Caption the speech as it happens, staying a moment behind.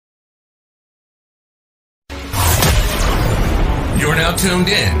now tuned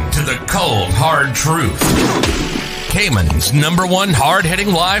in to the Cold Hard Truth, Cayman's #1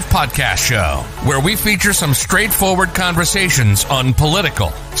 hard-hitting live podcast show, where we feature some straightforward conversations on political,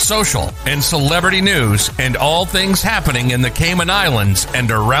 social, and celebrity news and all things happening in the Cayman Islands and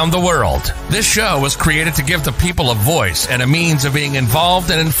around the world. This show was created to give the people a voice and a means of being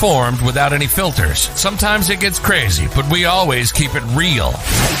involved and informed without any filters. Sometimes it gets crazy, but we always keep it real.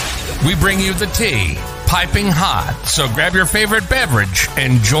 We bring you the tea, piping hot, so grab your favorite beverage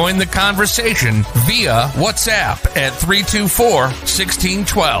and join the conversation via WhatsApp at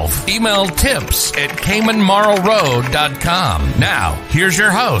 324-1612. Email tips at CaymanMarlRoad.com. Now, here's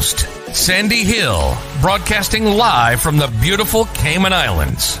your host, Sandy Hill, broadcasting live from the beautiful Cayman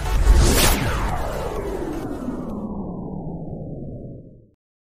Islands.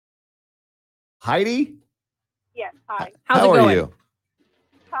 Heidi? Yes, hi. How are you?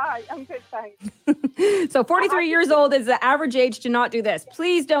 Hi, I'm good, thanks. So 43 years old is the average age to not do this.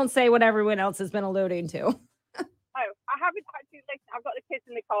 Please don't say what everyone else has been alluding to. Oh, I haven't actually listened. I've got the kids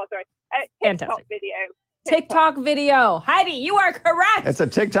in the car, sorry. TikTok Fantastic. video. TikTok video. Heidi, you are correct. It's a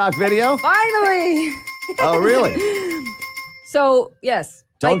TikTok video? Finally. Oh, really? So, yes.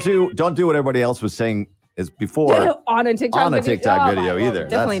 Don't do what everybody else was saying is before on a TikTok video. TikTok video well, either.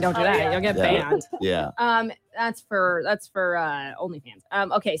 Definitely don't do that. You'll get banned. Yeah. That's for OnlyFans.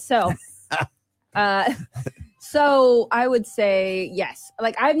 Okay, so so I would say yes.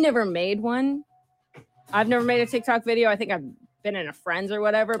 Like, I've never made one. I've never made a TikTok video. I think I've been in a friend's or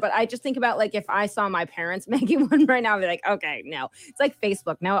whatever, but I just think about, like, if I saw my parents making one right now, I'd be like, okay, no. It's like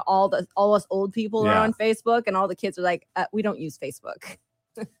Facebook. Now all us old people are on Facebook, and all the kids are like, we don't use Facebook.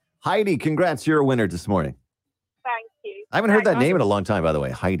 Heidi, congrats. You're a winner this morning. Thank you. I haven't heard that name in a long time, by the way.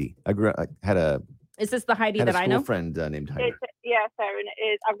 Heidi. I had a Is this the Heidi that I know? friend named Heidi. Yes, Erin, it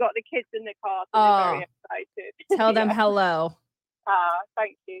is. I've got the kids in the car, so they're very excited. Tell them hello.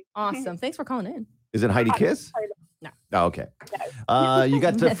 Thank you. Awesome. Thanks for calling in. Is it Heidi Kiss? No. Oh, okay. No. You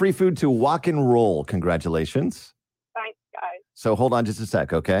got the free food to Walk and Roll. Congratulations. Thanks, guys. So hold on just a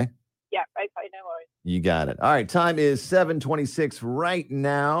sec, okay? Yeah, okay, no worries. You got it. All right, time is 7:26 right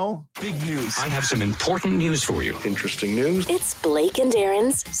now. Big news. I have some important news for you. Interesting news. It's Blake and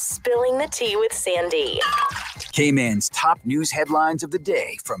Aaron's Spilling the Tea with Sandy. Cayman's top news headlines of the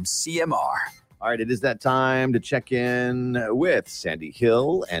day from CMR. All right, it is that time to check in with Sandy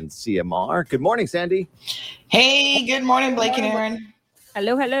Hill and CMR. Good morning, Sandy. Hey, good morning, Blake and Aaron.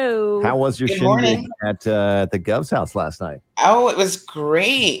 Hello, hello. How was your Good shindig morning. at the Gov's house last night? Oh, it was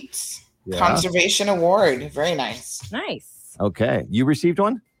great. Yeah. Conservation Award. Very nice. Nice. Okay. You received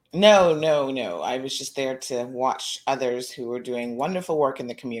one? No. I was just there to watch others who were doing wonderful work in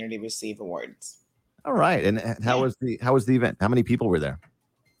the community receive awards. All right. And how was the event? How many people were there?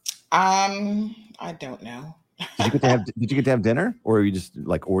 I don't know. Did you get to have dinner, or were you just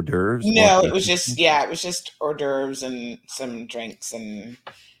like hors d'oeuvres? No, it was just hors d'oeuvres and some drinks, and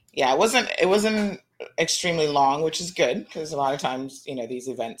it wasn't extremely long, which is good because a lot of times, these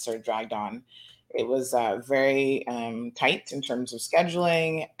events are dragged on. It was very tight in terms of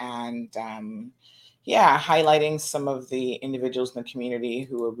scheduling and highlighting some of the individuals in the community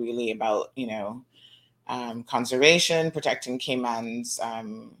who are really about conservation, protecting Cayman's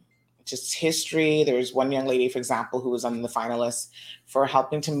just history. There was one young lady, for example, who was on the finalists for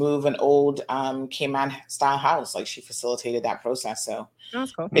helping to move an old Cayman style house. Like, she facilitated that process. So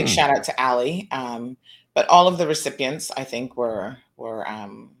That's cool. big shout out to Allie. But all of the recipients, I think, were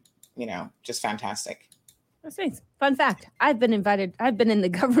just fantastic. That's nice. Fun fact. I've been invited. I've been in the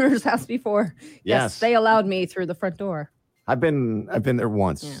governor's house before. Yes. They allowed me through the front door. I've been there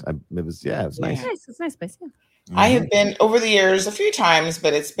once. Yeah. It was nice. Nice. It's a nice place. Yeah. I have been over the years a few times,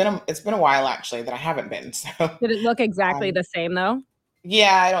 but it's been a while actually that I haven't been. So Did it look exactly the same though?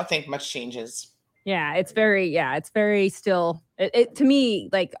 yeah, I don't think much changes. Yeah, it's very still. It to me,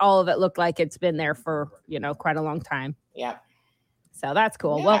 like, all of it looked like it's been there for quite a long time. Yeah. So that's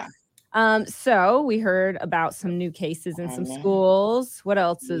cool. Yeah. Well, so we heard about some new cases in some schools. What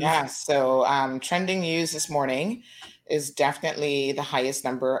else is? Yeah. So trending news this morning is definitely the highest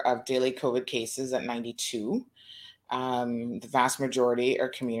number of daily COVID cases at 92. The vast majority are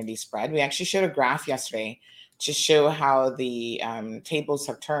community spread. We actually showed a graph yesterday to show how the tables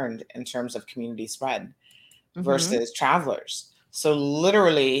have turned in terms of community spread versus travelers. So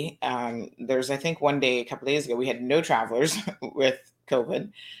literally, there's, I think, one day, a couple of days ago, we had no travelers with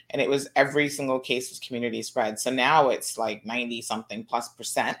COVID, and it was every single case was community spread. So now it's like 90 something plus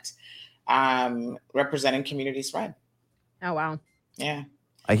percent representing community spread. Oh, wow. Yeah.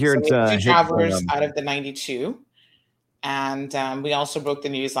 I hear so it's 2 travelers out of the 92. And we also broke the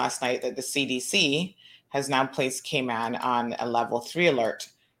news last night that the CDC has now placed Cayman on a level 3 alert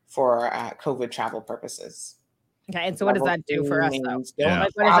for COVID travel purposes. Okay, and so what does that do for us, though? Don't Yeah.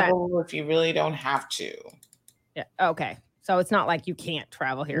 Like, what is that? travel if you really don't have to. Yeah. Okay. So it's not like you can't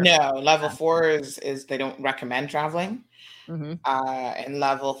travel here. No, level 4 is they don't recommend traveling. Mhm. And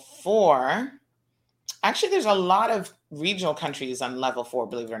level 4, actually, there's a lot of regional countries on level 4,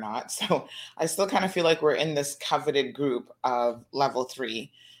 believe it or not. So I still kind of feel like we're in this coveted group of level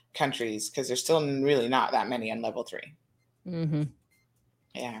 3 countries because there's still really not that many on level 3. Mm-hmm.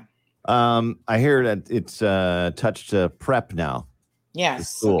 Yeah. I hear that it's touched prep now.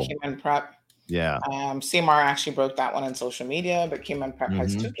 Yes. School. So Cayman Prep. Yeah. CMR actually broke that one on social media, but Cayman Prep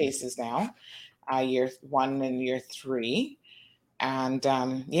has Mhm. 2 cases now, year 1 and year 3. And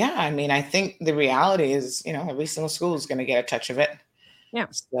yeah, I mean, I think the reality is, every single school is going to get a touch of it. Yeah.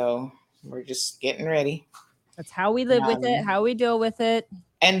 So we're just getting ready. That's how we live with it, how we deal with it.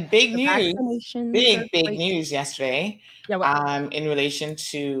 And big The news, vaccinations are big great. news yesterday Yeah. What? in relation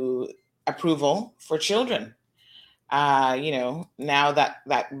to approval for children. Now that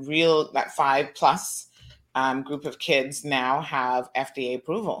 5+ group of kids now have FDA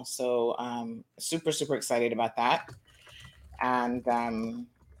approval. So super, super excited about that. And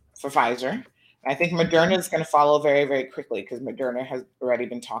for Pfizer. I think Moderna is going to follow very, very quickly because Moderna has already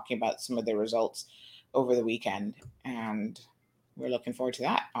been talking about some of their results over the weekend. And we're looking forward to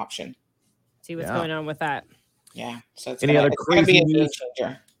that option. See what's going on with that. Yeah. So it's Any gonna, other it's gonna be crazy a game news?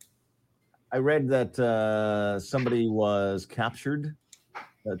 changer. I read that somebody was captured.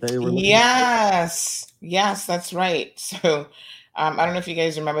 That they were looking Yes, that's right. So I don't know if you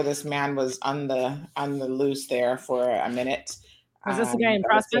guys remember, this man was on the loose there for a minute. Was this the guy in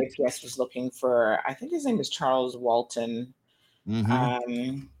Prospect? CIPS was looking for, I think his name is Charles Walton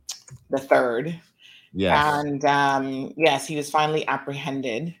the third. Yes. And yes, he was finally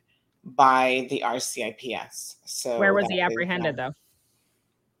apprehended by the RCIPS. So Where was he that is, apprehended, though?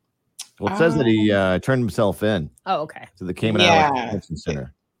 Well, it says that he turned himself in Oh, okay. to the Cayman Islands Detention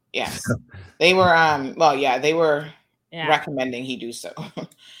Center. Yes, they were. They were Yeah. recommending he do so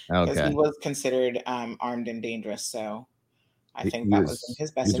because Okay. he was considered armed and dangerous. So I think He that was in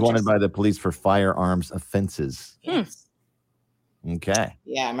his best He's wanted interest. by the police for firearms offenses. Yes. Okay.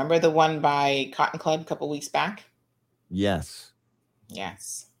 Yeah, remember the one by Cotton Club a couple weeks back? Yes.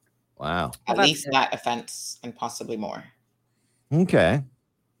 Yes, Wow. at That's least good. that offense and possibly more. Okay.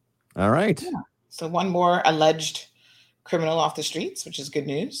 All right. So one more alleged criminal off the streets, which is good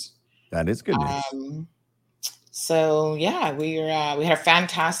news. That is good news. So yeah, we had a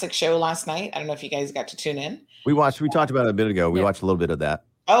fantastic show last night. I don't know if you guys got to tune in. We talked about it a bit ago. We Yeah. watched a little bit of that.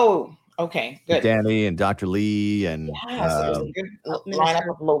 Oh, okay, good. Danny and Dr. Lee and Yes, it was a good Health lineup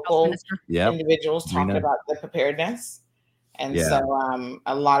Minister. of local Minister. individuals talking Rena. about the preparedness. And Yeah. so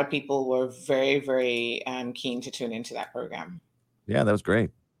a lot of people were very, very keen to tune into that program. yeah, that was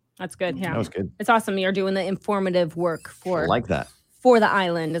great. That's good. Yeah. That was good. It's awesome. You're doing the informative work I for like that. the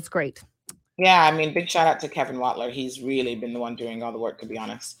island. It's great. Yeah, I mean, big shout out to Kevin Watler. He's really been the one doing all the work, to be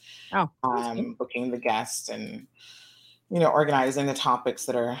honest. Oh, that's good. Booking the guests and organizing the topics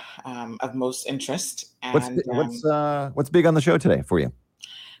that are of most interest. And What's big on the show today for you?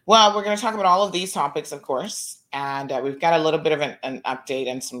 well, we're going to talk about all of these topics, of course. And we've got a little bit of an update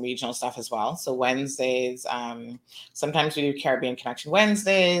and some regional stuff as well. So Wednesdays, sometimes we do Caribbean Connection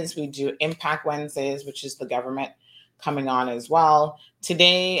Wednesdays. We do Impact Wednesdays, which is the government coming on as well.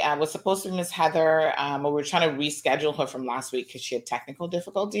 Today was supposed to be Miss Heather. We were trying to reschedule her from last week because she had technical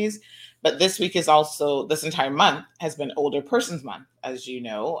difficulties. But this week is also, this entire month has been Older Persons Month, as you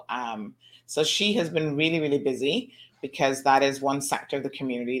know. So she has been really, really busy because that is one sector of the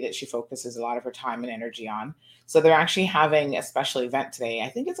community that she focuses a lot of her time and energy on. So they're actually having a special event today. I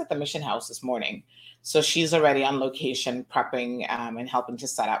think it's at the Mission House this morning. So she's already on location prepping and helping to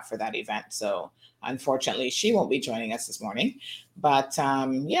set up for that event. So unfortunately, she won't be joining us this morning. But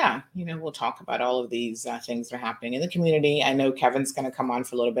yeah, we'll talk about all of these things that are happening in the community. I know Kevin's going to come on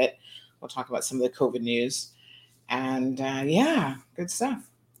for a little bit. We'll talk about some of the COVID news. And yeah, good stuff.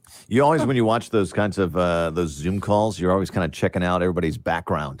 You always, when you watch those kinds of those Zoom calls, you're always kind of checking out everybody's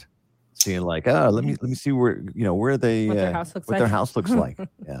background, seeing like, let me see where where they What their house looks what like. their house looks like.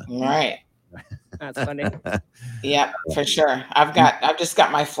 Yeah. All right. That's funny. Yep, for sure. I've just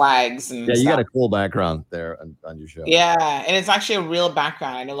got my flags and Yeah, you stuff. got a cool background there on your show. Yeah, and it's actually a real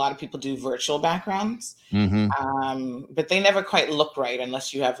background. I know a lot of people do virtual backgrounds, Mm-hmm. but they never quite look right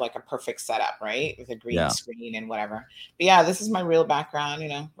unless you have like a perfect setup, right? With a green screen and whatever. But yeah, this is my real background,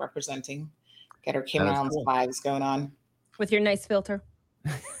 representing. Get our Cayman That is Islands cool. flags going on. With your nice filter.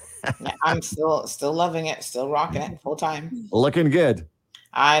 Yeah, I'm still loving it, still rocking it full time. Looking good.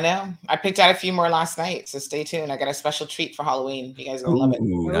 I know. I picked out a few more last night, so stay tuned. I got a special treat for Halloween. You guys are gonna love it.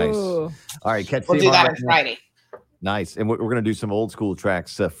 Ooh, nice. Ooh. All right, catch We'll CMR do that on right now. Friday. Nice, and we're going to do some old school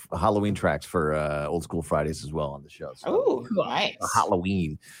tracks, Halloween tracks for Old School Fridays as well on the show. So, Oh, Cool. nice.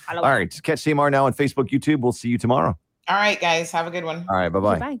 Halloween. All right, catch CMR now on Facebook, YouTube. We'll see you tomorrow. All right, guys. Have a good one. All right,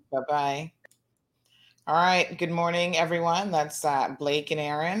 bye-bye. Bye. Bye-bye. All right. Good morning, everyone. That's Blake and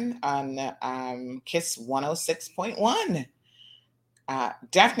Aaron on KISS 106.1.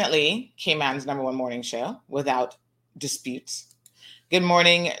 Definitely K-Man's number one morning show without disputes. Good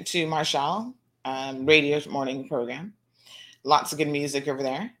morning to Marshall, radio morning program. Lots of good music over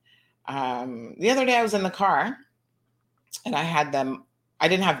there. The other day I was in the car and I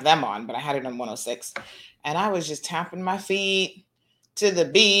didn't have them on, but I had it on 106. And I was just tapping my feet to the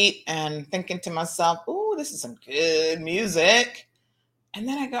beat and thinking to myself, oh, this is some good music. And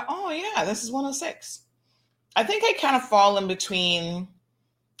then I go, oh yeah, this is 106. I think I kind of fall in between.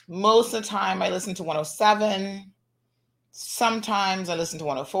 Most of the time I listen to 107. Sometimes I listen to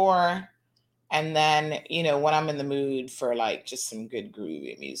 104. And then, when I'm in the mood for like just some good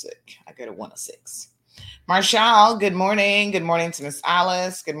groovy music, I go to 106. Marshall, good morning. Good morning to Miss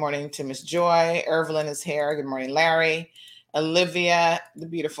Alice. Good morning to Miss Joy. Evelyn is here. Good morning, Larry. Olivia, the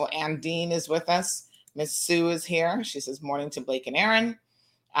beautiful Ann Dean is with us. Miss Sue is here. She says morning to Blake and Aaron.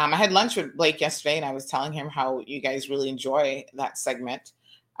 I had lunch with Blake yesterday, and I was telling him how you guys really enjoy that segment,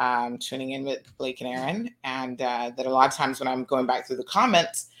 tuning in with Blake and Aaron, and that a lot of times when I'm going back through the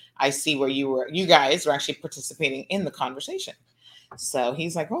comments, I see where you guys were actually participating in the conversation. So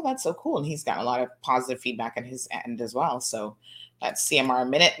he's like, oh, that's so cool. And he's gotten a lot of positive feedback on his end as well. So that's CMR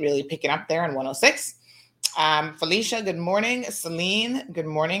Minute really picking up there in 106. Felicia, good morning. Celine, good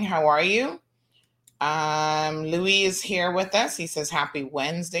morning. How are you? Louis is here with us. He says, happy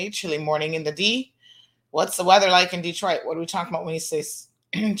Wednesday, chilly morning in the D. What's the weather like in Detroit? What are we talking about when we say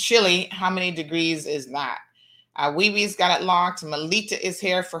chilly? How many degrees is that? Weewee's got it locked. Melita is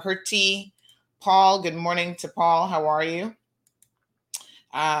here for her tea. Paul, good morning to Paul. How are you?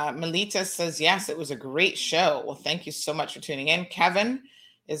 Melita says, yes, it was a great show. Well, thank you so much for tuning in. Kevin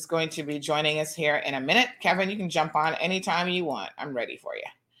is going to be joining us here in a minute. Kevin, you can jump on anytime you want. I'm ready for you.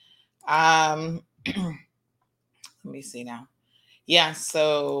 Let me see now. Yeah,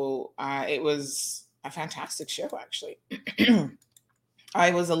 so it was a fantastic show, actually.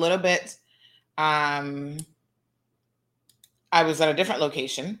 I was a little bit, I was at a different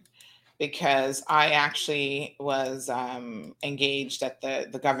location because I actually was engaged at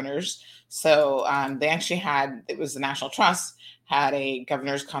the governor's. So they actually it was the National Trust, had a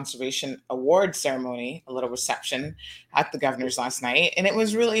Governor's Conservation Award ceremony, a little reception at the governor's last night. And it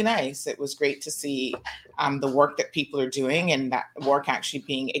was really nice. It was great to see the work that people are doing and that work actually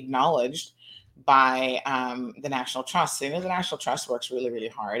being acknowledged by the National Trust. So, the National Trust works really, really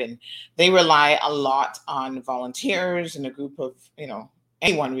hard, and they rely a lot on volunteers and a group of,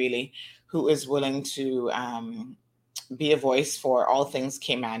 anyone really who is willing to be a voice for all things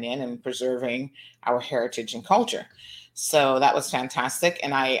Caymanian and preserving our heritage and culture. So that was fantastic.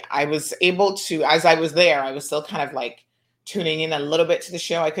 And I was able to, as I was there, I was still kind of like tuning in a little bit to the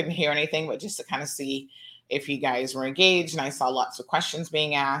show. I couldn't hear anything, but just to kind of see if you guys were engaged. And I saw lots of questions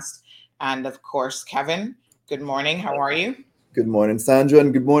being asked. And of course, Kevin, good morning. How are you? Good morning, Sandra,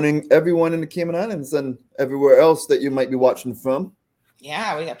 and good morning, everyone in the Cayman Islands and everywhere else that you might be watching from.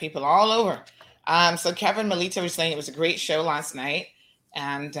 Yeah, we got people all over. So Kevin, Melita was saying it was a great show last night.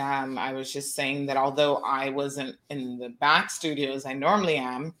 And I was just saying that although I wasn't in the back studios I normally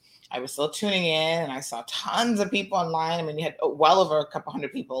am, I was still tuning in, and I saw tons of people online. I mean, you had well over a couple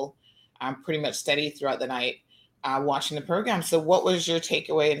hundred people pretty much steady throughout the night watching the program. So what was your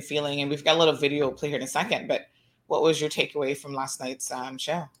takeaway and feeling? And we've got a little video play here in a second, but what was your takeaway from last night's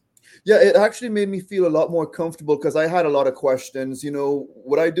show? Yeah, it actually made me feel a lot more comfortable because I had a lot of questions.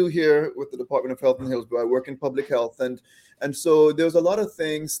 What I do here with the Department of Health in Hillsborough, I work in public health, and so there's a lot of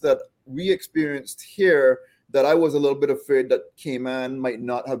things that we experienced here that I was a little bit afraid that Cayman might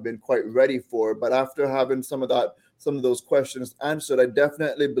not have been quite ready for. But after having some of those questions answered, I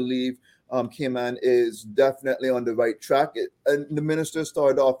definitely believe Cayman is definitely on the right track. And the minister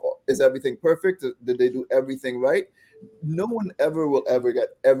started off, is everything perfect? Did they do everything right? No one will ever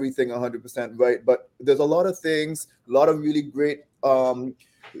get everything 100% right, but there's a lot of things, a lot of really great,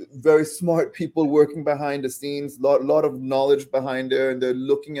 very smart people working behind the scenes, a lot of knowledge behind there, and they're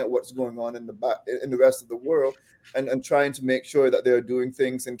looking at what's going on in the rest of the world and trying to make sure that they're doing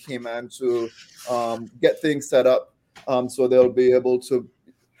things in Cayman to get things set up so they'll be able to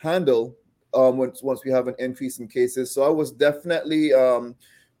handle once we have an increase in cases. So I was definitely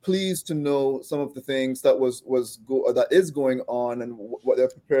pleased to know some of the things that that is going on and what they're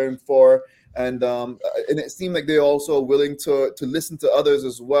preparing for. And it seemed like they're also willing to listen to others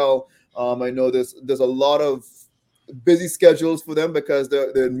as well. I know there's a lot of busy schedules for them because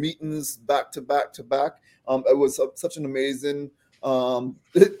they're meetings back to back to back. It was such an amazing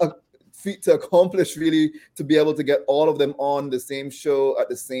feat to accomplish, really, to be able to get all of them on the same show at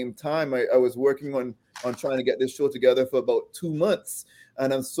the same time. I was working on trying to get this show together for about 2 months,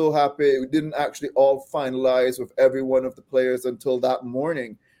 and I'm so happy we didn't actually all finalize with every one of the players until that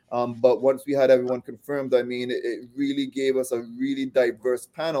morning. But once we had everyone confirmed, I mean, it really gave us a really diverse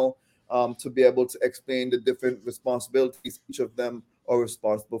panel to be able to explain the different responsibilities each of them are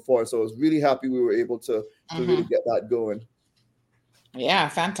responsible for. So I was really happy we were able to really get that going. Yeah,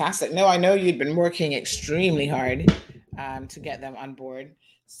 fantastic. No, I know you'd been working extremely hard to get them on board.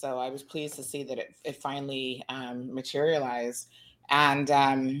 So I was pleased to see that it finally materialized.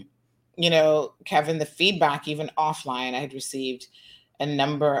 And, you know, Kevin, the feedback, even offline, I had received a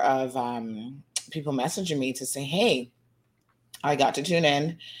number of people messaging me to say, hey, I got to tune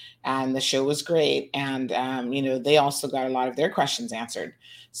in and the show was great. And, you know, they also got a lot of their questions answered.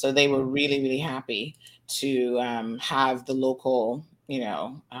 So they were really, really happy to have the local, you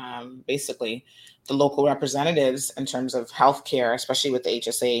know, basically the local representatives in terms of healthcare, especially with the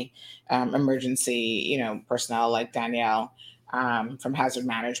HSA emergency, you know, personnel like Danielle from Hazard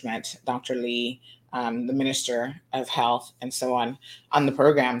Management, Dr. Lee, the Minister of Health, and so on the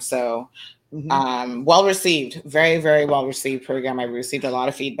program. So well received, very, very well received program. I received a lot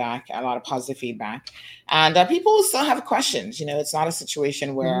of feedback, a lot of positive feedback, and people still have questions. You know, it's not a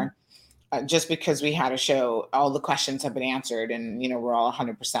situation where just because we had a show, all the questions have been answered and, you know, we're all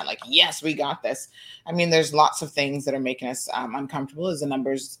 100% like, yes, we got this. I mean, there's lots of things that are making us uncomfortable as the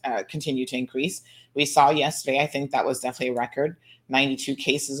numbers continue to increase. We saw yesterday, I think that was definitely a record, 92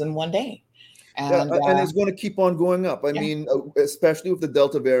 cases in one day. And it's going to keep on going up. I mean, especially with the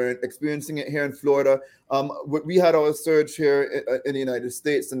Delta variant, experiencing it here in Florida. We had our surge here in the United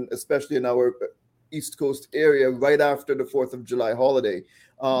States, and especially in our East Coast area right after the 4th of July holiday.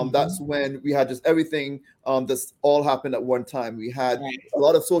 That's when we had just everything that's all happened at one time. We had a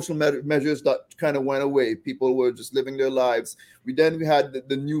lot of social measures that kind of went away. People were just living their lives. We had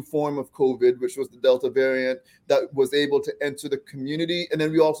the new form of COVID, which was the Delta variant, that was able to enter the community. And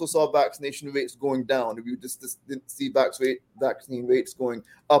then we also saw vaccination rates going down. We just didn't see vaccine rates going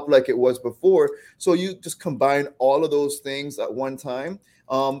up like it was before. So you just combine all of those things at one time.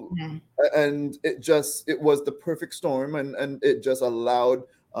 And it was the perfect storm, and it just allowed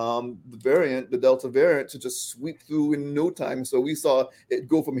the Delta variant to just sweep through in no time. So we saw it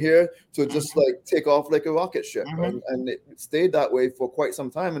go from here to just like take off like a rocket ship, and it stayed that way for quite some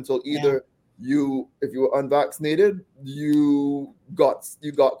time until either if you were unvaccinated, you got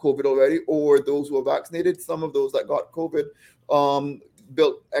COVID already, or those who were vaccinated, some of those that got COVID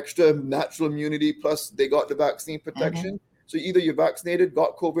built extra natural immunity, plus they got the vaccine protection. So either you're vaccinated,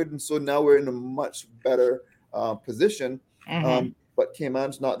 got COVID, and so now we're in a much better position. But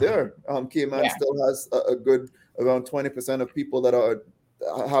Cayman's not there. Cayman still has a good around 20% of people that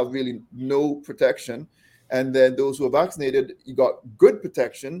have really no protection. And then those who are vaccinated, you got good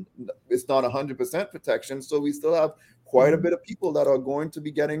protection. It's not 100% protection. So we still have quite a bit of people that are going to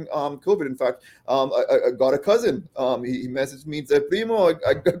be getting COVID. In fact, I got a cousin. He messaged me and said, Primo,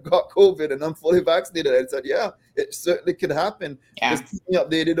 I got COVID and I'm fully vaccinated. I said, yeah, it certainly could happen. Just keep me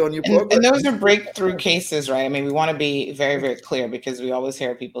updated on your progress. And those are breakthrough cases, right? I mean, we want to be very, very clear because we always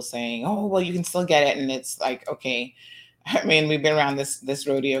hear people saying, oh, well, you can still get it. And it's like, okay. I mean, we've been around this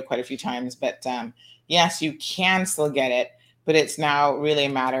rodeo quite a few times, but yes, you can still get it, but it's now really a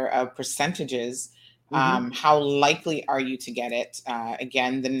matter of percentages. How likely are you to get it?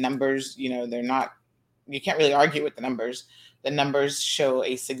 Again, the numbers, you know, you can't really argue with the numbers. The numbers show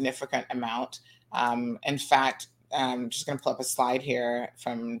a significant amount. In fact, I'm just going to pull up a slide here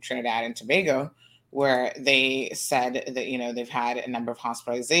from Trinidad and Tobago, where they said that, you know, they've had a number of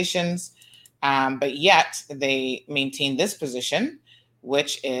hospitalizations, but yet they maintain this position,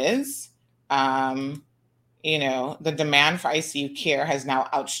 which is, you know, the demand for ICU care has now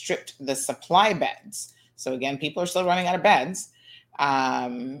outstripped the supply beds. So again, people are still running out of beds,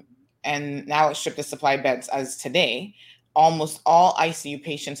 and now outstripped the supply beds as today. Almost all ICU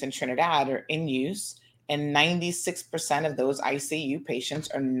patients in Trinidad are in use, and 96% of those ICU patients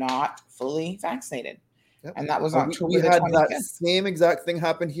are not fully vaccinated. And that was October. We had that same exact thing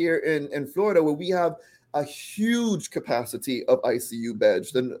happen here in Florida, where we have a huge capacity of ICU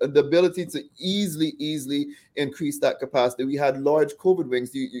beds and the ability to easily increase that capacity. We had large COVID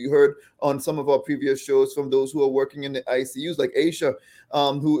wings. You heard on some of our previous shows from those who are working in the ICUs, like Aisha,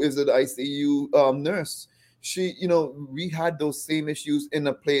 who is an ICU nurse. She, we had those same issues in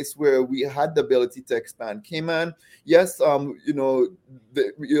a place where we had the ability to expand. Cayman, yes, you'll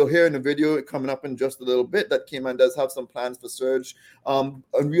hear in the video coming up in just a little bit that Cayman does have some plans for surge. And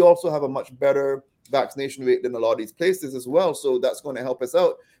we also have a much better vaccination rate than a lot of these places as well. So that's going to help us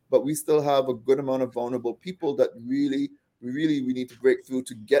out. But we still have a good amount of vulnerable people that we need to break through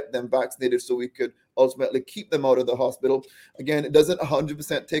to get them vaccinated so we could ultimately keep them out of the hospital. Again, it doesn't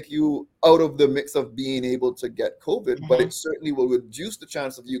 100% take you out of the mix of being able to get COVID, but it certainly will reduce the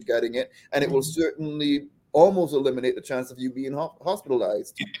chance of you getting it. And it will certainly almost eliminate the chance of you being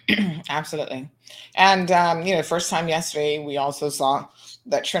hospitalized. Absolutely. And, first time yesterday, we also saw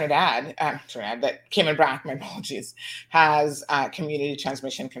that that Cayman Brac, my apologies, has community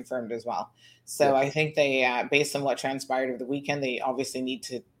transmission confirmed as well. So I think they, based on what transpired over the weekend, they obviously need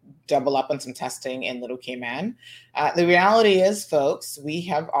to double up on some testing in Little Cayman. The reality is, folks, we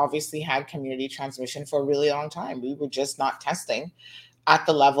have obviously had community transmission for a really long time. We were just not testing at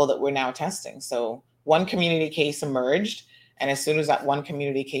the level that we're now testing. So one community case emerged. And as soon as that one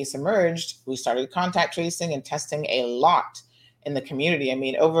community case emerged, we started contact tracing and testing a lot in the community. I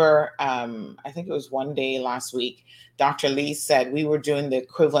mean, over, I think it was one day last week, Dr. Lee said we were doing the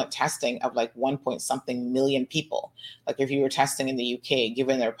equivalent testing of like 1.something million people. Like if you were testing in the UK,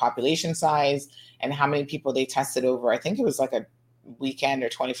 given their population size and how many people they tested over, I think it was like a weekend or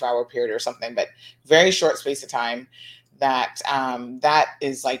 24-hour period or something, but very short space of time that that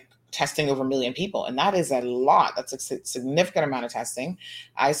is like testing over 1 million people. And that is a lot. That's a significant amount of testing.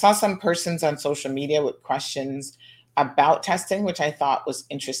 I saw some persons on social media with questions about testing, which I thought was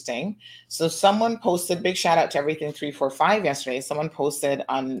interesting. So someone posted, big shout out to Everything 345 yesterday. Someone posted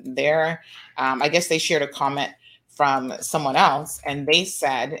on their, I guess they shared a comment from someone else, and they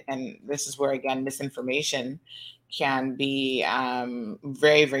said, and this is where, again, misinformation can be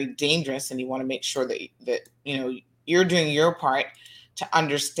very, very dangerous. And you want to make sure that you're doing your part to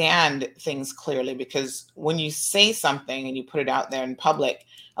understand things clearly, because when you say something and you put it out there in public,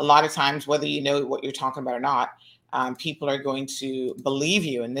 a lot of times, whether you know what you're talking about or not, people are going to believe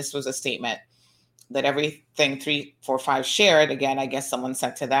you. And this was a statement that Everything 345 shared. Again, I guess someone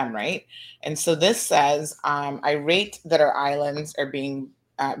sent to them, right? And so this says, I rate that our islands are being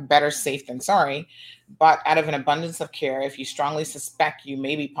better safe than sorry, but out of an abundance of care, if you strongly suspect you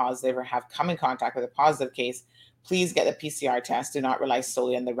may be positive or have come in contact with a positive case, please get the PCR test. Do not rely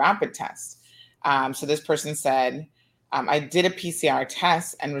solely on the rapid test. So this person said, I did a PCR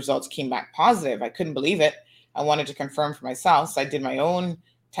test and results came back positive. I couldn't believe it. I wanted to confirm for myself. So I did my own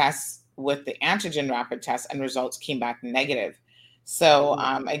tests with the antigen rapid test and results came back negative. So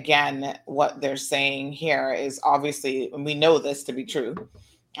again, what they're saying here is obviously, and we know this to be true,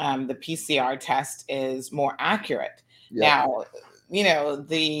 the PCR test is more accurate. Yeah. Now,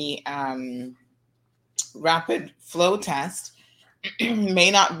 the rapid flow test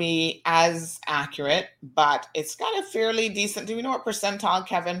may not be as accurate, but it's got a fairly decent, do we know what percentile,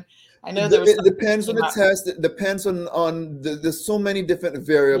 Kevin? I know it depends on the test. It depends on there's so many different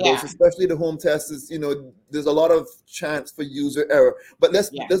variables, especially the home test is, there's a lot of chance for user error. But let's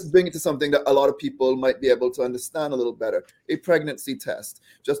bring it to something that a lot of people might be able to understand a little better. A pregnancy test.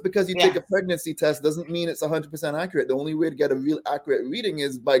 Just because you take a pregnancy test doesn't mean it's 100% accurate. The only way to get a real accurate reading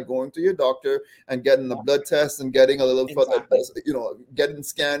is by going to your doctor and getting a blood test and getting a little, getting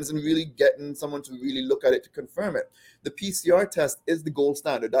scans and really getting someone to really look at it to confirm it. The PCR test is the gold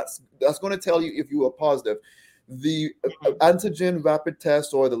standard. That's going to tell you if you are positive. The antigen rapid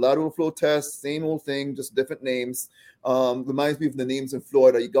test or the lateral flow test, same old thing, just different names. Reminds me of the names in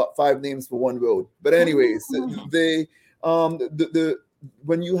Florida. You got 5 names for one road. But anyways,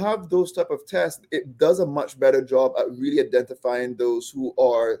 when you have those type of tests, it does a much better job at really identifying those who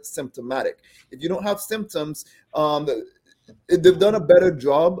are symptomatic. If you don't have symptoms, they've done a better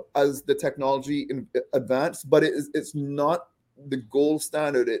job as the technology advanced, but it's not the gold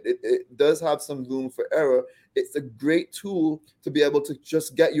standard. It does have some room for error. It's a great tool to be able to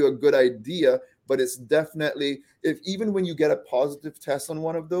just get you a good idea, but it's definitely, even when you get a positive test on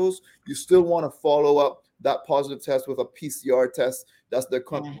one of those, you still want to follow up that positive test with a PCR test. That's the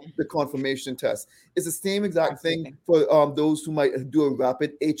confirmation test. It's the same exact thing for those who might do a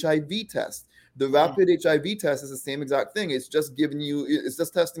rapid HIV test. The rapid HIV test is the same exact thing. It's just it's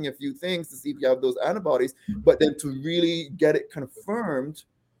just testing a few things to see if you have those antibodies. But then to really get it confirmed,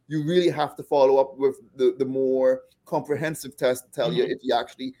 you really have to follow up with the more comprehensive test to tell you if you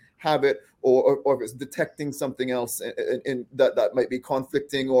actually have it, or if it's detecting something else in that might be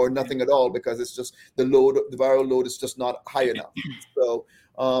conflicting, or nothing at all, because it's just the viral load is just not high enough. So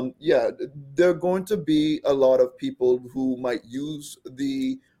there are going to be a lot of people who might use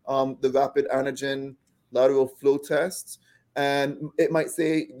the rapid antigen lateral flow tests, and it might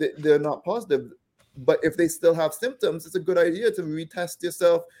say that they're not positive. But if they still have symptoms, it's a good idea to retest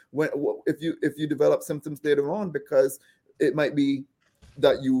yourself if you develop symptoms later on, because it might be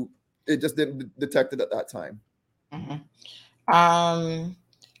that it just didn't detect it at that time. Mm-hmm.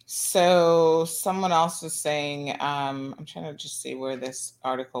 So someone else was saying, I'm trying to just see where this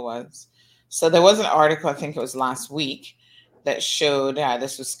article was. So there was an article, I think it was last week, that showed,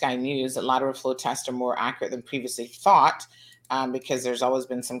 this was Sky News, that lateral flow tests are more accurate than previously thought, because there's always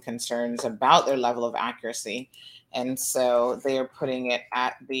been some concerns about their level of accuracy. And so they are putting it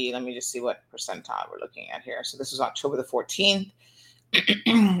at let me just see what percentile we're looking at here. So this was October the 14th.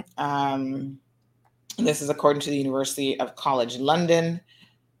 This is according to the University of College London.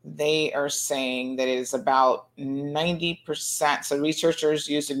 They are saying that it is about 90%. So researchers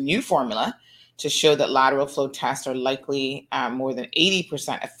used a new formula to show that lateral flow tests are likely more than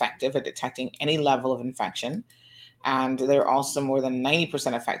 80% effective at detecting any level of infection. And they're also more than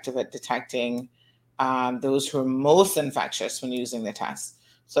 90% effective at detecting those who are most infectious when using the test.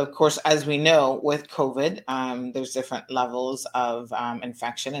 So, of course, as we know, with COVID, there's different levels of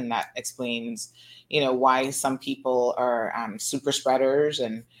infection, and that explains, why some people are super spreaders,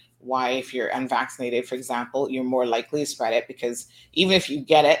 and why, if you're unvaccinated, for example, you're more likely to spread it, because even if you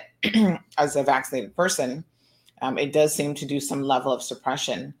get it as a vaccinated person, it does seem to do some level of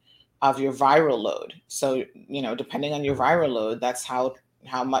suppression of your viral load. So, depending on your viral load, that's how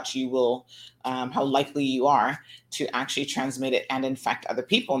much you will, how likely you are to actually transmit it and infect other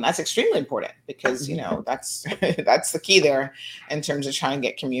people. And that's extremely important, because, that's the key there in terms of trying to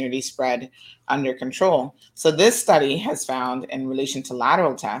get community spread under control. So this study has found, in relation to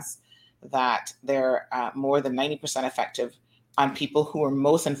lateral tests, that they're more than 90% effective on people who are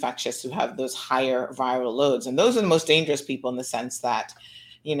most infectious, who have those higher viral loads. And those are the most dangerous people, in the sense that,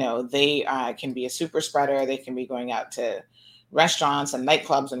 they can be a super spreader. They can be going out to restaurants and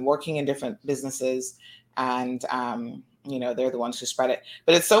nightclubs and working in different businesses. And, they're the ones who spread it.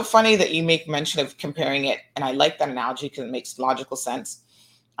 But it's so funny that you make mention of comparing it. And I like that analogy, because it makes logical sense,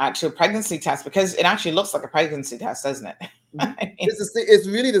 to a pregnancy test, because it actually looks like a pregnancy test, doesn't it? It's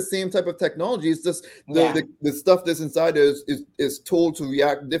really the same type of technology. It's just the stuff that's inside is told to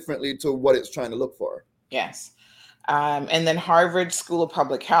react differently to what it's trying to look for. Yes. And then Harvard School of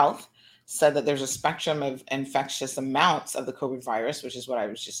Public Health said that there's a spectrum of infectious amounts of the COVID virus, which is what I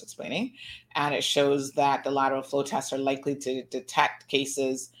was just explaining. And it shows that the lateral flow tests are likely to detect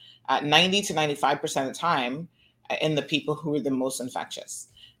cases 90 to 95% of the time in the people who are the most infectious.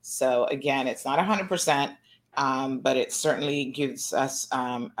 So again, it's not 100%, but it certainly gives us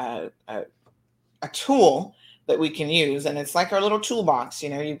a tool that we can use. And it's like our little toolbox.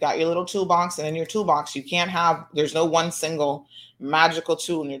 You've got your little toolbox, and in your toolbox, there's no one single magical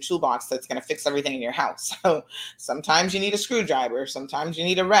tool in your toolbox that's going to fix everything in your house. So sometimes you need a screwdriver, sometimes you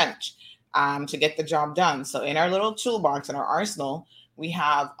need a wrench to get the job done. So in our little toolbox, in our arsenal, we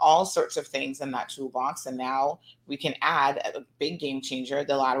have all sorts of things in that toolbox. And now we can add a big game changer,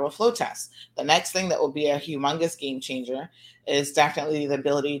 the lateral flow test. The next thing that will be a humongous game changer is definitely the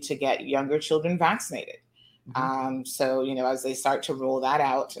ability to get younger children vaccinated. So, as they start to roll that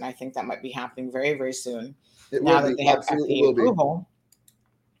out, and I think that might be happening very, very soon. Now that they have FDA approval.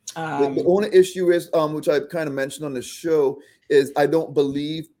 The only issue is, which I kind of mentioned on the show, is I don't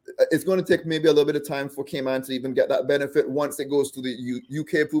believe it's going to take maybe a little bit of time for Cayman to even get that benefit once it goes to the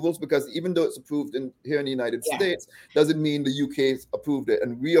UK approvals, because even though it's approved here in the United States, doesn't mean the UK's approved it.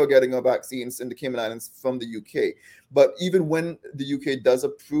 And we are getting our vaccines in the Cayman Islands from the UK. But even when the UK does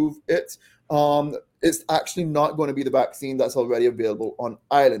approve it, it's actually not going to be the vaccine that's already available on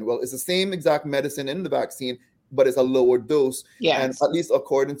island. Well, it's the same exact medicine in the vaccine, but it's a lower dose. And at least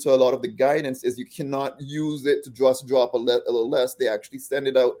according to a lot of the guidance, is you cannot use it to just drop a little less. They actually send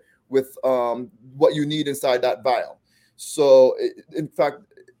it out with what you need inside that vial. So in fact,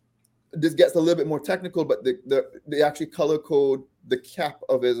 this gets a little bit more technical, but they actually color code the cap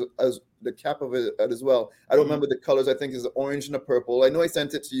of it as well. I don't remember the colors. I think it's orange and a purple. I know I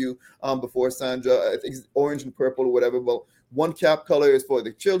sent it to you before, Sandra. I think it's orange and purple or whatever. Well, one cap color is for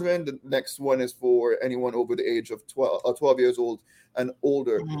the children. The next one is for anyone over the age of 12 years old and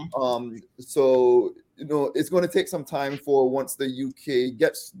older. So, it's going to take some time for once the UK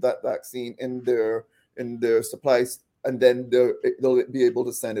gets that vaccine in their supplies, and then they'll be able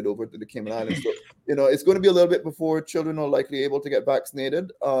to send it over to the Cayman Islands. So it's going to be a little bit before children are likely able to get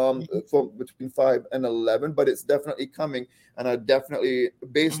vaccinated, from between 5 and 11, but it's definitely coming. And I definitely,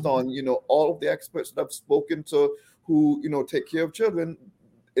 based on, all of the experts that I've spoken to who, take care of children,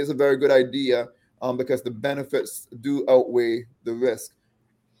 is a very good idea, because the benefits do outweigh the risk.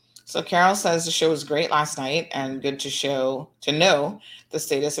 So Carol says the show was great last night and good to know the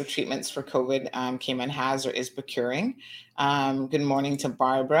status of treatments for COVID Cayman has or is procuring. Good morning to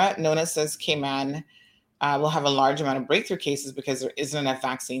Barbara. Nona says Cayman will have a large amount of breakthrough cases because there isn't enough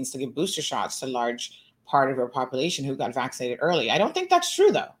vaccines to give booster shots to a large part of our population who got vaccinated early. I don't think that's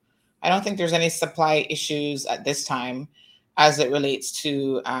true, though. I don't think there's any supply issues at this time as it relates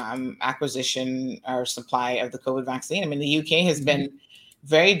to acquisition or supply of the COVID vaccine. I mean, the UK has been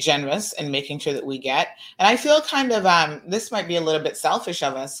very generous in making sure that we get, and I feel kind of, this might be a little bit selfish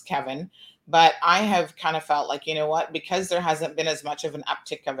of us, Kevin, but I have kind of felt like, because there hasn't been as much of an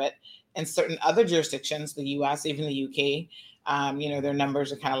uptick of it in certain other jurisdictions, the US, even the UK, their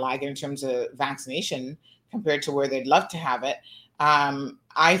numbers are kind of lagging in terms of vaccination compared to where they'd love to have it.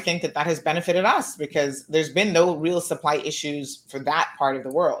 I think that has benefited us because there's been no real supply issues for that part of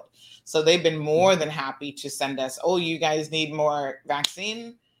the world. So they've been more than happy to send us, oh, you guys need more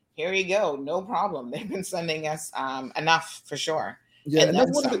vaccine? Here you go. No problem. They've been sending us enough for sure. Yeah, and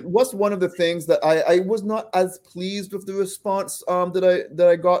that's one of the things that I was not as pleased with the response that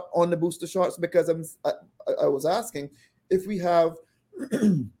I got on the booster shots, because I was asking if we have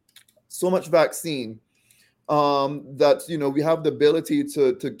so much vaccine that we have the ability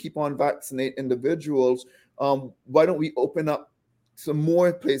to keep on vaccinate individuals. Why don't we open up some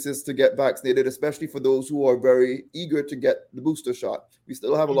more places to get vaccinated, especially for those who are very eager to get the booster shot? We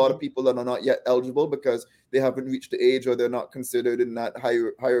still have a lot of people that are not yet eligible because they haven't reached the age or they're not considered in that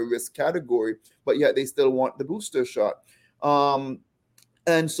higher risk category, but yet they still want the booster shot.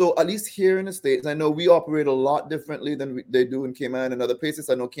 And so at least here in the States, I know we operate a lot differently than they do in Cayman and other places.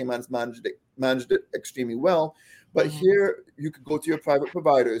 I know Cayman's managed it extremely well. But here, you could go to your private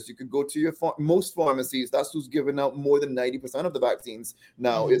providers. You could go to your most pharmacies. That's who's giving out more than 90% of the vaccines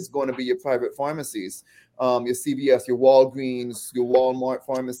now. It's going to be your private pharmacies, your CVS, your Walgreens, your Walmart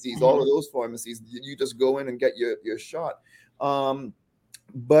pharmacies, all of those pharmacies. You just go in and get your shot.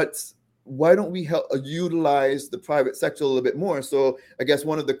 But why don't we utilize the private sector a little bit more? So I guess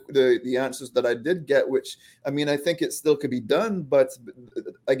one of the answers that I did get, which, I mean, I think it still could be done, but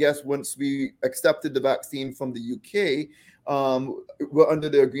I guess once we accepted the vaccine from the UK, we're under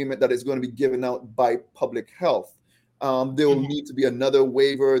the agreement that it's going to be given out by public health. There will need to be another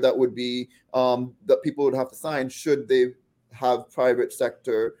waiver that would be that people would have to sign should they have private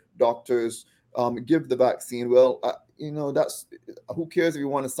sector doctors give the vaccine. Well, that's, who cares if you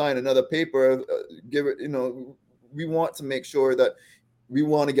want to sign another paper, give it, we want to make sure that we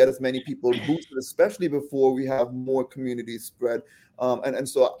want to get as many people boosted, especially before we have more community spread. And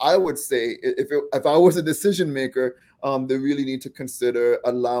so I would say if I was a decision maker, they really need to consider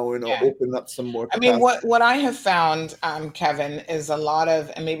allowing or open up some more capacity. I mean, what I have found, Kevin, is a lot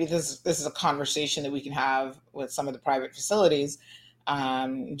of, and maybe this is a conversation that we can have with some of the private facilities,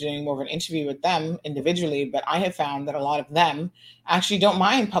 doing more of an interview with them individually, but I have found that a lot of them actually don't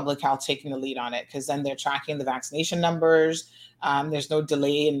mind public health taking the lead on it, because then they're tracking the vaccination numbers. There's no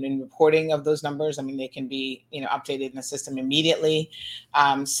delay in reporting of those numbers. I mean, they can be, updated in the system immediately.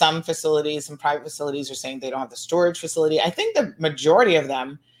 Some facilities, some private facilities are saying they don't have the storage facility. I think the majority of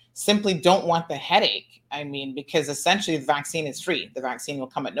them simply don't want the headache. I mean, because essentially the vaccine is free. The vaccine will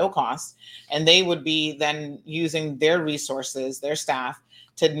come at no cost, and they would be then using their resources, their staff,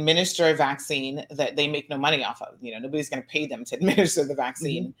 to administer a vaccine that they make no money off of. Nobody's going to pay them to administer the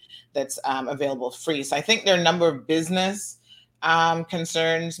vaccine that's available free. So I think there are a number of business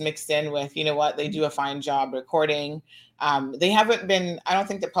concerns mixed in with, they do a fine job recording. They haven't been, I don't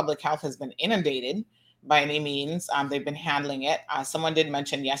think that public health has been inundated by any means. They've been handling it. Someone did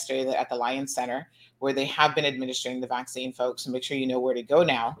mention yesterday that at the Lions Center, where they have been administering the vaccine, folks, and make sure you know where to go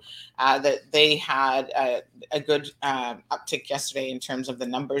now, that they had a good uptick yesterday in terms of the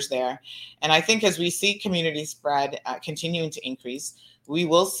numbers there. And I think as we see community spread continuing to increase, we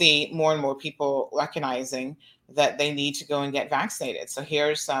will see more and more people recognizing that they need to go and get vaccinated. So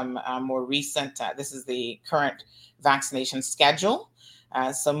here's some more recent, this is the current vaccination schedule.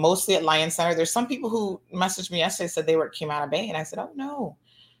 So mostly at Lions Center. There's some people who messaged me yesterday, said they were at Cayman Bay, and I said, oh no.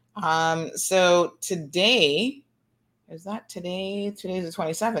 So today, is that today? Today's the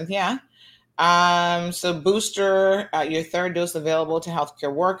 27th, yeah. So booster, your third dose available to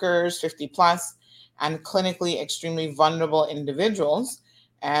healthcare workers, 50 plus, and clinically extremely vulnerable individuals.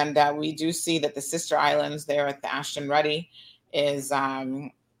 And we do see that the sister islands there at the Ashton Ruddy is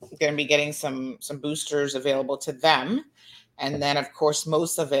going to be getting some boosters available to them. And then, of course,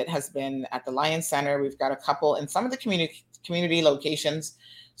 most of it has been at the Lion Center. We've got a couple in some of the community locations.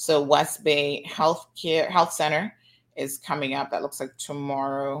 So West Bay Health Center is coming up. That looks like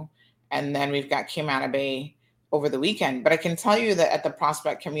tomorrow. And then we've got Cayman Bay over the weekend. But I can tell you that at the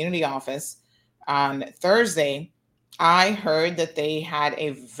Prospect Community Office on Thursday, I heard that they had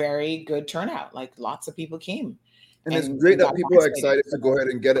a very good turnout. Like lots of people came. And it's great that people are excited to go ahead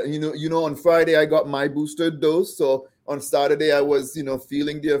and get it. You know, on Friday I got my booster dose. So on Saturday I was,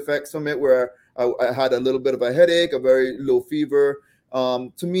 feeling the effects from it, where I had a little bit of a headache, a very low fever.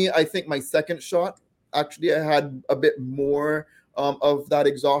 To me, I think my second shot, actually, I had a bit more of that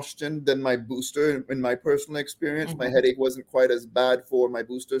exhaustion than my booster. In my personal experience, my headache wasn't quite as bad for my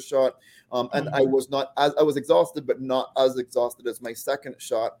booster shot, and I was exhausted, but not as exhausted as my second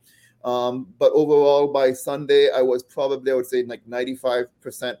shot. But overall, by Sunday, I was probably, I would say, like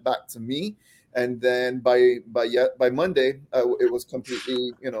 95% back to me, and then by Monday, it was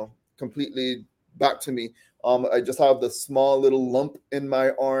completely back to me. I just have the small little lump in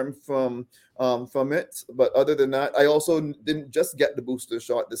my arm from it. But other than that, I also didn't just get the booster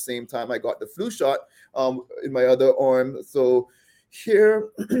shot the same time I got the flu shot in my other arm. So here,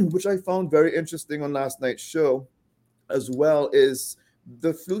 which I found very interesting on last night's show as well, is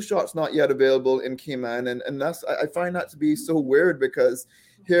the flu shot's not yet available in Cayman. And that's, I find that to be so weird, because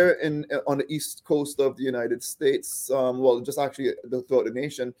here on the east coast of the United States, just actually throughout the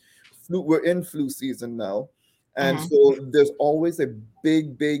nation, we're in flu season now. And so there's always a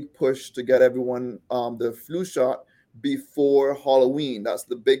big push to get everyone the flu shot before Halloween. That's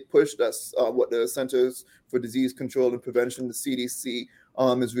the big push. That's what the Centers for Disease Control and Prevention, the CDC,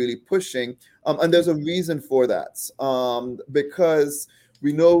 is really pushing. And there's a reason for that, because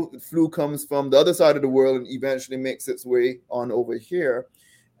we know flu comes from the other side of the world and eventually makes its way on over here.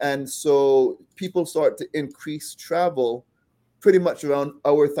 And so people start to increase travel pretty much around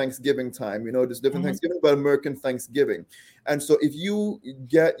our Thanksgiving time. There's different Thanksgiving, but American Thanksgiving. And so if you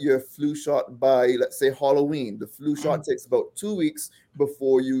get your flu shot by, let's say, Halloween, the flu shot takes about 2 weeks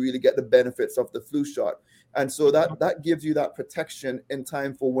before you really get the benefits of the flu shot. And so that gives you that protection in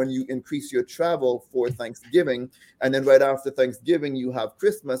time for when you increase your travel for Thanksgiving. And then right after Thanksgiving, you have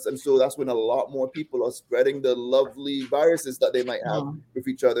Christmas. And so that's when a lot more people are spreading the lovely viruses that they might have with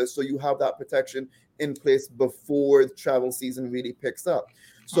each other. So you have that protection in place before the travel season really picks up.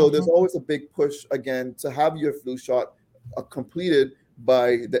 So there's always a big push, again, to have your flu shot completed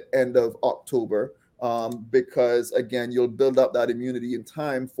by the end of October. Because, again, you'll build up that immunity in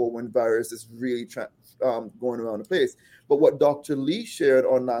time for when virus is really going around the place. But what Dr. Lee shared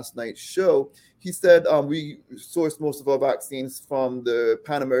on last night's show, he said we sourced most of our vaccines from the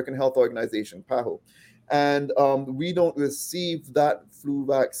Pan American Health Organization, PAHO. And we don't receive that flu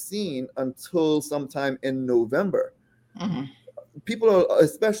vaccine until sometime in November. People are,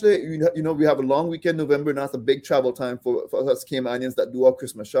 especially, we have a long weekend in November, and that's a big travel time for us Caymanians that do our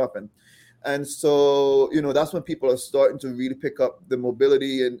Christmas shopping. And so, that's when people are starting to really pick up the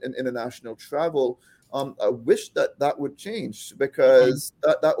mobility and international travel. I wish that would change, because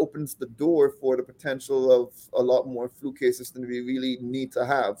that opens the door for the potential of a lot more flu cases than we really need to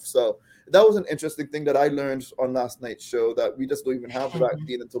have. So that was an interesting thing that I learned on last night's show, that we just don't even have the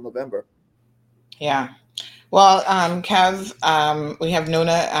vaccine until November. Yeah. Well, Kev, we have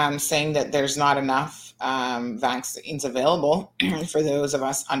Nona saying that there's not enough vaccines available for those of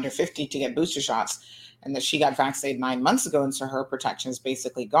us under 50 to get booster shots, and that she got vaccinated 9 months ago, and so her protection is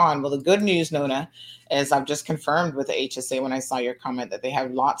basically gone. Well, the good news, Nona, is I've just confirmed with the HSA when I saw your comment that they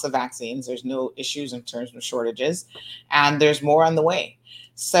have lots of vaccines. There's no issues in terms of shortages, and there's more on the way.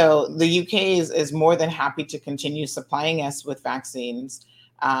 So the UK is more than happy to continue supplying us with vaccines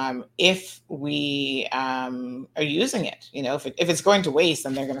if we are using it. If it's going to waste,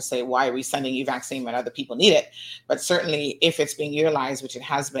 then they're going to say, why are we sending you vaccine when other people need it? But certainly if it's being utilized, which it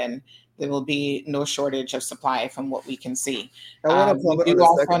has been, there will be no shortage of supply from what we can see. I want to comment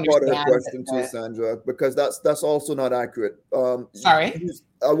on the second part of the question too, Sandra, because that's also not accurate. Sorry?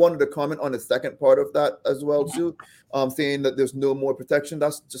 I wanted to comment on the second part of that as well too, saying that there's no more protection.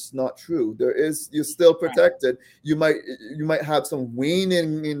 That's just not true. You're still protected. You might have some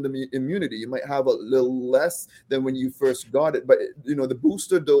waning in the immunity. You might have a little less than when you first got it, but the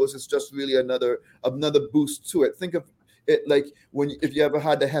booster dose is just really another boost to it. Think of it like if you ever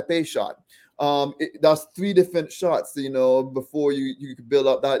had the Hep A shot. That's 3 different shots, before you could build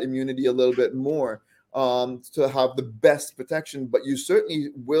up that immunity a little bit more to have the best protection. But you certainly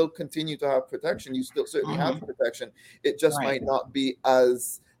will continue to have protection. You still certainly have protection. It just might not be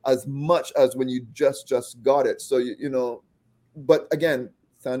as much as when you just got it. So but again,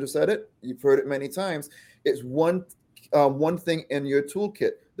 Sandra said it. You've heard it many times. It's one thing in your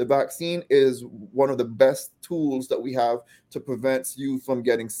toolkit. The vaccine is one of the best tools that we have to prevent you from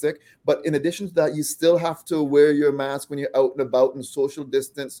getting sick. But in addition to that, you still have to wear your mask when you're out and about and social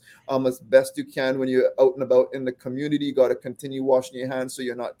distance as best you can when you're out and about in the community. You got to continue washing your hands so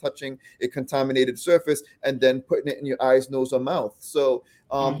you're not touching a contaminated surface and then putting it in your eyes, nose, or mouth. So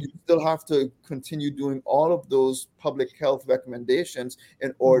you still have to continue doing all of those public health recommendations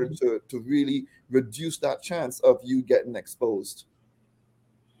in order to really reduce that chance of you getting exposed.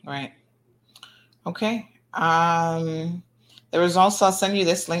 Right. Okay. There was also, I'll send you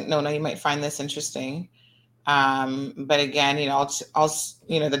this link, Nona. You might find this interesting. But again,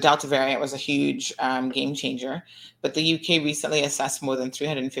 the Delta variant was a huge game changer. But the UK recently assessed more than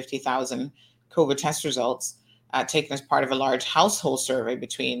 350,000 COVID test results taken as part of a large household survey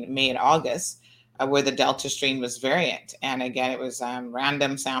between May and August, where the Delta strain was variant. And again, it was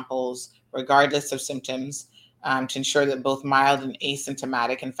random samples, regardless of symptoms, to ensure that both mild and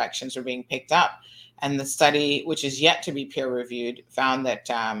asymptomatic infections are being picked up. And the study, which is yet to be peer-reviewed, found that,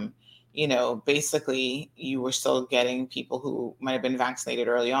 basically you were still getting people who might have been vaccinated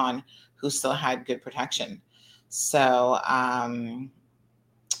early on who still had good protection. So, I'll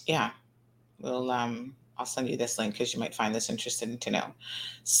send you this link because you might find this interesting to know.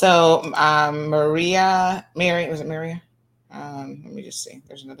 So, Maria? Let me just see.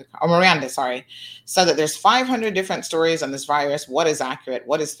 There's another. Miranda, sorry. Said that there's 500 different stories on this virus. What is accurate?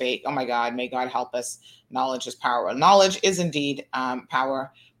 What is fake? Oh my God, may God help us. Knowledge is power. Knowledge is indeed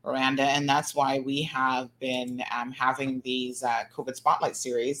power, Miranda. And that's why we have been having these COVID Spotlight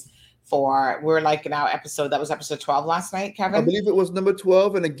series we're like now that was episode 12 last night, Kevin? I believe it was number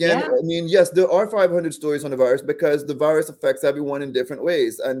 12. And again, I mean, yes, there are 500 stories on the virus because the virus affects everyone in different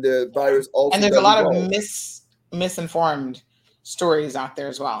ways. And the virus also. And there's a lot of misinformed stories out there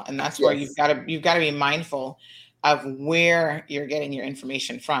as well, and that's where you've got to be mindful of where you're getting your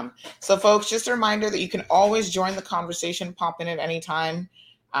information from. So folks, just a reminder that you can always join the conversation, pop in at any time.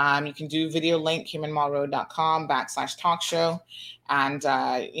 You can do video link caymanmallroad.com/talk show, and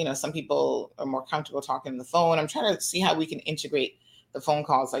some people are more comfortable talking on the phone. I'm trying to see how we can integrate the phone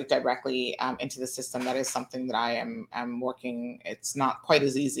calls like directly into the system. That is something that I am working. It's not quite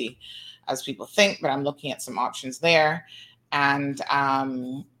as easy as people think, but I'm looking at some options there. And,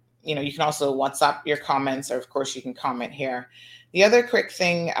 you can also WhatsApp your comments, or of course you can comment here. The other quick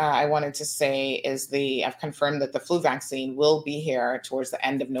thing I wanted to say is I've confirmed that the flu vaccine will be here towards the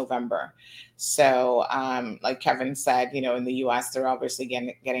end of November. So like Kevin said, in the US, they're obviously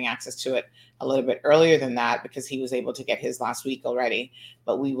getting access to it a little bit earlier than that because he was able to get his last week already.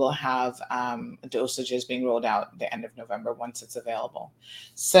 But we will have dosages being rolled out at the end of November once it's available.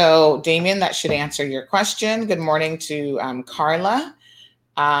 So Damien, that should answer your question. Good morning to Carla.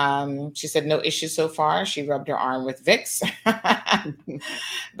 She said no issues so far. She rubbed her arm with Vicks.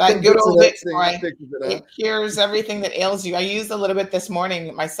 That good old Vicks, boy. It cures everything that ails you. I used a little bit this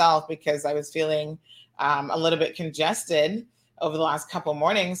morning myself because I was feeling a little bit congested over the last couple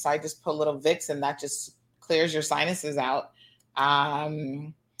mornings. So I just put a little Vicks and that just clears your sinuses out.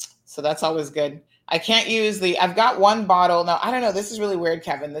 So that's always good. I can't use I've got one bottle. Now, I don't know. This is really weird,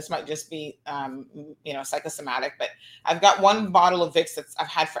 Kevin. This might just be, psychosomatic, but I've got one bottle of Vicks I've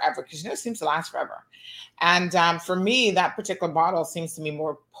had forever because, it seems to last forever. And for me, that particular bottle seems to be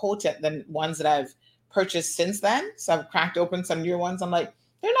more potent than ones that I've purchased since then. So I've cracked open some newer ones. I'm like,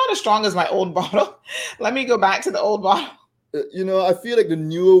 they're not as strong as my old bottle. Let me go back to the old bottle. I feel like the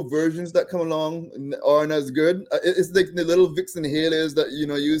newer versions that come along aren't as good. It's like the little Vicks inhalers that, you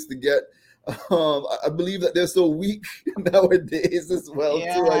used to get. I believe that they're so weak nowadays as well,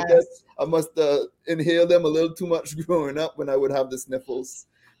 too. I guess I must inhale them a little too much growing up when I would have the sniffles.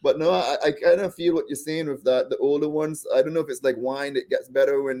 But no, I kind of feel what you're saying with that. The older ones, I don't know if it's like wine, it gets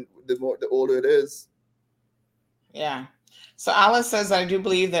better when the older it is. Yeah. So Alice says, I do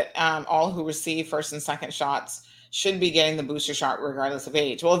believe that all who receive first and second shots should be getting the booster shot regardless of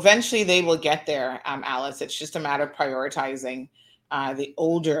age. Well, eventually they will get there, Alice. It's just a matter of prioritizing the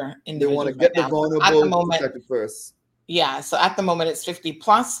older individuals. They want to get the vulnerable protected first. Yeah. So at the moment it's 50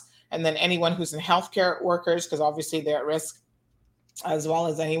 plus, and then anyone who's in healthcare workers, because obviously they're at risk, as well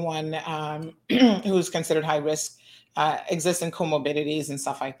as anyone who's considered high risk, existing comorbidities and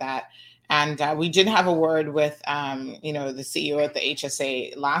stuff like that. And we did have a word with, the CEO at the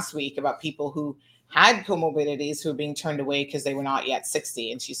HSA last week about people who had comorbidities who were being turned away because they were not yet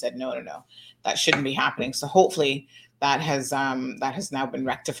 60. And she said, no, that shouldn't be happening. So hopefully that has now been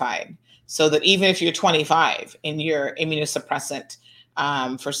rectified, so that even if you're 25 and you're immunosuppressant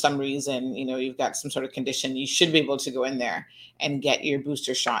for some reason, you've got some sort of condition, you should be able to go in there and get your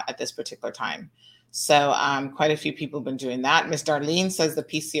booster shot at this particular time. So quite a few people have been doing that. Miss Darlene says the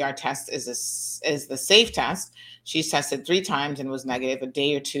PCR test is the safe test. She's tested 3 times and was negative a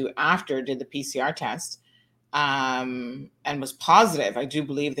day or 2 after did the PCR test and was positive. I do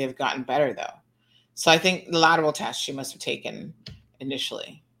believe they've gotten better though. So I think the lateral test she must have taken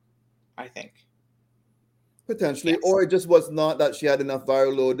initially, I think. Potentially, Yes. or it just was not that she had enough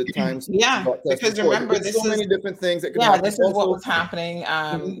viral load at times. Yeah, because remember, there's so many different things that could yeah, happen. this is what was happening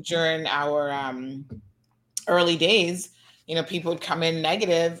during our early days. People would come in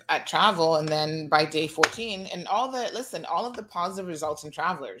negative at travel, and then by day 14, and all of the positive results in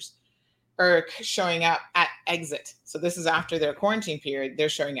travelers are showing up at exit. So this is after their quarantine period, they're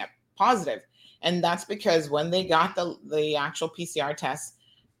showing up positive. And that's because when they got the actual PCR test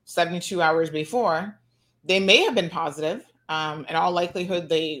 72 hours before, they may have been positive. In all likelihood,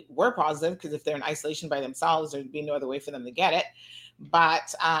 they were positive, because if they're in isolation by themselves, there'd be no other way for them to get it.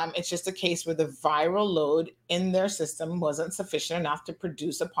 But it's just a case where the viral load in their system wasn't sufficient enough to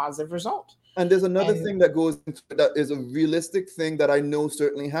produce a positive result. And there's another thing that goes into it that is a realistic thing that I know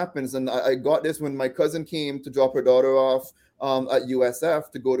certainly happens. And I got this when my cousin came to drop her daughter off at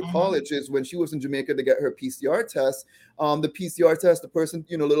USF to go to college, is when she was in Jamaica to get her PCR test. The PCR test, the person,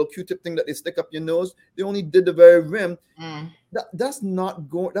 little Q-tip thing that they stick up your nose, they only did the very rim. That's not a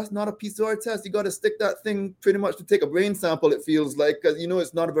PCR test. You got to stick that thing pretty much to take a brain sample, it feels like, because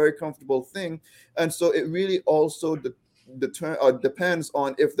it's not a very comfortable thing. And so it really also depends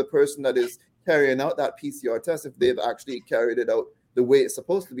on if the person that is carrying out that PCR test, if they've actually carried it out the way it's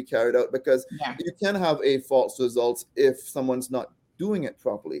supposed to be carried out, because you can have a false result if someone's not doing it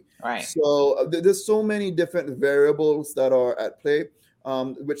properly. Right. So there's so many different variables that are at play,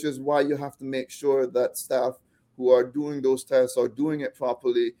 which is why you have to make sure that staff who are doing those tests are doing it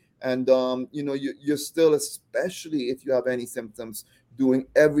properly. And, you're still, especially if you have any symptoms, doing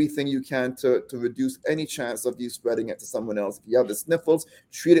everything you can to reduce any chance of you spreading it to someone else. If you have the sniffles,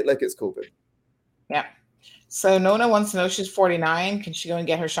 treat it like it's COVID. Yeah. So Nona wants to know, she's 49. Can she go and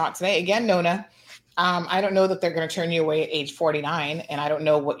get her shot today? Again, Nona, I don't know that they're going to turn you away at age 49. And I don't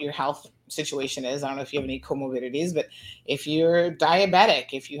know what your health situation is. I don't know if you have any comorbidities, but if you're diabetic,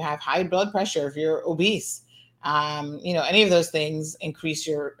 if you have high blood pressure, if you're obese, any of those things increase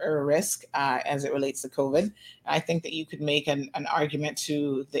your risk as it relates to COVID. I think that you could make an argument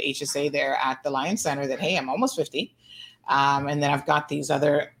to the HSA there at the Lions Center that, hey, I'm almost 50. And then I've got these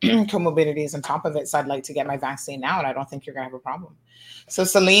other comorbidities on top of it. So I'd like to get my vaccine now. And I don't think you're going to have a problem. So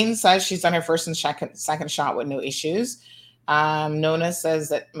Celine says she's done her first and second shot with no issues. Nona says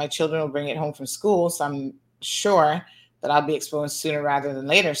that my children will bring it home from school. So I'm sure that I'll be exposed sooner rather than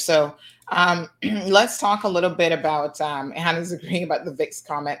later. So let's talk a little bit about, Hannah's agreeing about the VIX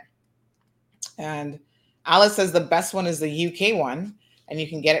comment. And Alice says the best one is the UK one, and you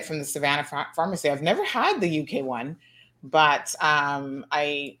can get it from the Savannah Pharmacy. I've never had the UK one, but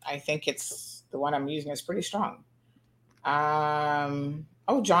I think it's the one I'm using is pretty strong.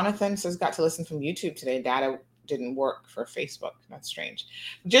 Jonathan says got to listen from YouTube today. Data didn't work for Facebook. That's strange.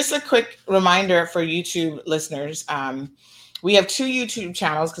 Just a quick reminder for YouTube listeners. We have 2 YouTube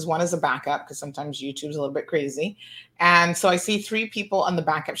channels because one is a backup, because sometimes YouTube's a little bit crazy. And so I see 3 people on the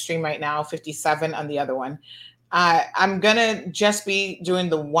backup stream right now, 57 on the other one. I'm going to just be doing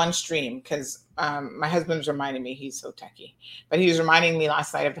the one stream because my husband's reminding me, he's so techie, but he was reminding me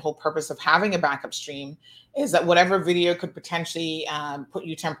last night of the whole purpose of having a backup stream is that whatever video could potentially put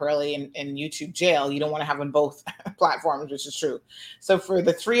you temporarily in YouTube jail, you don't want to have on both platforms, which is true. So for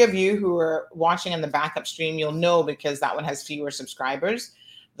the 3 of you who are watching on the backup stream, you'll know because that one has fewer subscribers.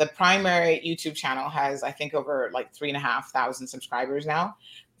 The primary YouTube channel has, I think, over like 3,500 subscribers now.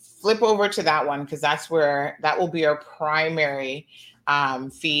 Flip over to that one because that will be our primary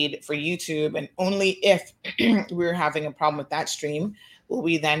feed for YouTube. And only if we're having a problem with that stream will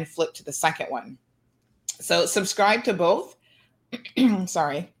we then flip to the second one. So subscribe to both,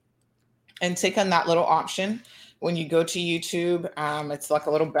 sorry, and click on that little option. When you go to YouTube, it's like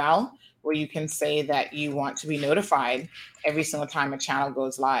a little bell where you can say that you want to be notified every single time a channel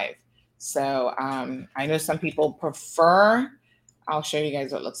goes live. So I know some people prefer, I'll show you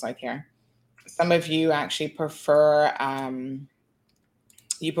guys what it looks like here. Some of you actually prefer,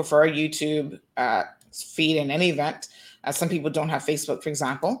 YouTube feed in any event. Some people don't have Facebook, for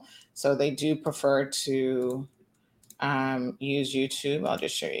example. So they do prefer to use YouTube. I'll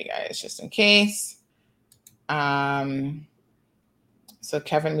just show you guys just in case. So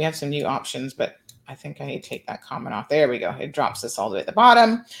Kevin, we have some new options, but I think I need to take that comment off. There we go. It drops this all the way at the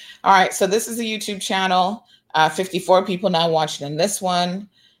bottom. All right. So this is a YouTube channel. 54 people now watching in this one.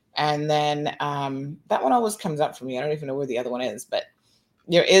 And then that one always comes up for me. I don't even know where the other one is, but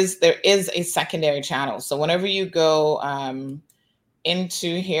there is a secondary channel. So whenever you go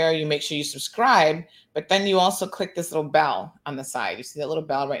into here, you make sure you subscribe, but then you also click this little bell on the side. You see that little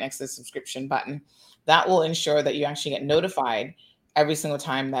bell right next to the subscription button. That will ensure that you actually get notified every single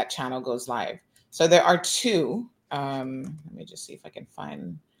time that channel goes live. So there are two. Let me just see if I can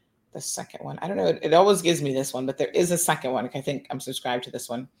find the second one. I don't know. It always gives me this one, but there is a second one. I think I'm subscribed to this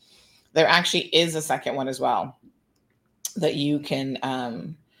one. There actually is a second one as well that you can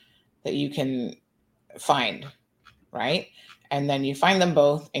find, right? And then you find them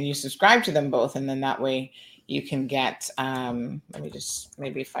both and you subscribe to them both. And then that way you can get, let me just,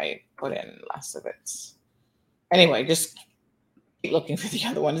 maybe if I put in less of it. Anyway, just keep looking for the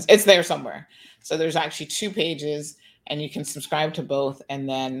other one. It's there somewhere. So there's actually 2 pages and you can subscribe to both. And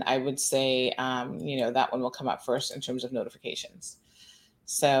then I would say, that one will come up first in terms of notifications.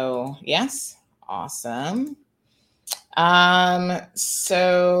 So yes, awesome.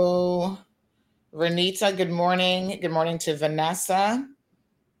 So Renita, good morning. Good morning to Vanessa.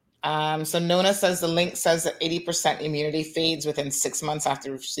 So Nona says the link says that 80% immunity fades within 6 months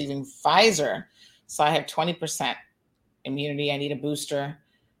after receiving Pfizer. So I have 20% immunity. I need a booster.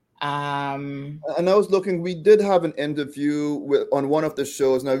 And I was looking, we did have an interview on one of the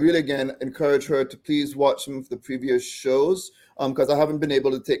shows, and I really, again, encourage her to please watch some of the previous shows, because I haven't been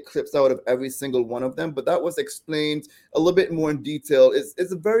able to take clips out of every single one of them, but that was explained a little bit more in detail.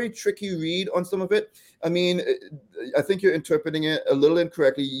 It's a very tricky read on some of it. I mean, I think you're interpreting it a little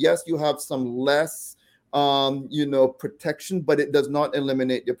incorrectly. Yes, you have some less protection, but it does not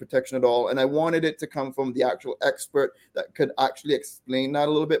eliminate your protection at all. And I wanted it to come from the actual expert that could actually explain that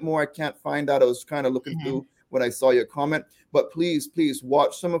a little bit more. I can't find that. I was kind of looking through when I saw your comment, but please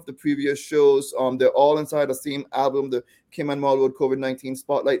watch some of the previous shows. They're all inside the same album, the Kim and Marlwood COVID-19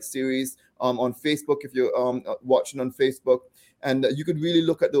 Spotlight series, on Facebook, if you're watching on Facebook. And you could really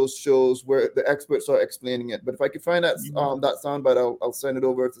look at those shows where the experts are explaining it. But if I could find that that soundbite, I'll send it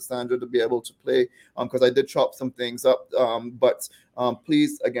over to Sandra to be able to play, because I did chop some things up. But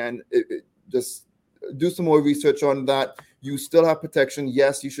please, again, just do some more research on that. You still have protection.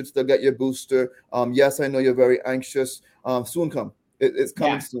 Yes, you should still get your booster. Yes, I know you're very anxious. Soon come. It's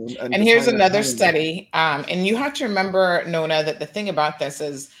coming soon. And here's another study. And you have to remember, Nona, that the thing about this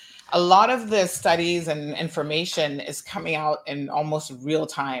is, a lot of the studies and information is coming out in almost real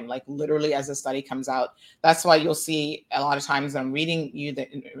time, like literally as a study comes out. That's why you'll see a lot of times when I'm reading you the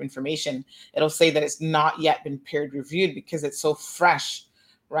information, it'll say that it's not yet been peer reviewed because it's so fresh,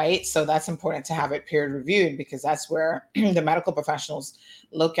 right? So that's important to have it peer reviewed, because that's where the medical professionals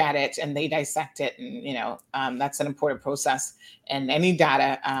look at it and they dissect it. And, that's an important process in any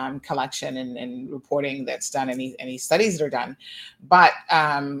data collection and reporting that's done, any studies that are done. But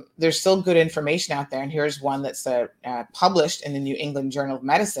there's still good information out there. And here's one that's published in the New England Journal of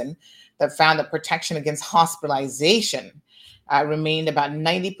Medicine that found that protection against hospitalization remained about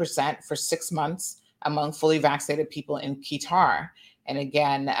 90% for 6 months among fully vaccinated people in Qatar. And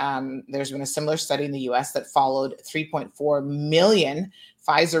again, there's been a similar study in the US that followed 3.4 million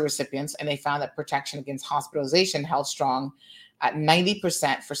Pfizer recipients, and they found that protection against hospitalization held strong at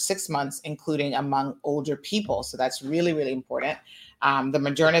 90% for 6 months, including among older people. So that's really, really important. The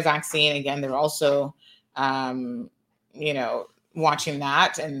Moderna vaccine, again, they're also, watching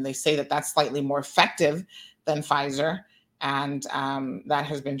that, and they say that that's slightly more effective than Pfizer. And that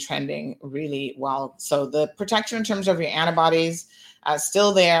has been trending really well. So the protection in terms of your antibodies,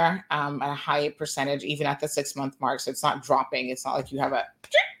 still there at a high percentage, even at the 6 month mark. So it's not dropping. It's not like you have a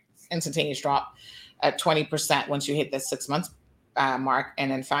instantaneous drop at 20% once you hit the 6 months mark.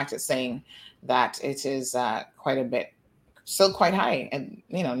 And in fact, it's saying that it is quite a bit, still quite high, and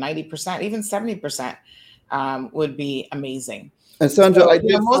 90%, even 70% would be amazing. And Sandra, I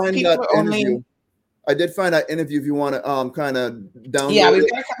did find that interview. I did find that interview if you want to kind of download. Yeah, we've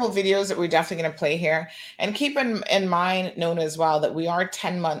got a couple of videos that we're definitely going to play here. And keep in mind, Nona, as well, that we are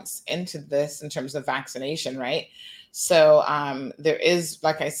 10 months into this in terms of vaccination, right? So there is,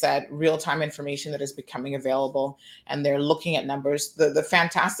 like I said, real-time information that is becoming available, and they're looking at numbers. The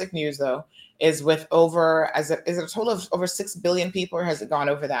fantastic news, though, is with is it a total of over 6 billion people, or has it gone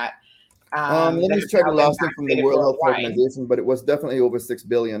over that? Let me check the last thing from the World Health Organization, but it was definitely over 6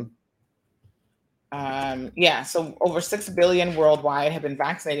 billion. So over 6 billion worldwide have been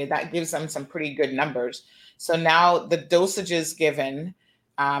vaccinated. That gives them some pretty good numbers. So now the dosages given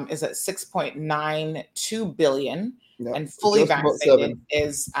is at 6.92 billion. Yeah, and fully just about vaccinated 7.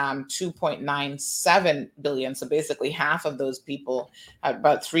 is 2.97 billion. So basically half of those people,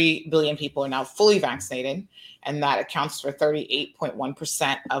 about 3 billion people, are now fully vaccinated, and that accounts for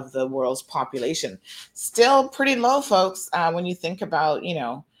 38.1% of the world's population. Still pretty low, folks, when you think about,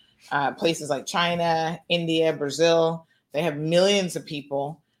 places like China, India, Brazil. They have millions of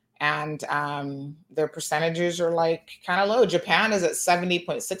people, and their percentages are like kind of low. Japan is at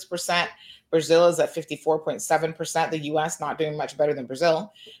 70.6%. Brazil is at 54.7%. The US, not doing much better than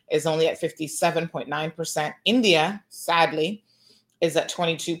Brazil, is only at 57.9%. India, sadly, is at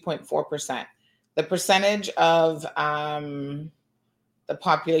 22.4%. The percentage of the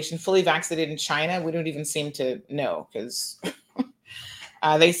population fully vaccinated in China, we don't even seem to know, because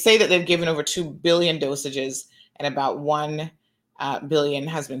they say that they've given over 2 billion dosages, and about 1 billion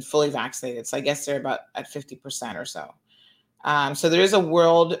has been fully vaccinated. So I guess they're about at 50% or so. So there is a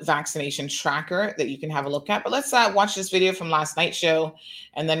world vaccination tracker that you can have a look at. But let's watch this video from last night's show,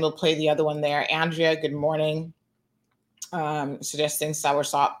 and then we'll play the other one there. Andrea, good morning. Suggesting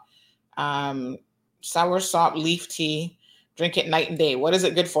soursop. Soursop leaf tea. Drink it night and day. What is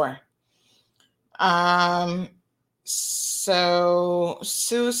it good for? So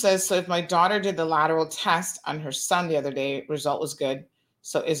Sue says, so if my daughter did the lateral test on her son the other day, result was good.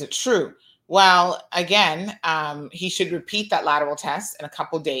 So is it true? Well, again, he should repeat that lateral test in a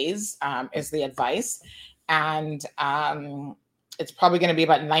couple days, is the advice. And it's probably going to be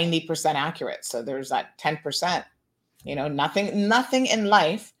about 90% accurate. So there's that 10%. Nothing in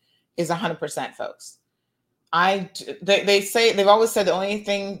life is 100%, folks. They say, they've always said the only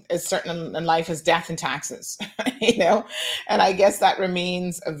thing is certain in life is death and taxes, and I guess that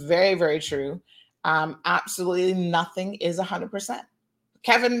remains very, very true. Absolutely nothing is 100%.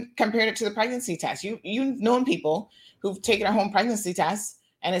 Kevin compared it to the pregnancy test. You've known people who've taken a home pregnancy test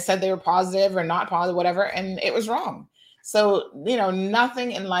and it said they were positive or not positive, whatever, and it was wrong. So,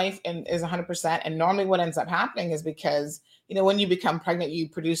 nothing in life is 100%. And normally what ends up happening is because, when you become pregnant, you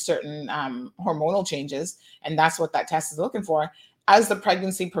produce certain hormonal changes, and that's what that test is looking for. As the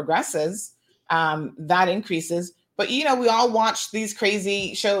pregnancy progresses, that increases. But, we all watch these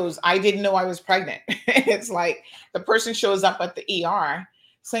crazy shows. I didn't know I was pregnant. It's like the person shows up at the ER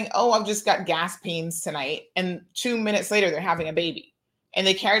saying, oh, I've just got gas pains tonight. And 2 minutes later, they're having a baby. And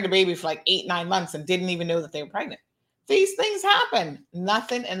they carried the baby for like 8-9 months and didn't even know that they were pregnant. These things happen.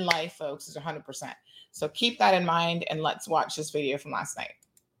 Nothing in life, folks, is 100%. So keep that in mind, and let's watch this video from last night.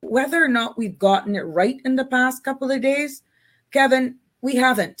 Whether or not we've gotten it right in the past couple of days, Kevin, we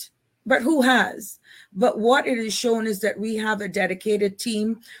haven't. But who has? But what it has shown is that we have a dedicated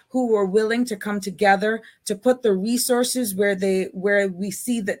team who are willing to come together to put the resources where we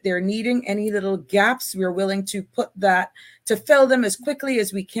see that they're needing. Any little gaps, we're willing to put that, to fill them as quickly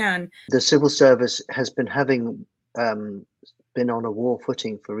as we can. The civil service has been been on a war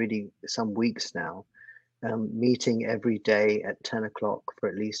footing for really some weeks now, meeting every day at 10 o'clock for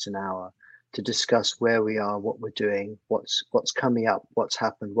at least an hour to discuss where we are, what we're doing, what's coming up, what's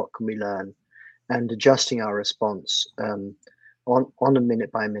happened, what can we learn, and adjusting our response on a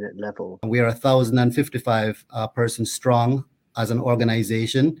minute by minute level. We are 1,055 persons strong as an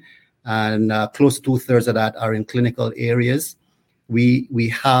organization, and close to 2/3 of that are in clinical areas.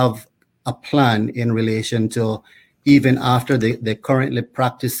 We have a plan in relation to, even after the currently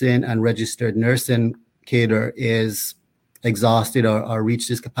practicing and registered nursing cadre is exhausted or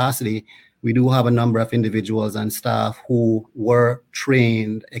reached its capacity, we do have a number of individuals and staff who were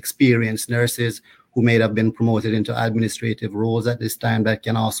trained, experienced nurses who may have been promoted into administrative roles at this time that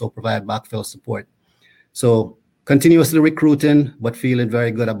can also provide backfill support. So continuously recruiting, but feeling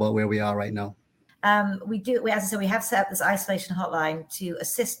very good about where we are right now. As I said, we have set up this isolation hotline to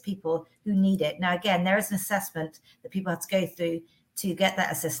assist people who need it. Now, again, there is an assessment that people have to go through to get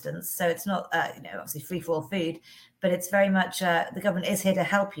that assistance. So it's not, obviously free for all food, but it's very much the government is here to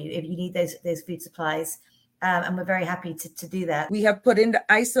help you if you need those food supplies. And we're very happy to do that. We have put in the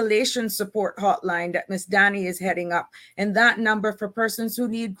isolation support hotline that Ms. Danny is heading up, and that number for persons who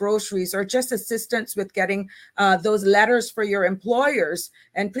need groceries or just assistance with getting those letters for your employers.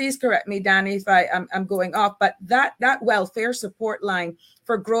 And please correct me, Danny, if I'm going off, but that welfare support line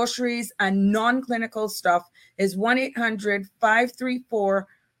for groceries and non-clinical stuff is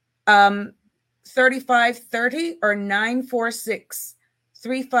 1-800-534-3530 or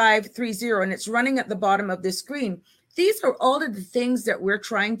 946-3530, and it's running at the bottom of the screen. These are all of the things that we're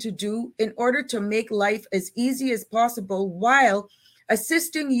trying to do in order to make life as easy as possible while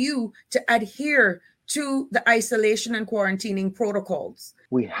assisting you to adhere to the isolation and quarantining protocols.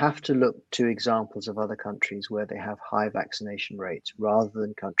 we have to look to examples of other countries where they have high vaccination rates rather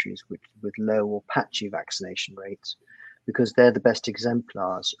than countries with low or patchy vaccination rates, because they're the best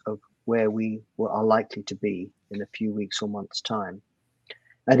exemplars of where we are likely to be in a few weeks or months' time.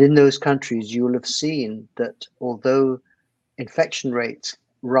 And in those countries, you will have seen that although infection rates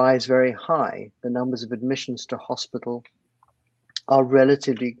rise very high, the numbers of admissions to hospital are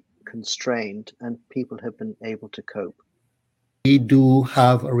relatively constrained and people have been able to cope. We do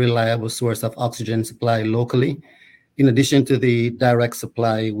have a reliable source of oxygen supply locally. In addition to the direct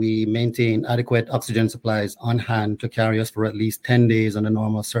supply, we maintain adequate oxygen supplies on hand to carry us for at least 10 days under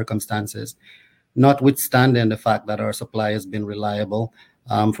normal circumstances. Notwithstanding the fact that our supply has been reliable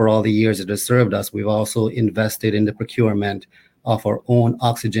for all the years it has served us, we've also invested in the procurement of our own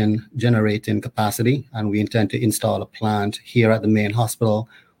oxygen generating capacity, and we intend to install a plant here at the main hospital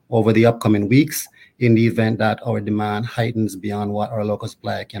over the upcoming weeks. In the event that our demand heightens beyond what our local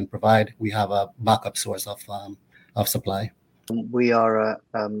supply can provide, we have a backup source of supply. We are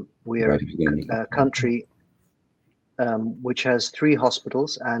a country which has 3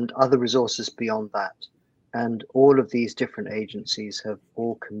 hospitals and other resources beyond that. And all of these different agencies have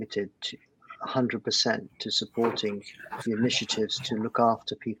all committed to 100% to supporting the initiatives to look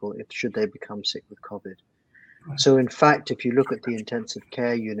after people should they become sick with COVID. So in fact, if you look at the intensive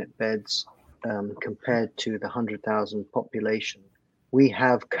care unit beds compared to the 100,000 population, we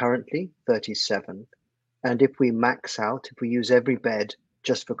have currently 37. And if we max out, if we use every bed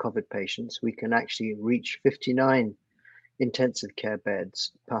just for COVID patients, we can actually reach 59 intensive care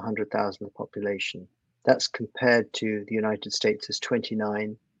beds per 100,000 of the population. That's compared to the United States as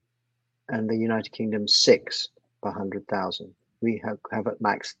 29 and the United Kingdom 6 per 100,000. We have at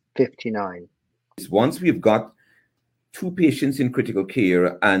max 59. Once we've got 2 patients in critical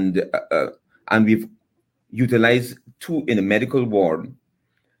care and we've utilized 2 in a medical ward,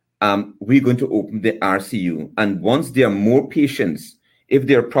 we're going to open the RCU. And once there are more patients, if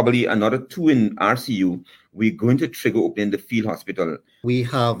there are probably another 2 in RCU, we're going to trigger opening the field hospital. We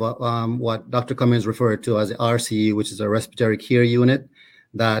have what Dr. Cummings referred to as the RCU, which is a respiratory care unit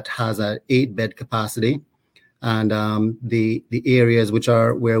that has an 8-bed capacity. And the areas which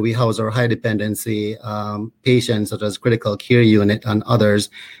are where we house our high dependency patients, such as critical care unit and others,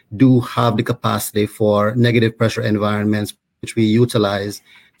 do have the capacity for negative pressure environments, which we utilize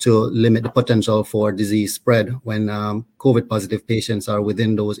to limit the potential for disease spread when COVID positive patients are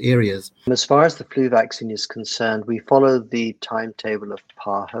within those areas. As far as the flu vaccine is concerned, we follow the timetable of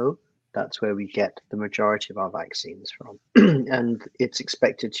PAHO. That's where we get the majority of our vaccines from. And it's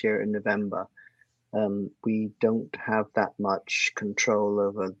expected here in November. We don't have that much control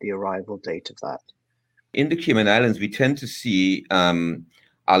over the arrival date of that. In the Cayman Islands, we tend to see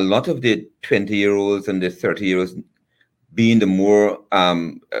a lot of the 20-year-olds and the 30-year-olds being the more,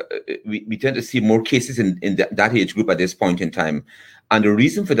 we tend to see more cases in that age group at this point in time. And the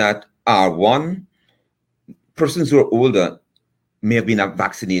reason for that are, 1, persons who are older may have been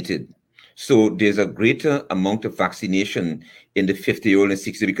vaccinated. So there's a greater amount of vaccination in the 50-year-old and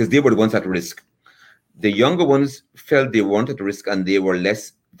 60 because they were the ones at risk. The younger ones felt they weren't at risk and they were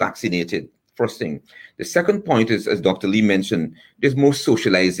less vaccinated, first thing. The second point is, as Dr. Lee mentioned, there's more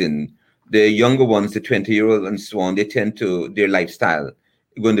socializing. The younger ones, the 20-year-old and so on, they tend to, their lifestyle,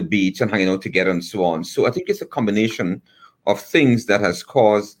 going to the beach and hanging out together and so on. So I think it's a combination of things that has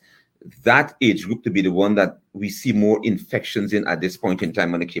caused that age group to be the one that we see more infections in at this point in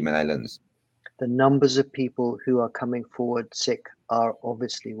time on the Cayman Islands. The numbers of people who are coming forward sick are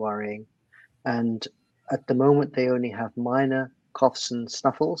obviously worrying. And at the moment, they only have minor coughs and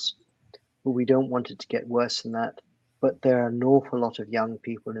snuffles, but we don't want it to get worse than that. But there are an awful lot of young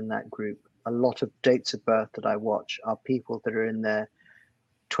people in that group. A lot of dates of birth that I watch are people that are in their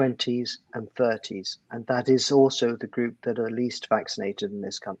 20s and 30s. And that is also the group that are least vaccinated in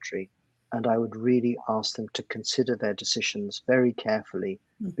this country. And I would really ask them to consider their decisions very carefully,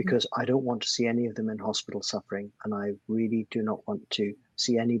 because I don't want to see any of them in hospital suffering. And I really do not want to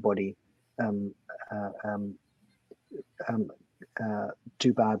see anybody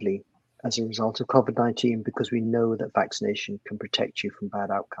do badly as a result of COVID-19, because we know that vaccination can protect you from bad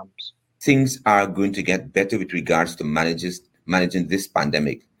outcomes. Things are going to get better with regards to managing this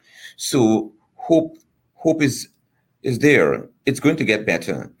pandemic. So hope is there. It's going to get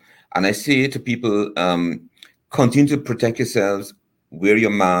better. And I say to people, continue to protect yourselves, wear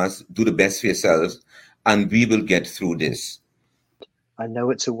your mask, do the best for yourselves, and we will get through this. I know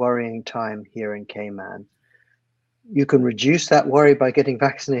it's a worrying time here in Cayman. You can reduce that worry by getting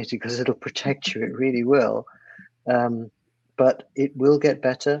vaccinated because it'll protect you. It really will. But it will get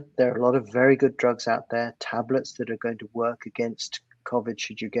better. There are a lot of very good drugs out there, tablets that are going to work against COVID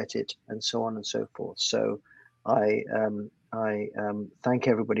should you get it, and so on and so forth. So I thank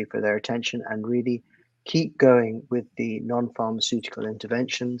everybody for their attention, and really keep going with the non-pharmaceutical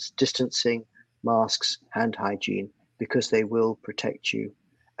interventions, distancing, masks, hand hygiene, because they will protect you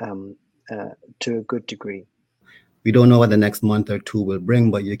to a good degree. We don't know what the next month or two will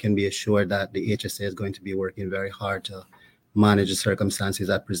bring, but you can be assured that the HSA is going to be working very hard to manage the circumstances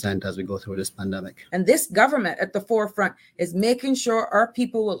that present as we go through this pandemic. And this government at the forefront is making sure our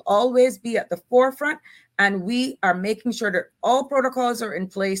people will always be at the forefront, and we are making sure that all protocols are in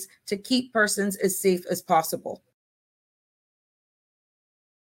place to keep persons as safe as possible.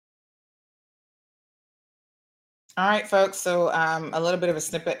 All right, folks. So a little bit of a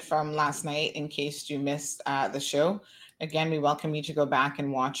snippet from last night in case you missed the show. Again, we welcome you to go back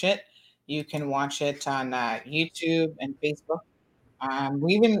and watch it. You can watch it on YouTube and Facebook.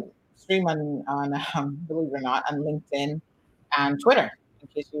 We even stream on believe it or not, on LinkedIn and Twitter, in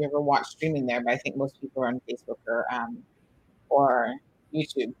case you ever watch streaming there. But I think most people are on Facebook or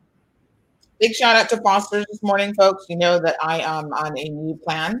YouTube. Big shout out to Foster's this morning, folks. You know that I am on a new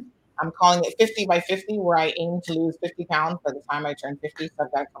plan. I'm calling it 50 by 50, where I aim to lose 50 pounds by the time I turn 50. So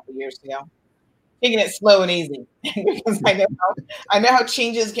I've got a couple years to go. Taking it slow and easy because I know how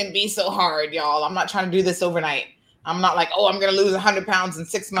changes can be so hard, y'all. I'm not trying to do this overnight. I'm not like, oh, I'm going to lose 100 pounds in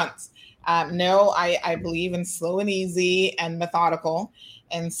 6 months. No, I believe in slow and easy and methodical.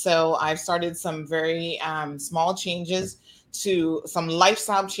 And so I've started some very small changes to some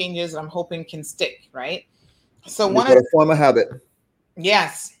lifestyle changes that I'm hoping can stick, right? So one of form a habit.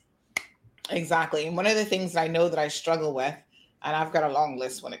 Yes, exactly. And one of the things that I know that I struggle with, and I've got a long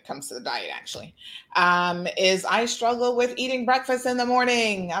list when it comes to the diet actually, is I struggle with eating breakfast in the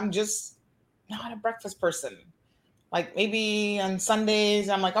morning. I'm just not a breakfast person. Like maybe on Sundays,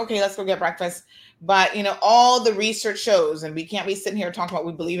 I'm like, okay, let's go get breakfast. But, you know, all the research shows, and we can't be sitting here talking about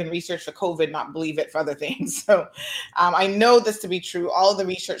we believe in research for COVID, not believe it for other things. So I know this to be true. All the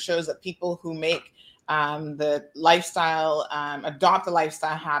research shows that people who make the lifestyle, adopt the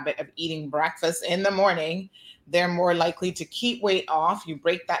lifestyle habit of eating breakfast in the morning, they're more likely to keep weight off. You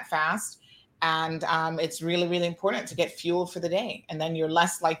break that fast. And it's really, really important to get fuel for the day. And then you're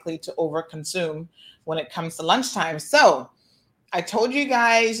less likely to overconsume when it comes to lunchtime. So I told you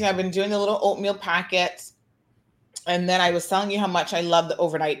guys, I've been doing the little oatmeal packets. And then I was telling you how much I love the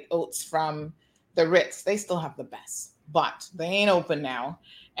overnight oats from the Ritz. They still have the best, but they ain't open now.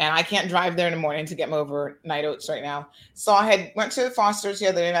 And I can't drive there in the morning to get my overnight oats right now. So I went to the Foster's the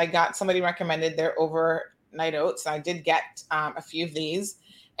other day and I got somebody recommended their overnight oats. I did get a few of these.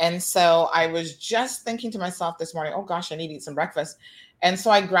 And so I was just thinking to myself this morning, oh gosh, I need to eat some breakfast. And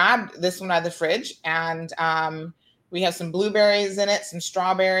so I grabbed this one out of the fridge, and we have some blueberries in it, some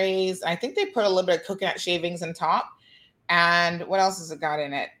strawberries. I think they put a little bit of coconut shavings on top. And what else has it got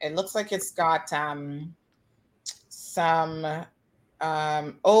in it? It looks like it's got some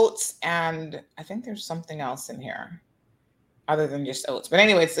oats, and I think there's something else in here other than just oats. But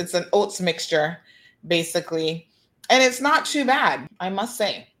anyways, it's an oats mixture, basically. And it's not too bad, I must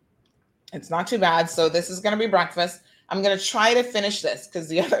say. It's not too bad. So this is going to be breakfast. I'm going to try to finish this because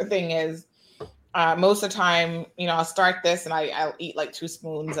the other thing is most of the time, I'll start this and I'll eat like 2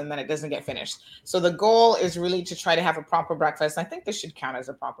 spoons and then it doesn't get finished. So the goal is really to try to have a proper breakfast. I think this should count as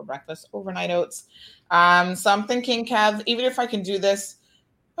a proper breakfast, overnight oats. So I'm thinking, Kev, even if I can do this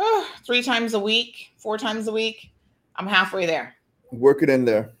 3 times a week, 4 times a week, I'm halfway there. Work it in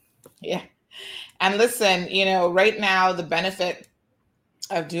there. Yeah. And listen, right now, the benefit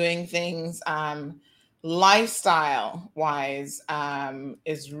of doing things lifestyle wise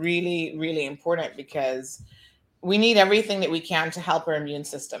is really, really important because we need everything that we can to help our immune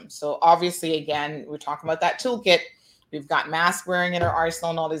system. So obviously, again, we're talking about that toolkit. We've got mask wearing in our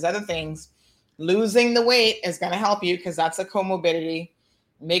arsenal and all these other things. Losing the weight is going to help you because that's a comorbidity.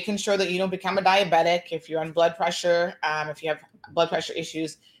 Making sure that you don't become a diabetic. If you're on blood pressure, if you have blood pressure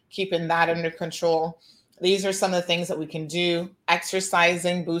issues, keeping that under control. These are some of the things that we can do.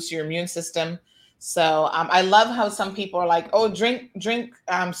 Exercising boosts your immune system. So I love how some people are like, oh, drink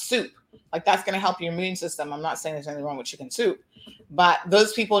soup. Like that's going to help your immune system. I'm not saying there's anything wrong with chicken soup, but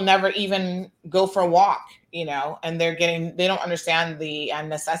those people never even go for a walk, and they don't understand the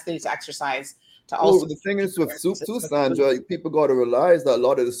necessity to exercise. The thing is with soup too, Sandra, people got to realize that a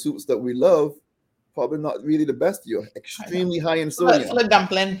lot of the soups that we love probably not really the best. You're extremely high in sodium. Full of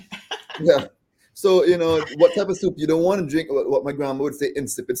dumpling. Yeah. So, what type of soup? You don't want to drink what my grandma would say,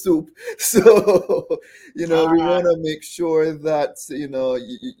 insipid soup. So, we want to make sure that,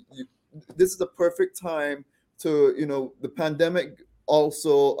 this is the perfect time to, the pandemic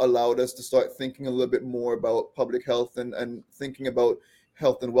also allowed us to start thinking a little bit more about public health and thinking about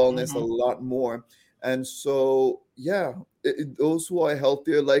health and wellness a lot more. And so, yeah, those who are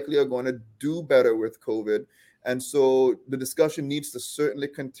healthier likely are going to do better with COVID. And so the discussion needs to certainly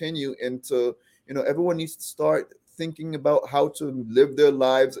continue into, everyone needs to start thinking about how to live their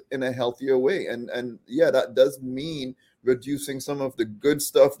lives in a healthier way. And yeah, that does mean reducing some of the good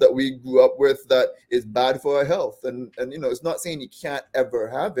stuff that we grew up with that is bad for our health. And it's not saying you can't ever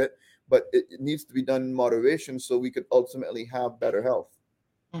have it, but it needs to be done in moderation so we could ultimately have better health.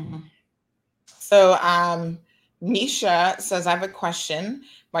 So Misha says, I have a question.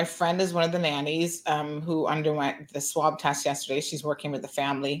 My friend is one of the nannies who underwent the swab test yesterday. She's working with the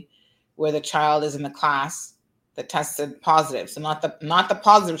family where the child is in the class that tested positive. So not the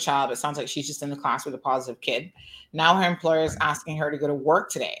positive child, but it sounds like she's just in the class with a positive kid. Now her employer is asking her to go to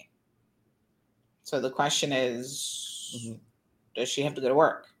work today. So the question is, does she have to go to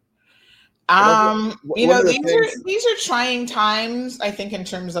work? These are trying times, I think, in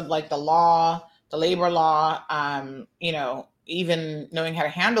terms of like the law, the labor law, even knowing how to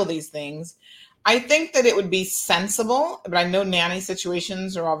handle these things. I think that it would be sensible, but I know nanny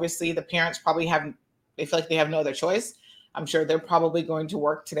situations are obviously the parents probably they feel like they have no other choice. I'm sure they're probably going to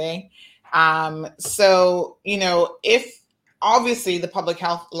work today. So, if obviously the public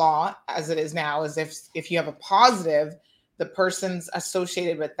health law as it is now is if you have a positive, the persons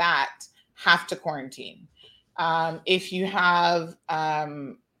associated with that have to quarantine. If you have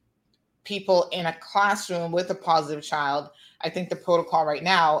people in a classroom with a positive child, I think the protocol right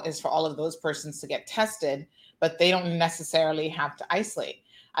now is for all of those persons to get tested, but they don't necessarily have to isolate.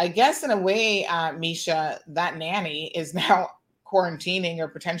 I guess in a way, Misha, that nanny is now quarantining or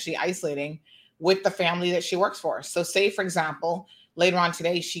potentially isolating with the family that she works for. So say, for example, later on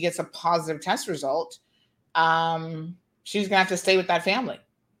today, she gets a positive test result. She's gonna have to stay with that family.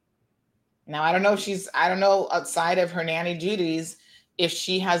 Now, I don't know outside of her nanny duties, if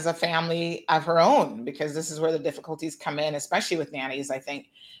she has a family of her own, because this is where the difficulties come in, especially with nannies, I think,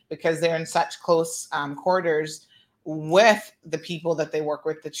 because they're in such close quarters with the people that they work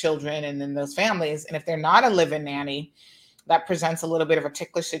with, the children, and then those families. And if they're not a live-in nanny, that presents a little bit of a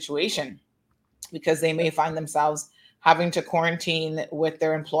ticklish situation because they may find themselves having to quarantine with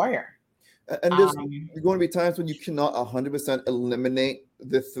their employer. And there's going to be times when you cannot 100% eliminate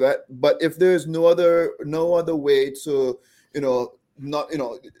the threat, but if there's no other way to,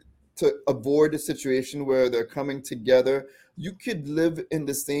 to avoid a situation where they're coming together, you could live in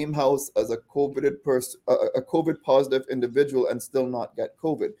the same house as a COVID positive individual and still not get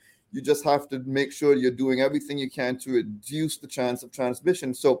COVID. You just have to make sure you're doing everything you can to reduce the chance of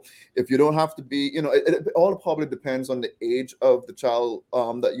transmission. So if you don't have to be, it all probably depends on the age of the child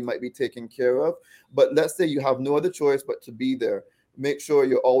that you might be taking care of. But let's say you have no other choice but to be there. Make sure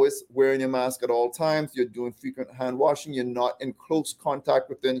you're always wearing your mask at all times. You're doing frequent hand washing. You're not in close contact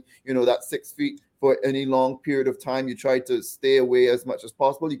within, that 6 feet for any long period of time. You try to stay away as much as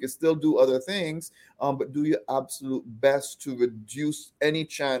possible. You can still do other things, but do your absolute best to reduce any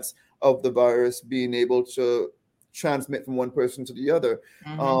chance of the virus being able to transmit from one person to the other.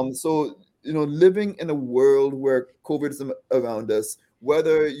 So, living in a world where COVID is around us,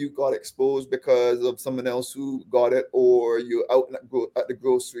 whether you got exposed because of someone else who got it or you're out at the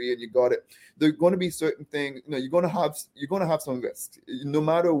grocery and you got it, there are going to be certain things, you're going to have some risk. No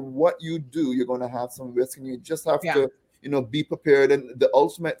matter what you do, you're going to have some risk, and you just have to, be prepared. And the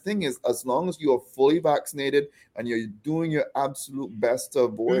ultimate thing is, as long as you are fully vaccinated and you're doing your absolute best to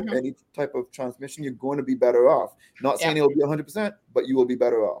avoid any type of transmission, you're going to be better off. Not saying it'll be 100%, but you will be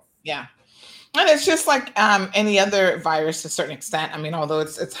better off. Yeah. And it's just like any other virus to a certain extent. I mean, although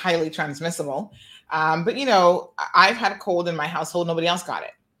it's highly transmissible. But, I've had a cold in my household. Nobody else got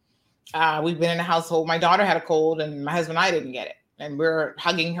it. We've been in a household. My daughter had a cold and my husband and I didn't get it. And we're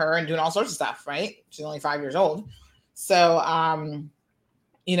hugging her and doing all sorts of stuff, right? She's only 5 years old. So,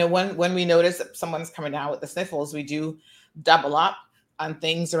 when we notice that someone's coming down with the sniffles, we do double up on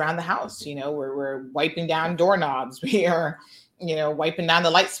things around the house. We're wiping down doorknobs. We are wiping down the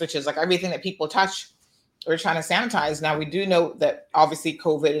light switches, like everything that people touch, we're trying to sanitize. Now, we do know that obviously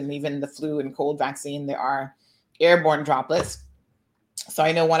COVID and even the flu and cold vaccine, there are airborne droplets. So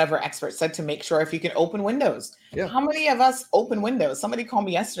I know one of our experts said to make sure if you can open windows. Yeah. How many of us open windows? Somebody called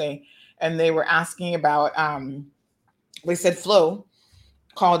me yesterday and they were asking about, they said Flo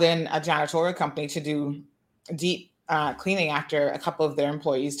called in a janitorial company to do deep cleaning after a couple of their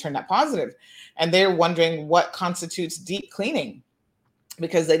employees turned up positive. And they're wondering what constitutes deep cleaning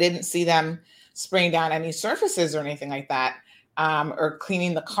because they didn't see them spraying down any surfaces or anything like that, or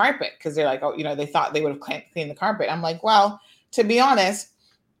cleaning the carpet because they're like, they thought they would have cleaned the carpet. I'm like, well, to be honest,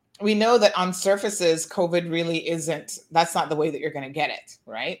 we know that on surfaces, COVID really isn't, that's not the way that you're going to get it,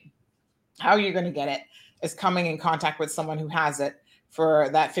 right? How you're going to get it is coming in contact with someone who has it for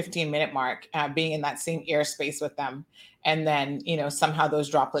that 15-minute mark, being in that same airspace with them. And then, somehow those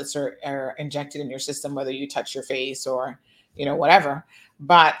droplets are injected in your system, whether you touch your face or, whatever.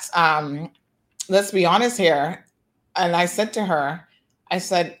 But let's be honest here. And I said to her, I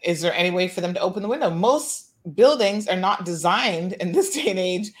said, is there any way for them to open the window? Most buildings are not designed in this day and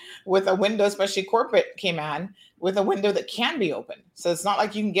age with a window, especially corporate Cayman, with a window that can be open. So it's not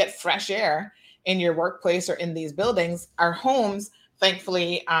like you can get fresh air in your workplace or in these buildings. Our homes,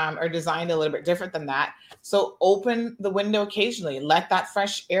 thankfully, are designed a little bit different than that. So open the window occasionally, let that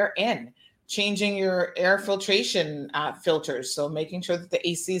fresh air in, changing your air filtration filters. So making sure that the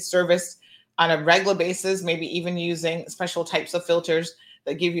AC is serviced on a regular basis, maybe even using special types of filters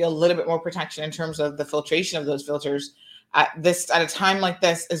that give you a little bit more protection in terms of the filtration of those filters at a time like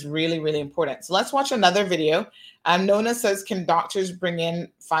this is really, really important. So let's watch another video. Nona says, can doctors bring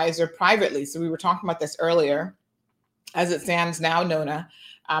in Pfizer privately? So we were talking about this earlier. As it stands now, Nona,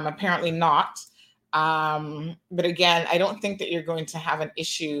 apparently not. But again, I don't think that you're going to have an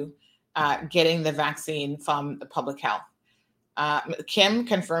issue getting the vaccine from the public health. Kim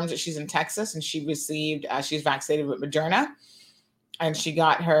confirms that she's in Texas and she received, she's vaccinated with Moderna, and she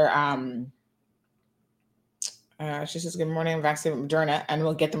got her, she says, good morning, I'm vaccinated with Moderna, and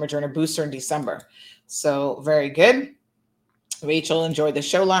we'll get the Moderna booster in December. So very good. Rachel enjoyed the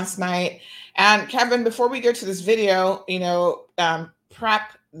show last night. And Kevin, before we go to this video, PrEP,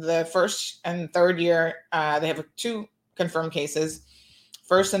 the first and third year, they have 2 confirmed cases.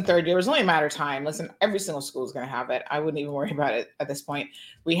 First and third year, it was only a matter of time. Listen, every single school is going to have it. I wouldn't even worry about it at this point.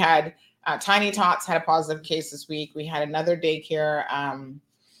 We had Tiny Tots had a positive case this week. We had another daycare.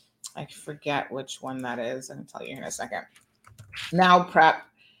 I forget which one that is. I can tell you in a second. Now PrEP,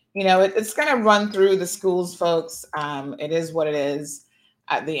 it's going to run through the schools, folks. It is what it is.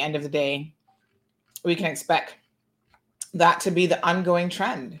 At the end of the day, we can expect that to be the ongoing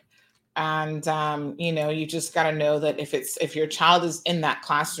trend. And, you just got to know that if your child is in that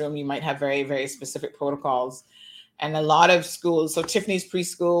classroom, you might have very, very specific protocols. And a lot of schools, so Tiffany's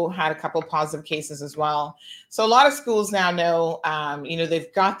preschool had a couple positive cases as well. So a lot of schools now know,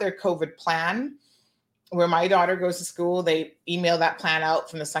 they've got their COVID plan. Where my daughter goes to school, they email that plan out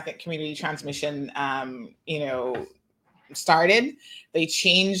from the second community transmission, started. They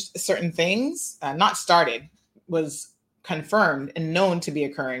changed certain things, not started, was confirmed and known to be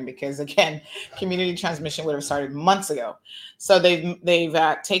occurring, because again, community transmission would have started months ago. So they've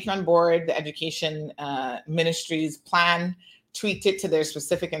taken on board the education ministry's plan, tweaked it to their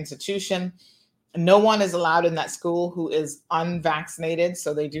specific institution. No one is allowed in that school who is unvaccinated.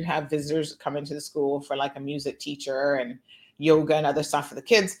 So they do have visitors come into the school for like a music teacher and yoga and other stuff for the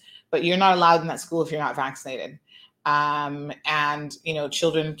kids, but you're not allowed in that school if you're not vaccinated.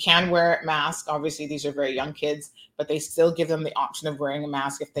 Children can wear masks. Obviously, these are very young kids, but they still give them the option of wearing a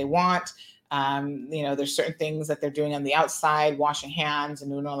mask if they want. There's certain things that they're doing on the outside, washing hands and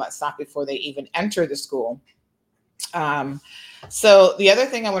doing all that stuff before they even enter the school. So the other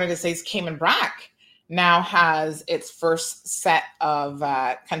thing I wanted to say is Cayman Brac now has its first set of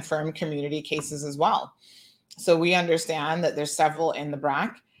confirmed community cases as well. So we understand that there's several in the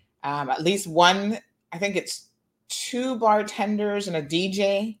Brac, at least one, I think it's 2 bartenders and a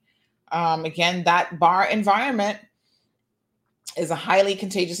DJ. Again, that bar environment is a highly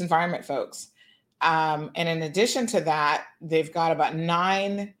contagious environment, folks. And in addition to that, they've got about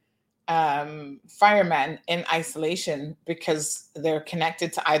 9 firemen in isolation because they're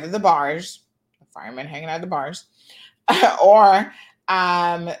connected to either the bars, the firemen hanging out of the bars, or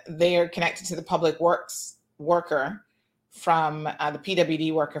they are connected to the public works worker from the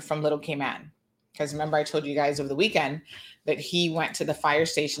PWD worker from Little Cayman. Because remember, I told you guys over the weekend that he went to the fire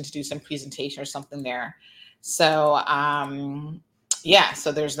station to do some presentation or something there. So,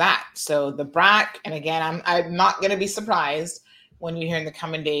 so there's that. So the BRAC, and again, I'm not going to be surprised when you hear in the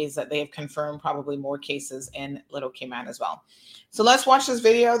coming days that they have confirmed probably more cases in Little Cayman as well. So let's watch this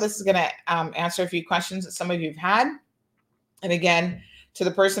video. This is going to answer a few questions that some of you have had. And again, to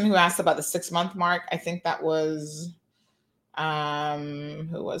the person who asked about the 6-month mark, I think that was,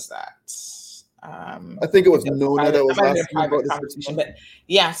 who was that? I think it was Nona that was asking about the 6 months. But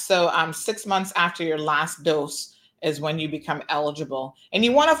yeah, so 6 months after your last dose is when you become eligible. And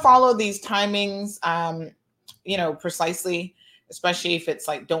you want to follow these timings, precisely, especially if it's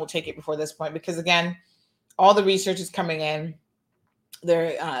like, don't take it before this point, because again, all the research is coming in.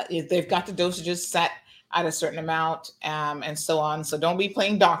 They've got the dosages set at a certain amount, and so on. So don't be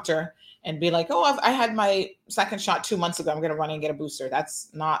playing doctor and be like, oh, I had my second shot 2 months ago, I'm going to run and get a booster. That's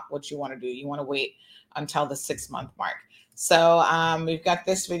not what you want to do. You want to wait until the 6-month mark. So we've got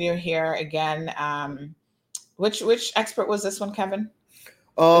this video here again. Which expert was this one, Kevin?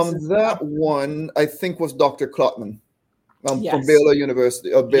 That one, I think, was Dr. Klotman from Yes. Baylor University,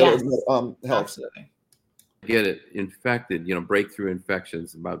 Baylor Yes. Health. Absolutely. Get it infected, breakthrough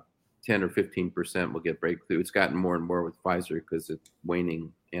infections, about 10 or 15% will get breakthrough. It's gotten more and more with Pfizer because it's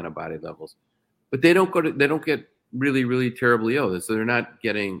waning antibody levels. But they don't get really, really terribly ill. So they're not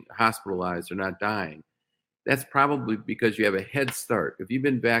getting hospitalized, they're not dying. That's probably because you have a head start. If you've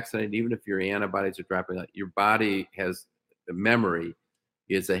been vaccinated, even if your antibodies are dropping out, your body has the memory.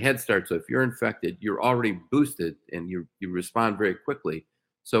 It's a head start. So if you're infected, you're already boosted and you respond very quickly.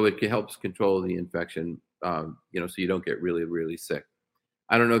 So it helps control the infection, so you don't get really, really sick.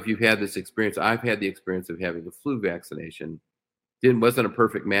 I don't know if you've had this experience. I've had the experience of having a flu vaccination. Wasn't a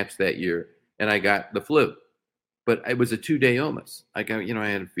perfect match that year, and I got the flu. But it was a 2-day illness. I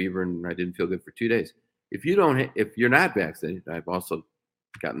had a fever and I didn't feel good for 2 days. If you're not vaccinated, I've also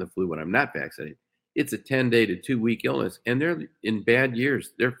gotten the flu when I'm not vaccinated. It's a 10-day to 2-week illness, and they're in bad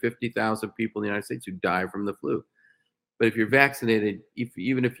years. There are 50,000 people in the United States who die from the flu. But if you're vaccinated,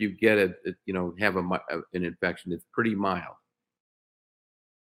 even if you get have an infection, it's pretty mild.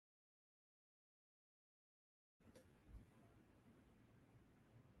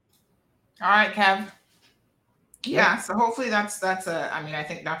 All right, Kev. Yeah, so hopefully that's I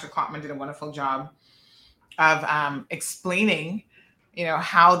think Dr. Klotman did a wonderful job of explaining,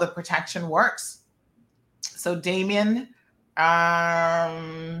 how the protection works. So Damien,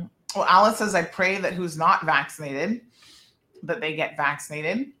 Alice says, I pray that who's not vaccinated, that they get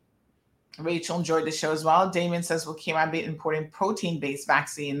vaccinated. Rachel enjoyed the show as well. Damien says, well, Kim, I'll be importing protein-based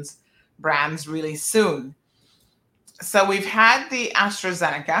vaccines brands really soon. So we've had the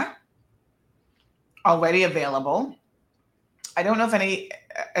AstraZeneca already available. I don't know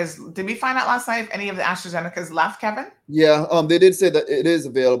if did we find out last night if any of the AstraZenecas left, Kevin? Yeah, they did say that it is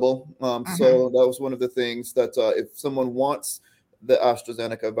available. So that was one of the things that if someone wants the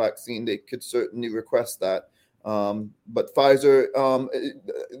AstraZeneca vaccine, they could certainly request that. But Pfizer,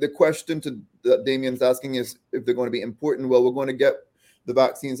 the question that Damien's asking is if they're going to be important. Well, we're going to get the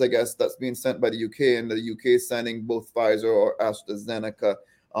vaccines, I guess, that's being sent by the UK, and the UK is sending both Pfizer or AstraZeneca.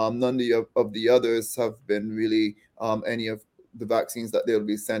 None of the others have been really any of the vaccines that they'll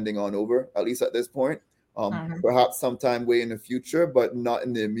be sending on over, at least at this point. Perhaps sometime way in the future, but not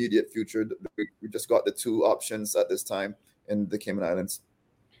in the immediate future. We just got the 2 options at this time in the Cayman Islands.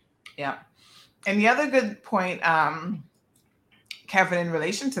 Yeah. And the other good point, Kevin, in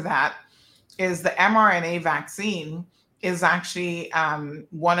relation to that, is the mRNA vaccine is actually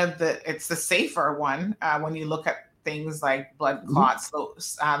it's the safer one when you look at things like blood clots,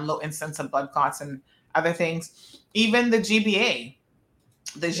 low incidence of blood clots and other things. Even the GBA,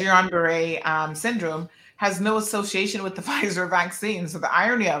 the Guillain-Barré syndrome, has no association with the Pfizer vaccine. So the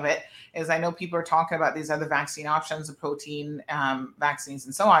irony of it is, I know people are talking about these other vaccine options, the protein vaccines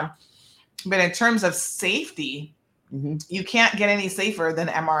and so on. But in terms of safety, you can't get any safer than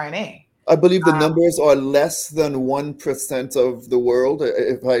mRNA. I believe the numbers are less than 1% of the world.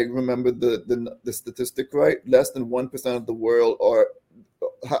 If I remember the statistic right, less than 1% of the world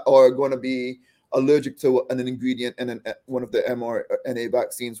are going to be allergic to an ingredient in one of the mRNA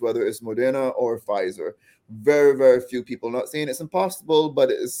vaccines, whether it's Moderna or Pfizer. Very, very few people. Not saying it's impossible,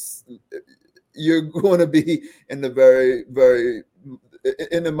 but you're going to be in the very, very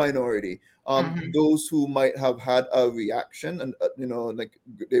in the minority. Those who might have had a reaction, and like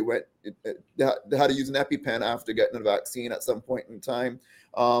they had to use an EpiPen after getting the vaccine at some point in time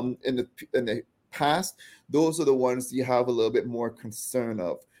in the past. Those are the ones you have a little bit more concern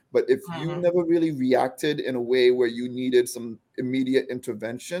of. But if you never really reacted in a way where you needed some immediate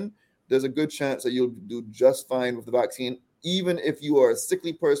intervention, there's a good chance that you'll do just fine with the vaccine. Even if you are a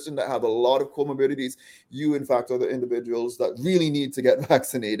sickly person that have a lot of comorbidities, you, in fact, are the individuals that really need to get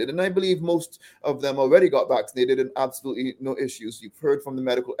vaccinated. And I believe most of them already got vaccinated and absolutely no issues. You've heard from the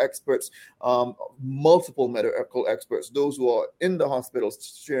medical experts, multiple medical experts, those who are in the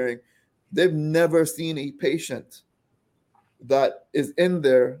hospitals sharing, they've never seen a patient that is in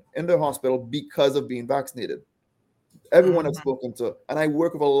their hospital because of being vaccinated. Everyone I've spoken to, and I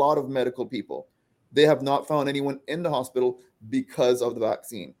work with a lot of medical people, they have not found anyone in the hospital because of the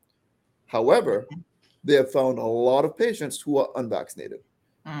vaccine. However, they have found a lot of patients who are unvaccinated.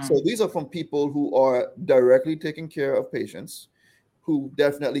 So these are from people who are directly taking care of patients, who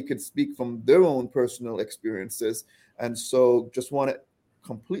definitely could speak from their own personal experiences. And so just want to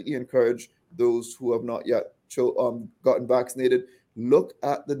completely encourage those who have not yet gotten vaccinated, look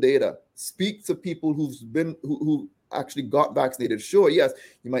at the data. Speak to people who actually got vaccinated. Sure, yes,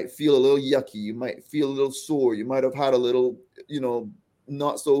 you might feel a little yucky, you might feel a little sore, you might have had a little,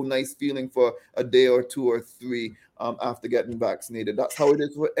 not so nice feeling for a day or 2 or 3 after getting vaccinated. That's how it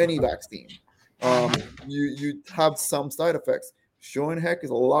is with any vaccine. You have some side effects. Sure and heck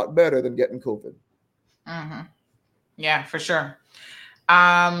is a lot better than getting COVID. Yeah, for sure.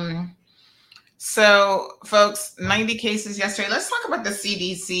 So, folks, 90 cases yesterday. Let's talk about the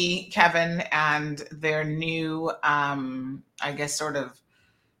CDC, Kevin, and their new, I guess, sort of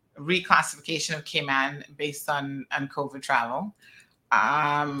reclassification of Cayman based on COVID travel.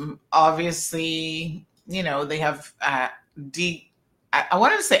 Obviously, they have I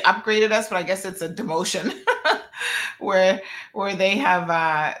wanted to say upgraded us, but I guess it's a demotion where they have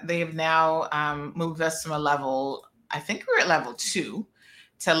now moved us from a level, I think we're at level 2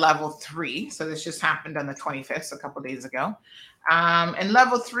 to level 3. So this just happened on the 25th, so a couple of days ago. And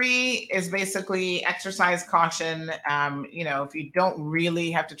level 3 is basically exercise caution. If you don't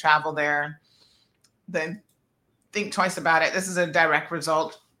really have to travel there, then think twice about it. This is a direct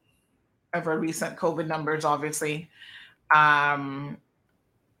result of our recent COVID numbers, obviously. I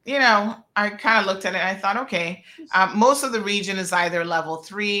kind of looked at it and I thought, okay, most of the region is either level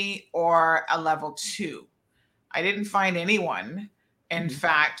 3 or a level 2. I didn't find anyone, in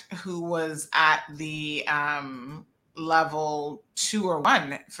fact, who was at the level 2 or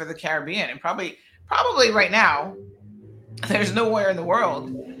 1 for the Caribbean. And probably right now, there's nowhere in the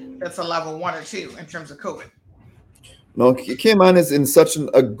world that's a level 1 or 2 in terms of COVID. No, Cayman is in such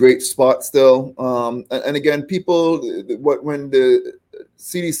a great spot still. And again, when the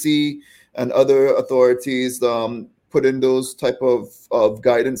CDC and other authorities put in those type of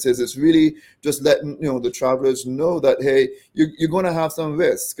guidances, it's really just letting the travelers know that, hey, you're going to have some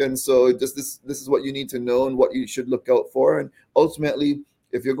risk, and so this is what you need to know and what you should look out for. And ultimately,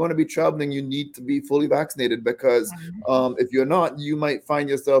 if you're going to be traveling, you need to be fully vaccinated, because if you're not, you might find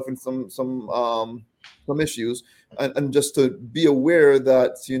yourself in some issues. And just to be aware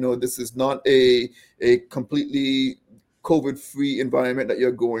that this is not a completely COVID-free environment that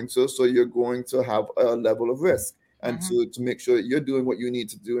you're going to, so you're going to have a level of risk, and to make sure that you're doing what you need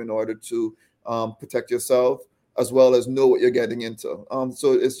to do in order to protect yourself, as well as know what you're getting into.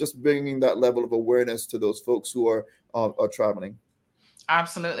 So it's just bringing that level of awareness to those folks who are traveling.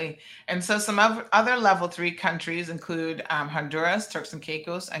 Absolutely. And so some other level 3 countries include Honduras, Turks and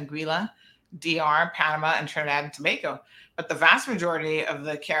Caicos, Anguilla, DR, Panama, and Trinidad and Tobago. But the vast majority of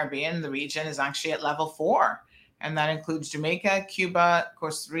the Caribbean, the region, is actually at level 4. And that includes Jamaica, Cuba,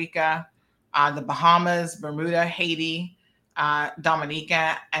 Costa Rica, the Bahamas, Bermuda, Haiti,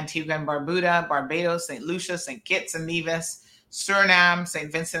 Dominica, Antigua and Barbuda, Barbados, St. Lucia, St. Kitts and Nevis, Suriname,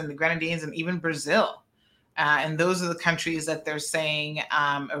 St. Vincent and the Grenadines, and even Brazil. And those are the countries that they're saying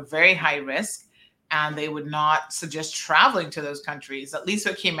are very high risk, and they would not suggest traveling to those countries. At least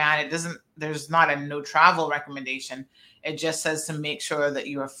with Cayman, there's not a no travel recommendation. It just says to make sure that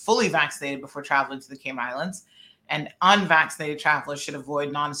you are fully vaccinated before traveling to the Cayman Islands, and unvaccinated travelers should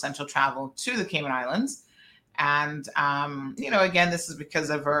avoid non-essential travel to the Cayman Islands. And, again, this is because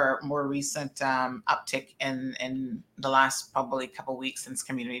of our more recent uptick in the last probably couple of weeks since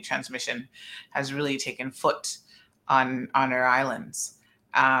community transmission has really taken foot on our islands.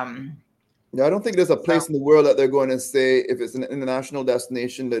 Yeah, I don't think there's a place in the world that they're going to say, if it's an international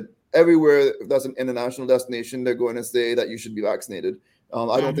destination, that everywhere that's an international destination, they're going to say that you should be vaccinated.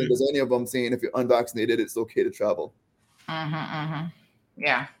 I don't think there's any of them saying if you're unvaccinated, it's okay to travel.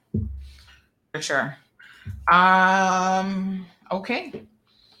 Yeah, for sure. Okay.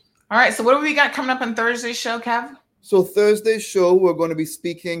 All right. So what do we got coming up on Thursday's show, Kev? So Thursday's show, we're going to be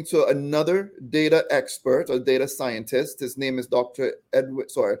speaking to another data expert, a data scientist. His name is Dr.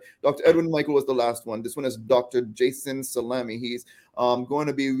 Edwin Michael was the last one. This one is Dr. Jason Salami. He's going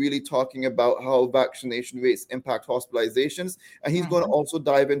to be really talking about how vaccination rates impact hospitalizations. And he's going to also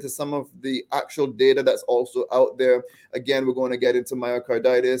dive into some of the actual data that's also out there. Again, we're going to get into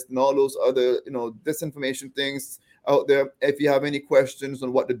myocarditis and all those other, disinformation things out there. If you have any questions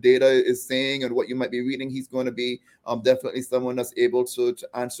on what the data is saying and what you might be reading, he's going to be definitely someone that's able to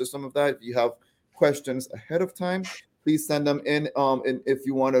answer some of that. If you have questions ahead of time, please send them in. And if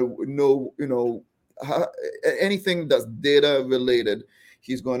you want to know, anything that's data related,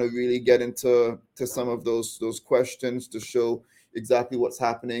 he's going to really get into some of those questions to show exactly what's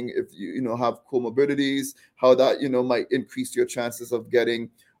happening. If you have comorbidities, how that might increase your chances of getting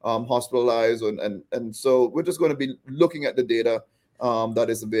hospitalized, and so we're just going to be looking at the data that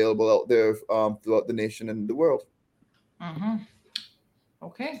is available out there throughout the nation and the world.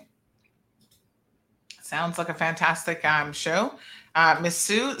 Okay. Sounds like a fantastic show. Miss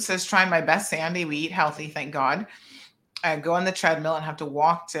Sue says, trying my best, Sandy. We eat healthy, thank God. I go on the treadmill and have to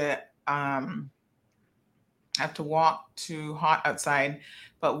walk to hot outside,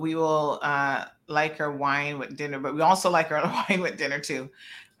 but we will like our wine with dinner. But we also like our wine with dinner too.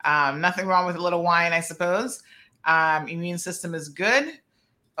 Nothing wrong with a little wine, I suppose. Immune system is good.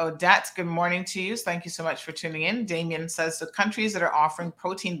 Odette, good morning to you. Thank you so much for tuning in. Damien says, so countries that are offering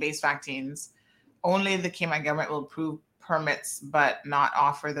protein-based vaccines, only the Cayman government will approve permits but not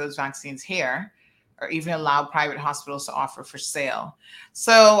offer those vaccines here, or even allow private hospitals to offer for sale.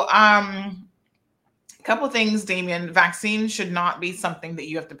 So a couple things, Damien. Vaccines should not be something that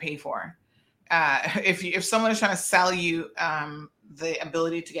you have to pay for. If someone is trying to sell you the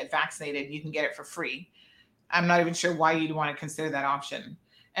ability to get vaccinated, you can get it for free. I'm not even sure why you'd want to consider that option.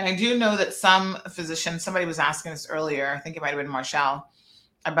 And I do know that some physicians, somebody was asking us earlier, I think it might have been Marshall,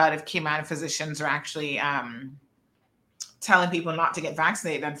 about if Cayman physicians are actually telling people not to get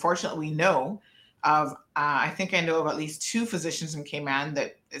vaccinated. Unfortunately, we know of, I think I know of at least 2 physicians in Cayman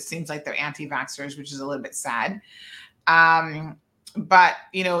that it seems like they're anti-vaxxers, which is a little bit sad. But,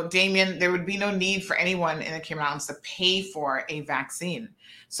 you know, Damien, there would be no need for anyone in the Cayman Islands to pay for a vaccine.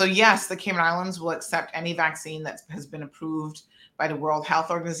 So yes, the Cayman Islands will accept any vaccine that has been approved by the World Health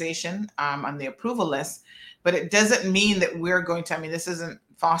Organization on the approval list, but it doesn't mean that we're going to, I mean, this isn't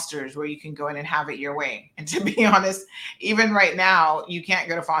Foster's where you can go in and have it your way. And to be honest, even right now, you can't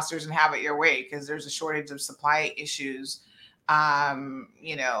go to Foster's and have it your way because there's a shortage of supply issues.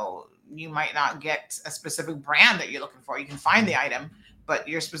 You know, you might not get a specific brand that you're looking for. You can find the item, but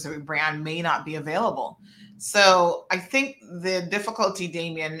your specific brand may not be available. So I think the difficulty,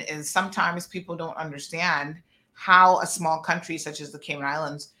 Damien, is sometimes people don't understand how a small country such as the Cayman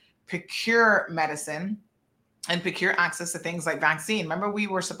Islands procure medicine and procure access to things like vaccine. Remember, we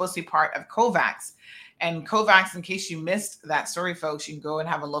were supposed to be part of COVAX. And COVAX, in case you missed that story, folks, you can go and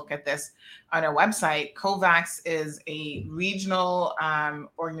have a look at this on our website. COVAX is a regional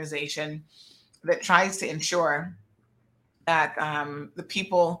organization that tries to ensure that the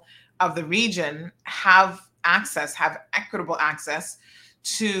people of the region have equitable access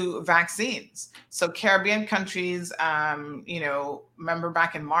to vaccines. So Caribbean countries, you know, remember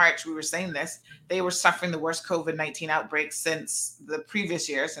back in March, we were saying this, they were suffering the worst COVID-19 outbreak since the previous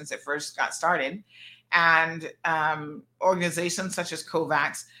year, since it first got started. And organizations such as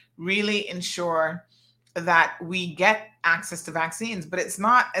COVAX really ensure that we get access to vaccines, but it's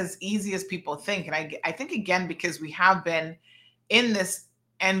not as easy as people think. And I think, again, because we have been in this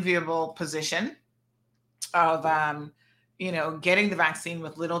enviable position of, you know, getting the vaccine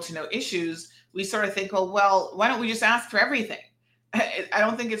with little to no issues, we sort of think, well, why don't we just ask for everything? I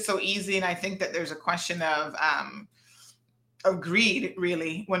don't think it's so easy. And I think that there's a question of greed,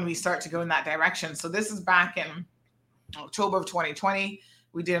 really, when we start to go in that direction. So this is back in October of 2020.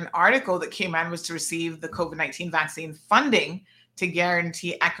 We did an article that Cayman was to receive the COVID-19 vaccine funding to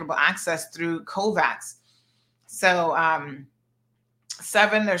guarantee equitable access through COVAX. So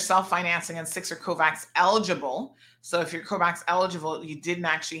 7, they're self-financing, and 6 are COVAX eligible. So if you're COVAX eligible, you didn't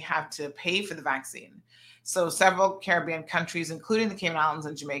actually have to pay for the vaccine. So several Caribbean countries, including the Cayman Islands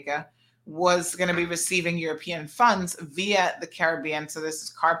and Jamaica, was going to be receiving European funds via the Caribbean. So this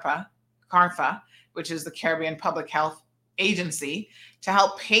is CARPA, which is the Caribbean Public Health Agency, to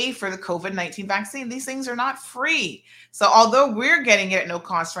help pay for the COVID-19 vaccine. These things are not free. So although we're getting it at no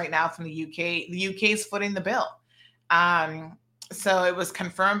cost right now from the UK is footing the bill. So it was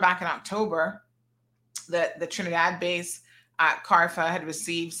confirmed back in October that the Trinidad-based CARPA had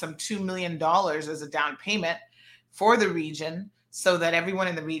received some $2 million as a down payment for the region, so that everyone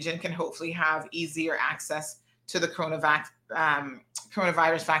in the region can hopefully have easier access to the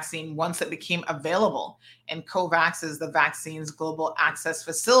coronavirus vaccine once it became available. And COVAX is the vaccine's global access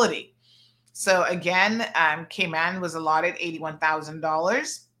facility. So again, Cayman was allotted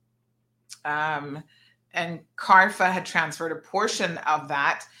 $81,000. And CARPA had transferred a portion of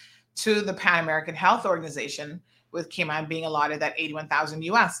that to the Pan American Health Organization, with Cayman being allotted that $81,000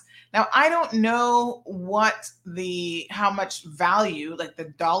 US. Now, I don't know how much value, like the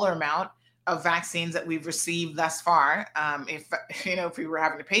dollar amount of vaccines that we've received thus far, if we were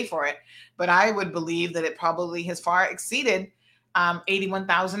having to pay for it, but I would believe that it probably has far exceeded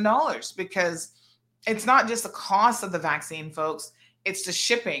 $81,000, because it's not just the cost of the vaccine, folks, it's the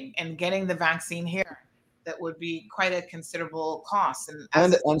shipping and getting the vaccine here. That would be quite a considerable cost.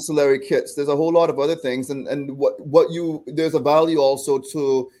 And ancillary kits. There's a whole lot of other things. And there's a value also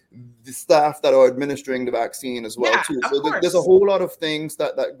to the staff that are administering the vaccine as well, too. So there's a whole lot of things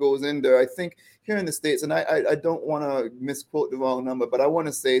that goes in there. I think here in the States, and I don't want to misquote the wrong number, but I want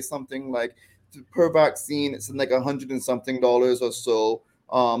to say something like per vaccine, it's like $100 and something or so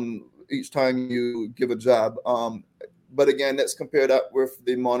each time you give a jab. But again, let's compare that with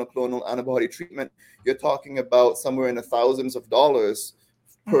the monoclonal antibody treatment. You're talking about somewhere in the thousands of dollars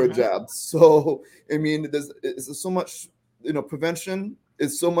per jab. So, I mean, it's so much, prevention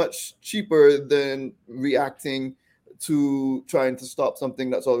is so much cheaper than reacting to trying to stop something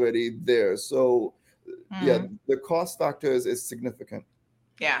that's already there. So, yeah, the cost factor is significant.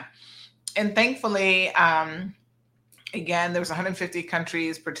 Yeah. And thankfully, again, there's 150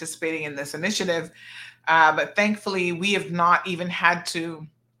 countries participating in this initiative. But thankfully, we have not even had to,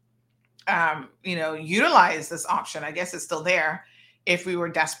 utilize this option. I guess it's still there if we were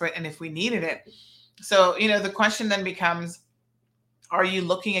desperate and if we needed it. So, the question then becomes, are you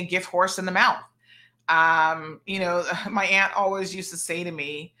looking a gift horse in the mouth? My aunt always used to say to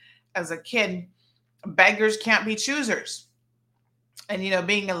me as a kid, beggars can't be choosers. And,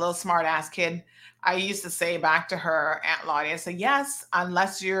 being a little smart ass kid, I used to say back to her, Aunt Lottie, I said, yes,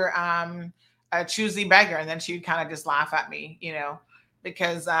 unless you're a choosy beggar. And then she would kind of just laugh at me,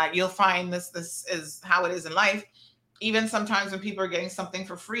 because you'll find this is how it is in life. Even sometimes when people are getting something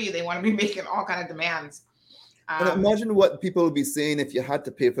for free, they want to be making all kind of demands. And imagine what people would be saying if you had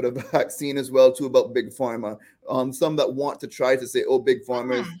to pay for the vaccine as well, too, about Big Pharma. Some that want to try to say, oh, Big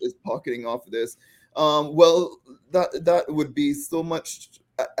Pharma is pocketing off of this. Well, that would be so much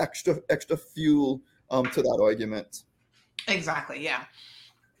extra fuel to that argument. Exactly, yeah.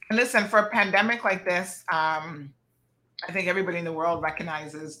 And listen, for a pandemic like this, I think everybody in the world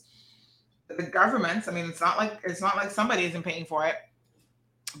recognizes that the governments, I mean, it's not like somebody isn't paying for it,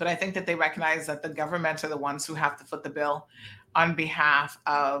 but I think that they recognize that the governments are the ones who have to foot the bill on behalf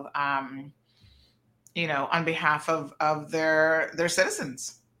of, their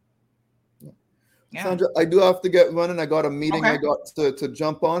citizens. Yeah. Sandra, I do have to get running. I got a meeting I got to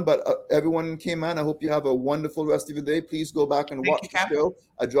jump on, but everyone came in. I hope you have a wonderful rest of your day. Please go back and watch the show.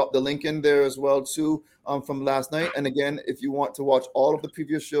 I dropped the link in there as well, too, from last night. And again, if you want to watch all of the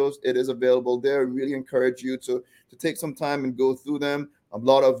previous shows, it is available there. I really encourage you to take some time and go through them. A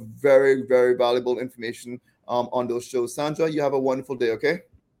lot of very, very valuable information on those shows. Sandra, you have a wonderful day, okay?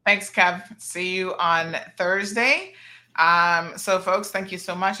 Thanks, Kev. See you on Thursday. So folks, thank you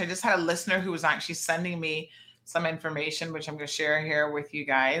so much. I just had a listener who was actually sending me some information, which I'm going to share here with you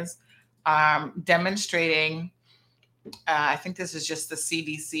guys, demonstrating, I think this is just the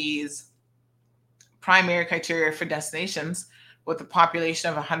CDC's primary criteria for destinations with a population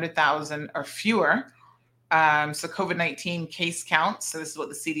of 100,000 or fewer. So COVID-19 case counts. So this is what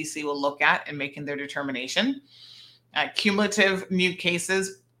the CDC will look at in making their determination. Cumulative new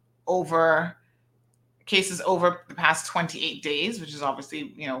cases over the past 28 days, which is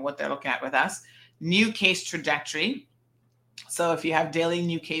obviously, what they're looking at with us. New case trajectory. So if you have daily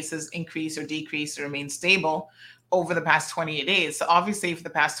new cases increase or decrease or remain stable over the past 28 days. So obviously for the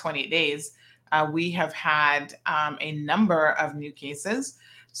past 28 days, we have had a number of new cases.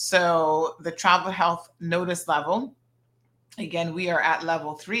 So the travel health notice level, again, we are at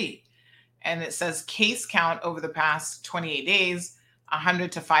level 3. And it says case count over the past 28 days, 100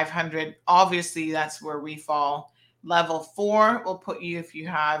 to 500. Obviously, that's where we fall. Level 4 will put you,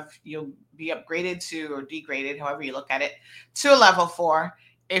 you'll be upgraded to or degraded, however you look at it, to a level 4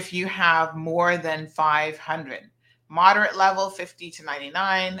 if you have more than 500. Moderate level, 50 to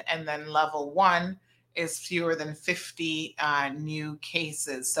 99. And then level 1 is fewer than 50 new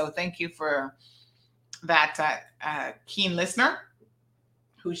cases. So thank you for that keen listener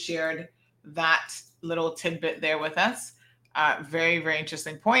who shared that little tidbit there with us. Very, very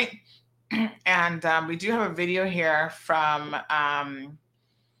interesting point. And we do have a video here from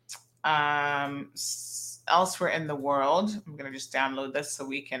elsewhere in the world. I'm going to just download this so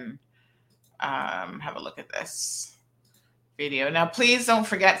we can have a look at this video. Now, please don't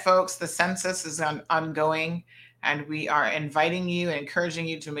forget, folks, the census is ongoing, and we are inviting you and encouraging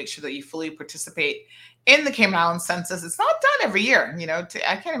you to make sure that you fully participate in the Cayman Islands census. It's not done every year.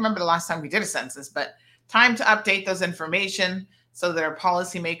 I can't remember the last time we did a census, but time to update those information so that our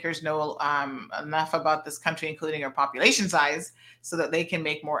policymakers know enough about this country, including our population size, so that they can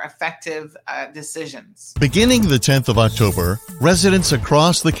make more effective decisions. Beginning the 10th of October, residents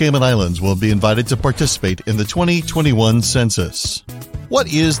across the Cayman Islands will be invited to participate in the 2021 census. What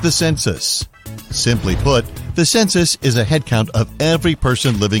is the census? Simply put, the census is a head count of every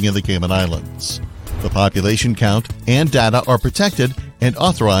person living in the Cayman Islands. The population count and data are protected and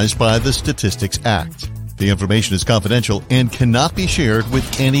authorized by the Statistics Act. The information is confidential and cannot be shared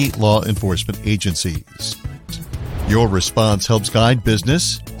with any law enforcement agencies. Your response helps guide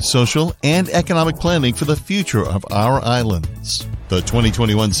business, social, and economic planning for the future of our islands. The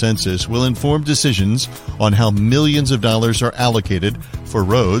 2021 census will inform decisions on how millions of dollars are allocated for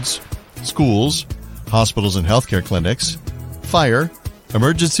roads, schools, hospitals and healthcare clinics, fire,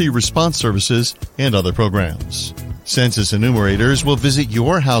 emergency response services, and other programs. Census enumerators will visit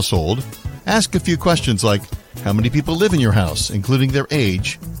your household, ask a few questions like how many people live in your house, including their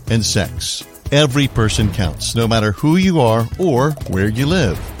age and sex. Every person counts, no matter who you are or where you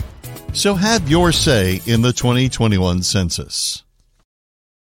live. So have your say in the 2021 census.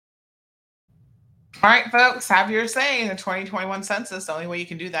 All right, folks, have your say in the 2021 census. The only way you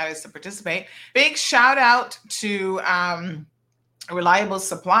can do that is to participate. Big shout out to Reliable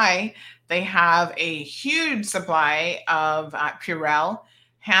Supply. They have a huge supply of Purell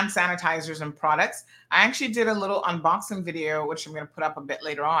hand sanitizers and products. I actually did a little unboxing video, which I'm going to put up a bit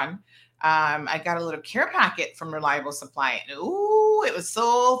later on. I got a little care packet from Reliable Supply. And, ooh, it was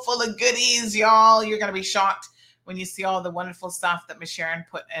so full of goodies, y'all. You're going to be shocked when you see all the wonderful stuff that Ms. Sharon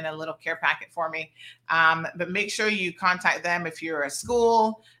put in a little care packet for me. But make sure you contact them if you're a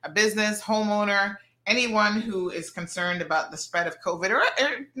school, a business, homeowner, anyone who is concerned about the spread of COVID, or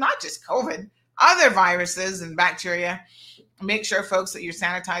not just COVID, other viruses and bacteria. Make sure, folks, that you're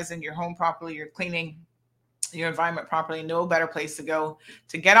sanitizing your home properly, you're cleaning your environment properly. No better place to go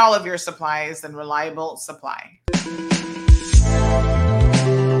to get all of your supplies than Reliable Supply.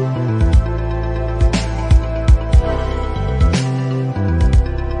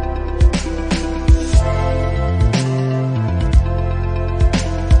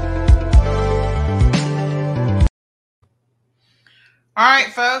 All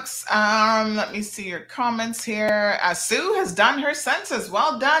right, folks, let me see your comments here. Sue has done her census.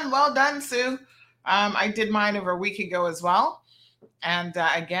 Well done, Sue. I did mine over a week ago as well. And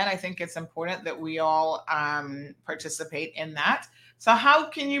again, I think it's important that we all participate in that. So how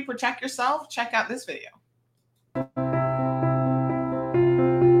can you protect yourself? Check out this video.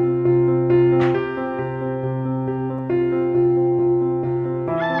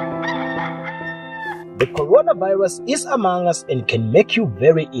 The coronavirus is among us and can make you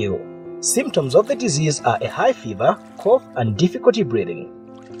very ill. Symptoms of the disease are a high fever, cough, and difficulty breathing.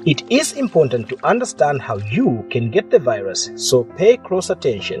 It is important to understand how you can get the virus, so pay close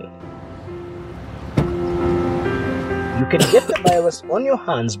attention. You can get the virus on your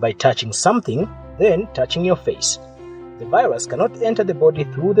hands by touching something, then touching your face. The virus cannot enter the body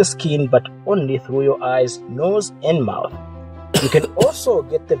through the skin, but only through your eyes, nose, and mouth. You can also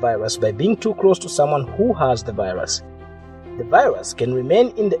get the virus by being too close to someone who has the virus. The virus can remain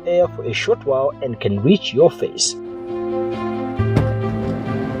in the air for a short while and can reach your face.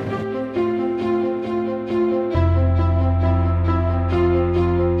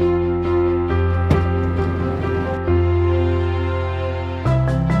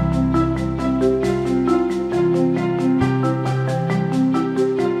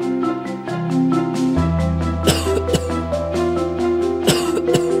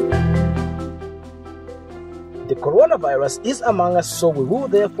 Coronavirus is among us, so we will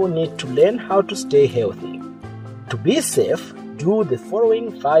therefore need to learn how to stay healthy. To be safe, do the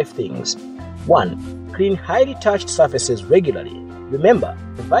following 5 things. 1. Clean highly touched surfaces regularly. Remember,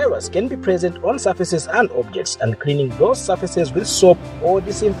 the virus can be present on surfaces and objects, and cleaning those surfaces with soap or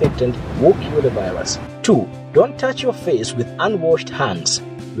disinfectant will kill the virus. 2. Don't touch your face with unwashed hands.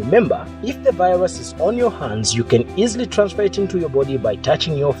 Remember, if the virus is on your hands, you can easily transfer it into your body by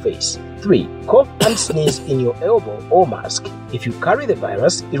touching your face. 3. Cough and sneeze in your elbow or mask. If you carry the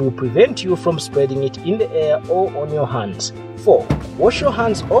virus, it will prevent you from spreading it in the air or on your hands. 4. Wash your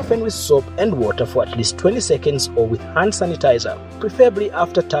hands often with soap and water for at least 20 seconds or with hand sanitizer, preferably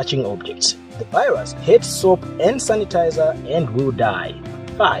after touching objects. The virus hates soap and sanitizer and will die.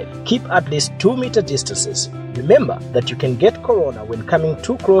 5. Keep at least 2-meter distances. Remember that you can get corona when coming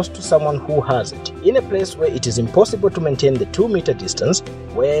too close to someone who has it. In a place where it is impossible to maintain the 2-meter distance,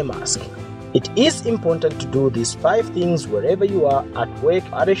 wear a mask. It is important to do these 5 things wherever you are, at work,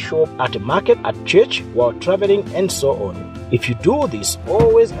 at a shop, at a market, at church, while traveling, and so on. If you do this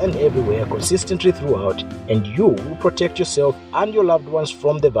always and everywhere consistently throughout, and you will protect yourself and your loved ones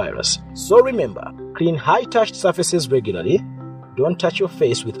from the virus. So remember, clean high-touched surfaces regularly, don't touch your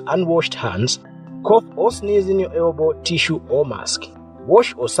face with unwashed hands, cough or sneeze in your elbow, tissue, or mask.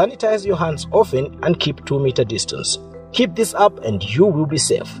 Wash or sanitize your hands often and keep 2-meter distance. Keep this up and you will be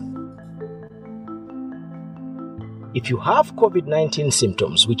safe. If you have COVID-19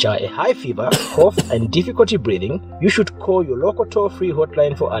 symptoms, which are a high fever, cough, and difficulty breathing, you should call your local toll-free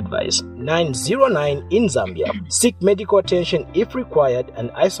hotline for advice, 909 in Zambia. Seek medical attention if required and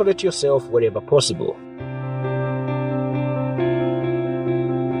isolate yourself wherever possible.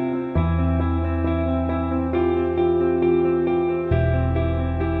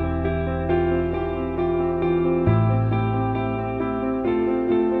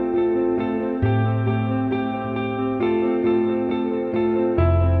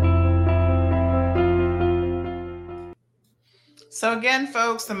 So again,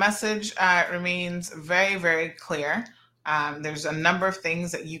 folks, the message remains very, very clear. There's a number of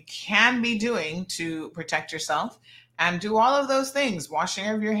things that you can be doing to protect yourself, and do all of those things: washing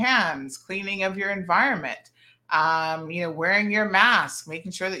of your hands, cleaning of your environment, wearing your mask,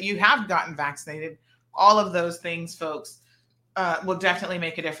 making sure that you have gotten vaccinated. All of those things, folks, will definitely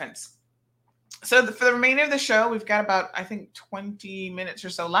make a difference. So for the remainder of the show, we've got about, I think, 20 minutes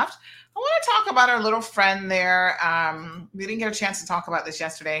or so left. I want to talk about our little friend there. We didn't get a chance to talk about this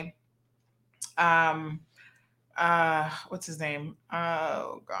yesterday. What's his name?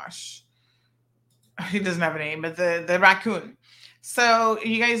 Oh, gosh. He doesn't have a name, but the raccoon. So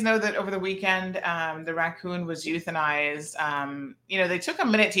you guys know that over the weekend, the raccoon was euthanized. They took a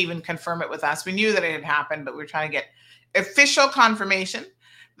minute to even confirm it with us. We knew that it had happened, but we were trying to get official confirmation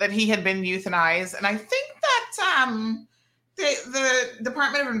that he had been euthanized. And I think that the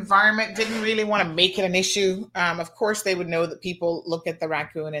Department of Environment didn't really want to make it an issue. Of course, they would know that people look at the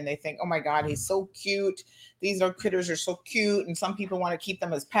raccoon and they think, oh my God, he's so cute. These little critters are so cute. And some people want to keep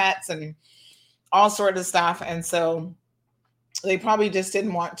them as pets and all sorts of stuff. And so they probably just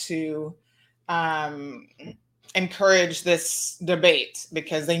didn't want to encourage this debate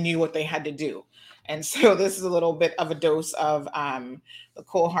because they knew what they had to do. And so this is a little bit of a dose of the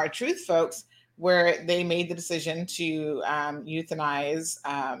cold hard truth, folks, where they made the decision to euthanize.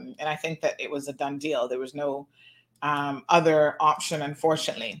 And I think that it was a done deal. There was no other option,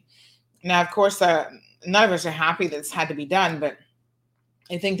 unfortunately. Now, of course, none of us are happy that this had to be done, but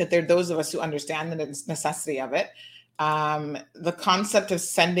I think that there are those of us who understand the necessity of it. The concept of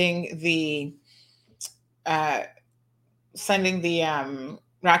sending the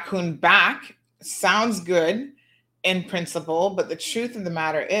raccoon back sounds good in principle, but the truth of the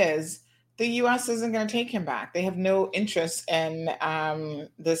matter is the U.S. isn't going to take him back. They have no interest in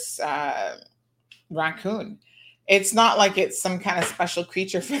this raccoon. It's not like it's some kind of special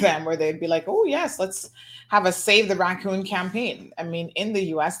creature for them where they'd be like, oh, yes, let's have a Save the Raccoon campaign. I mean, in the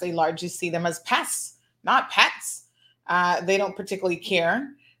U.S., they largely see them as pests, not pets. They don't particularly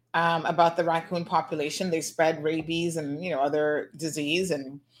care about the raccoon population. They spread rabies and, other disease.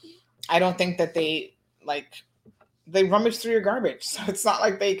 And I don't think that they rummage through your garbage. So it's not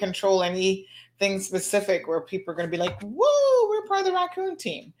like they control anything specific where people are going to be like, whoa, we're part of the raccoon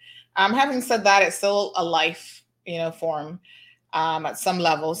team. Having said that, it's still a life, form at some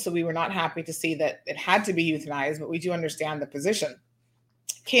level. So we were not happy to see that it had to be euthanized, but we do understand the position.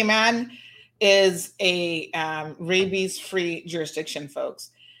 Cayman is a rabies-free jurisdiction,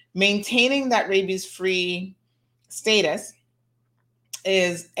 folks. Maintaining that rabies-free status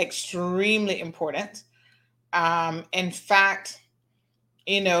is extremely important. In fact,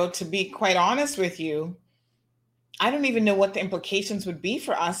 to be quite honest with you, I don't even know what the implications would be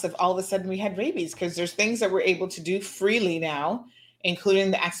for us if all of a sudden we had rabies, because there's things that we're able to do freely now, including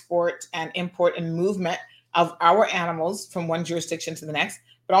the export and import and movement of our animals from one jurisdiction to the next,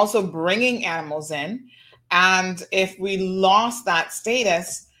 but also bringing animals in. And if we lost that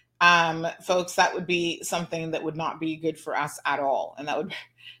status, folks, that would be something that would not be good for us at all. And that would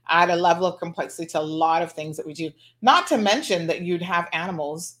add a level of complexity to a lot of things that we do. Not to mention that you'd have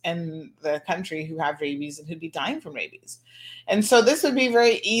animals in the country who have rabies and who'd be dying from rabies. And so this would be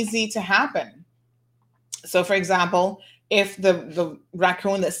very easy to happen. So for example, if the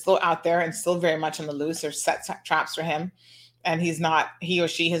raccoon that's still out there and still very much on the loose, or set traps for him, and he or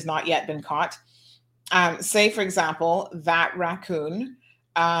she has not yet been caught. Say, for example, that raccoon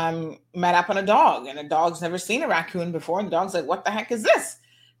met up on a dog, and a dog's never seen a raccoon before, and the dog's like, what the heck is this?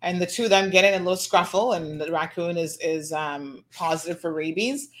 And the two of them get in a little scruffle, and the raccoon is positive for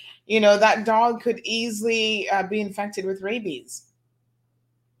rabies. That dog could easily be infected with rabies.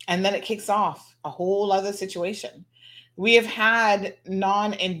 And then it kicks off a whole other situation. We have had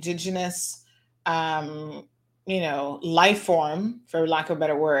non-Indigenous, life form, for lack of a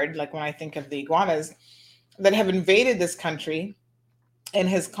better word, like when I think of the iguanas, that have invaded this country and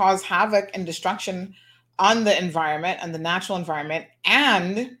has caused havoc and destruction on the environment and the natural environment,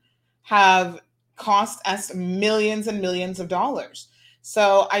 and have cost us millions and millions of dollars.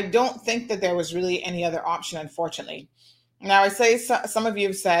 So I don't think that there was really any other option, unfortunately. Now, I say some of you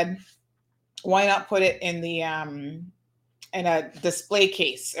have said, why not put it in the in a display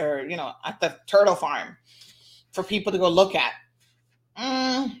case, or at the turtle farm for people to go look at?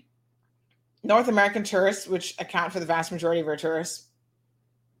 North American tourists, which account for the vast majority of our tourists,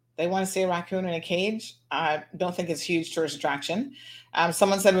 they want to see a raccoon in a cage. I don't think it's a huge tourist attraction.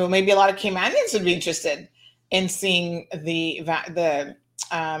 Someone said, well, maybe a lot of Caymanians would be interested in seeing the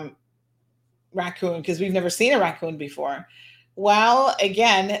raccoon, because we've never seen a raccoon before. Well,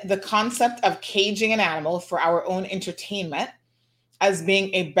 again, the concept of caging an animal for our own entertainment as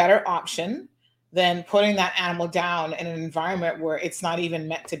being a better option than putting that animal down in an environment where it's not even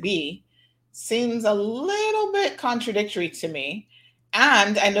meant to be seems a little bit contradictory to me.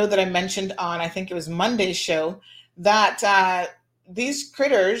 And I know that I mentioned on, I think it was Monday's show, that these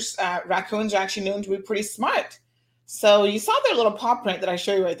critters, raccoons, are actually known to be pretty smart. So you saw their little paw print that I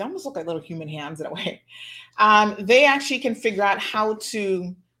show you, right? They almost look like little human hands in a way. They actually can figure out how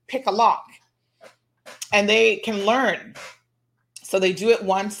to pick a lock, and they can learn. So they do it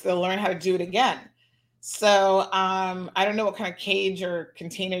once, they'll learn how to do it again. So I don't know what kind of cage or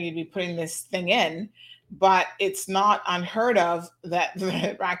container you'd be putting this thing in, but it's not unheard of that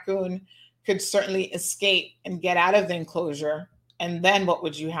the raccoon could certainly escape and get out of the enclosure. And then what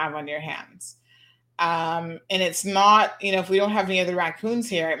would you have on your hands? And it's not, if we don't have any other raccoons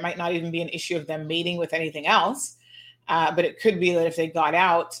here, it might not even be an issue of them mating with anything else. But it could be that if they got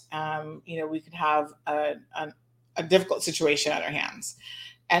out, we could have a difficult situation on our hands.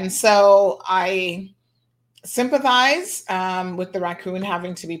 And so I sympathize with the raccoon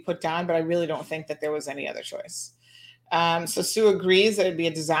having to be put down, but I really don't think that there was any other choice. So Sue agrees that it'd be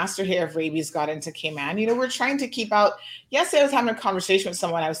a disaster here if rabies got into Cayman. We're trying to keep out. Yesterday I was having a conversation with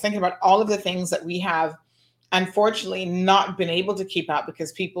someone. I was thinking about all of the things that we have, unfortunately, not been able to keep out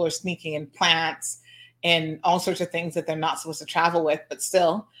because people are sneaking in plants and all sorts of things that they're not supposed to travel with, but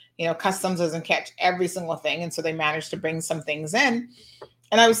still, customs doesn't catch every single thing. And so they managed to bring some things in.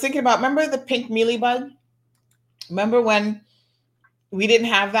 And I was thinking about, remember the pink mealybug? Remember when we didn't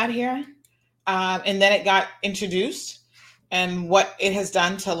have that here? And then it got introduced, and what it has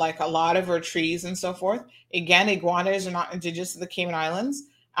done to like a lot of our trees and so forth. Again, iguanas are not indigenous to the Cayman Islands.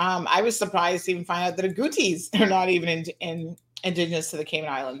 I was surprised to even find out that agoutis are not even indigenous to the Cayman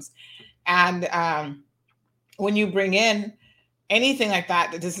Islands. And when you bring in anything like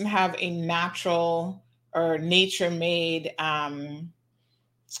that that doesn't have a natural or nature-made,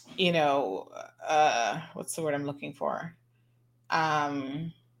 what's the word I'm looking for?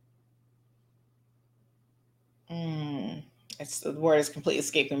 The word is completely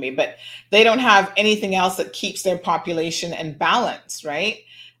escaping me, but they don't have anything else that keeps their population in balance, right?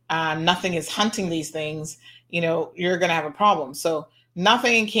 Nothing is hunting these things, you're going to have a problem. So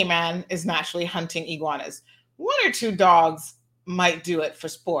nothing in Cayman is naturally hunting iguanas. 1 or 2 dogs might do it for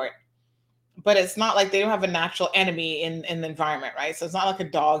sport, but it's not like they don't have a natural enemy in the environment, right? So it's not like a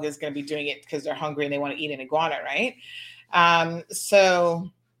dog is going to be doing it because they're hungry and they want to eat an iguana, right? So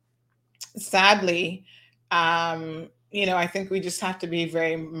sadly, I think we just have to be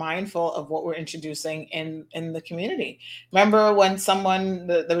very mindful of what we're introducing in the community. Remember when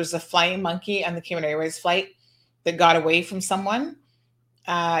there was a flying monkey on the Cayman Airways flight that got away from someone?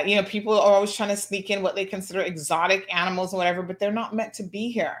 People are always trying to sneak in what they consider exotic animals or whatever, but they're not meant to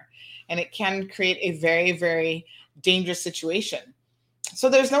be here. And it can create a very, very dangerous situation. So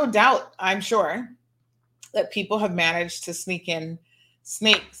there's no doubt, I'm sure, that people have managed to sneak in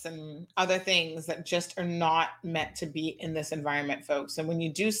snakes and other things that just are not meant to be in this environment, folks. And when you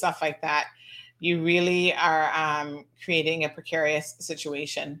do stuff like that, you really are creating a precarious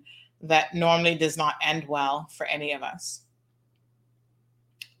situation that normally does not end well for any of us.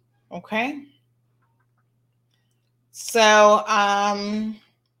 Okay. So,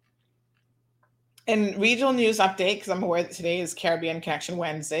 in regional news update, because I'm aware that today is Caribbean Connection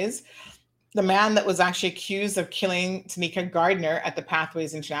Wednesdays, the man that was actually accused of killing Tanika Gardner at the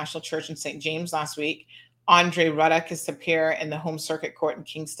Pathways International Church in St. James last week, Andre Ruddock, is to appear in the Home Circuit Court in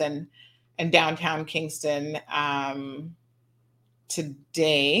Kingston and downtown Kingston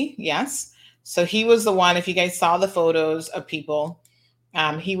today. Yes. So he was the one, if you guys saw the photos of people,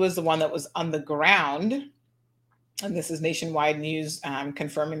 he was the one that was on the ground. And this is Nationwide News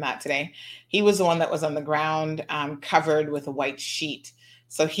confirming that today. He was the one that was on the ground covered with a white sheet.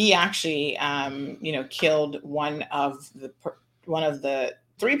 So he actually, killed one of the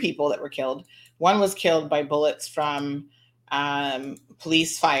 3 people that were killed. One was killed by bullets from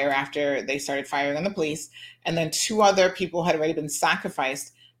police fire after they started firing on the police. And then 2 other people had already been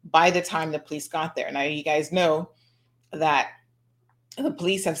sacrificed by the time the police got there. Now, you guys know that the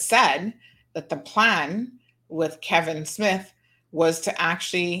police have said that the plan with Kevin Smith was to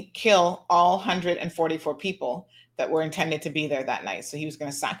actually kill all 144 people that were intended to be there that night. So he was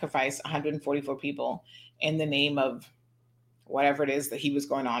going to sacrifice 144 people in the name of whatever it is that he was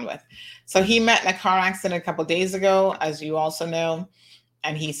going on with. So he met in a car accident a couple of days ago, as you also know,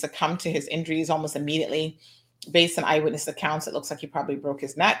 and he succumbed to his injuries almost immediately. Based on eyewitness accounts, it looks like he probably broke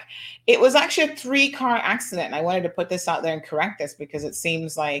his neck. It was actually a 3-car accident. And I wanted to put this out there and correct this because it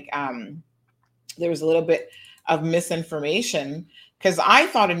seems like there was a little bit of misinformation Because I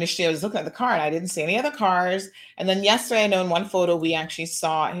thought initially I was looking at the car and I didn't see any other cars. And then yesterday, I know in one photo we actually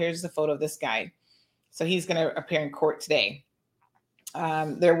saw, here's the photo of this guy. So he's going to appear in court today.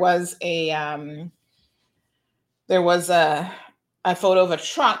 There was a photo of a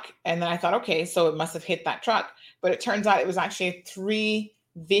truck, and then I thought, okay, so it must have hit that truck. But it turns out it was actually a 3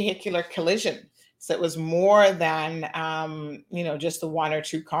 vehicular collision. So it was more than just the 1 or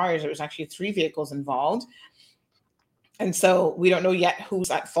 2 cars. It was actually 3 vehicles involved. And so we don't know yet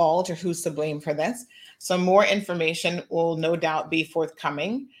who's at fault or who's to blame for this. So more information will no doubt be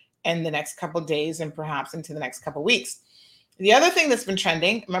forthcoming in the next couple of days and perhaps into the next couple of weeks. The other thing that's been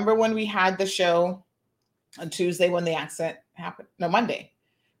trending, remember when we had the show on Tuesday when the accident happened? No, Monday,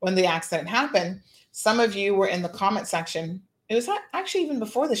 when the accident happened, some of you were in the comment section. It was actually even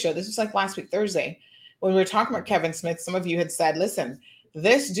before the show. This was like last week, Thursday, when we were talking about Kevin Smith. Some of you had said, listen,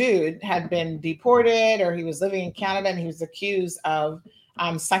 this dude had been deported, or he was living in Canada, and he was accused of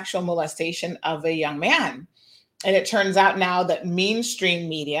sexual molestation of a young man. And it turns out now that mainstream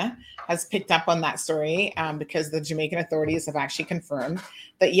media has picked up on that story because the Jamaican authorities have actually confirmed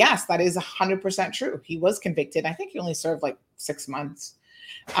that, yes, that is 100% true. He was convicted. I think he only served like 6 months.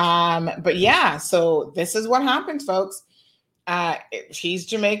 But yeah, so this is what happened, folks. He's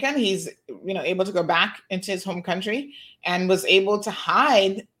Jamaican. He's able to go back into his home country and was able to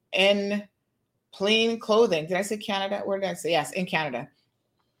hide in plain clothing. Did I say Canada? Where did I say? Yes, in Canada.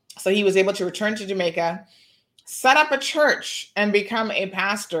 So he was able to return to Jamaica, set up a church, and become a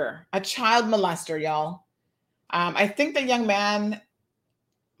pastor, a child molester, y'all. I think the young man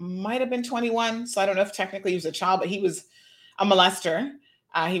might have been 21, so I don't know if technically he was a child, but he was a molester.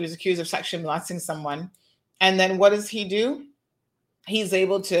 He was accused of sexually molesting someone. And then what does he do? He's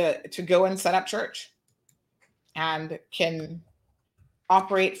able to go and set up church and can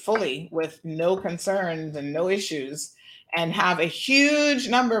operate fully with no concerns and no issues, and have a huge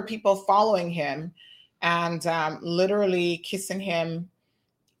number of people following him and literally kissing him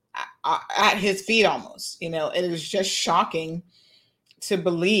at his feet almost. It is just shocking to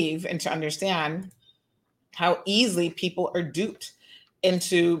believe and to understand how easily people are duped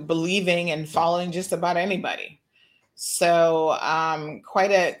into believing and following just about anybody. So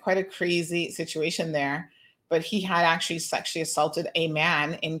quite a crazy situation there. But he had actually sexually assaulted a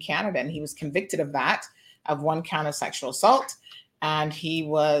man in Canada, and he was convicted of that, of 1 count of sexual assault. And he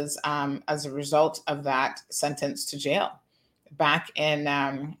was, as a result of that, sentenced to jail back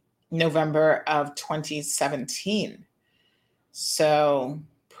in November of 2017. So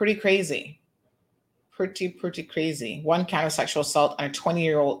pretty crazy. Pretty crazy. 1 count of sexual assault on a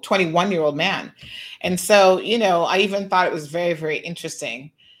 21-year-old man. And so, I even thought it was very, very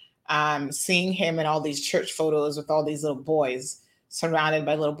interesting seeing him in all these church photos with all these little boys, surrounded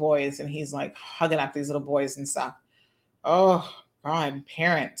by little boys, and he's like hugging up these little boys and stuff. Oh God,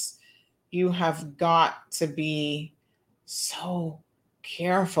 parents, you have got to be so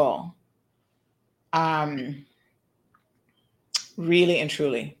careful. Really and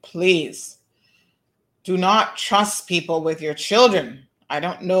truly, please do not trust people with your children. I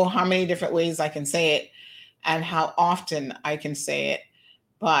don't know how many different ways I can say it and how often I can say it,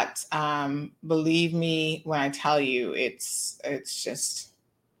 but believe me when I tell you, it's just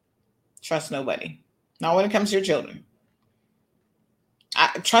trust nobody. Not when it comes to your children.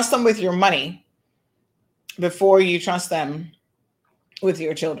 Trust them with your money before you trust them with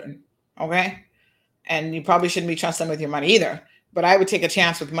your children, okay? And you probably shouldn't be trusting them with your money either. But I would take a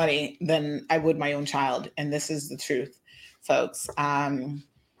chance with money than I would my own child. And this is the truth, folks.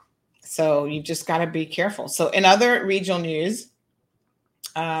 So you've just got to be careful. So in other regional news,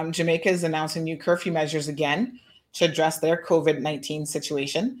 Jamaica is announcing new curfew measures again to address their COVID-19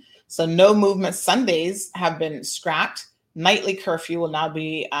 situation. So no movement Sundays have been scrapped. Nightly curfew will now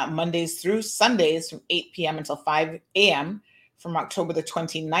be Mondays through Sundays from 8 p.m. until 5 a.m. from October the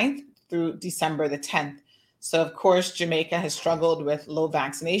 29th through December the 10th. So, of course, Jamaica has struggled with low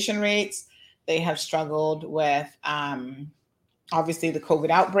vaccination rates. They have struggled with, obviously, the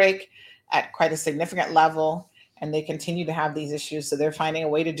COVID outbreak at quite a significant level, and they continue to have these issues. So they're finding a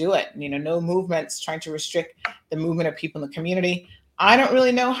way to do it. No movements, trying to restrict the movement of people in the community. I don't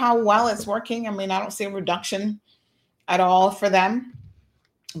really know how well it's working. I don't see a reduction at all for them.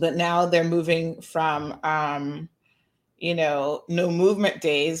 But now they're moving from no movement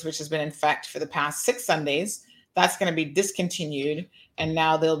days, which has been in effect for the past 6 Sundays. That's going to be discontinued. And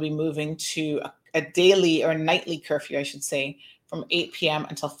now they'll be moving to a daily or nightly curfew, I should say, from 8 p.m.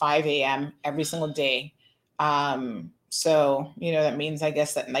 until 5 a.m. every single day. So, that means, I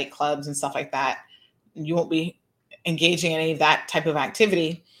guess, that nightclubs and stuff like that, you won't be engaging in any of that type of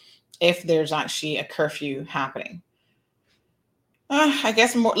activity if there's actually a curfew happening. I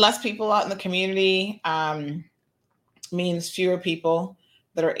guess less people out in the community means fewer people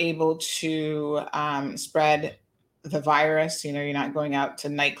that are able to spread the virus. You know, you're not going out to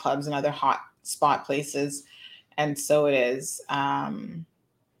nightclubs and other hot spot places. And so it is.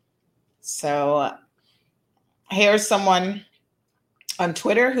 So here's someone on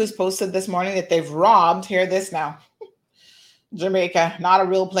Twitter who's posted this morning that they've robbed, hear this now, Jamaica, not a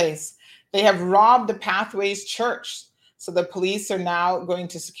real place. They have robbed the Pathways Church. So the police are now going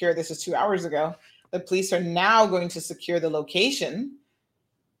to secure, this was 2 hours ago, the police are now going to secure the location.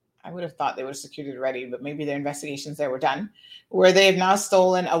 I would have thought they would have secured it already, but maybe their investigations there were done, where they have now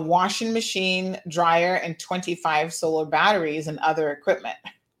stolen a washing machine, dryer, and 25 solar batteries and other equipment.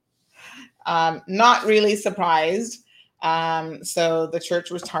 Not really surprised. So the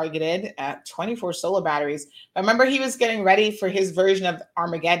church was targeted at 24 solar batteries. I remember he was getting ready for his version of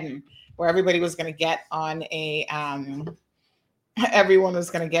Armageddon, where everybody was going to get on a, everyone was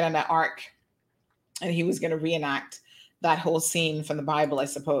going to get on an ark, and he was going to reenact that whole scene from the Bible, I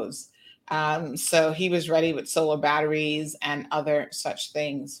suppose. So he was ready with solar batteries and other such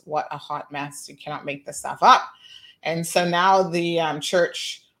things. What a hot mess. You cannot make this stuff up. And so now the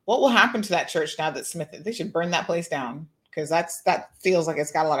church, what will happen to that church now that Smith, they should burn that place down, because that feels like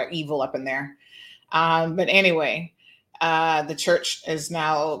it's got a lot of evil up in there. But anyway, the church is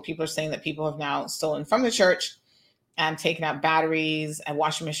now, people are saying that people have now stolen from the church and taken out batteries, a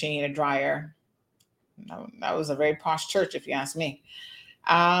washing machine, a dryer. That was a very posh church, if you ask me.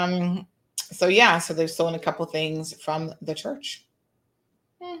 So yeah, so they've stolen a couple things from the church.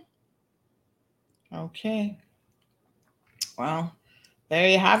 Okay. Well, there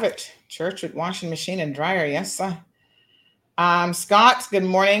you have it. Church with washing machine and dryer. Yes, sir. Scott, good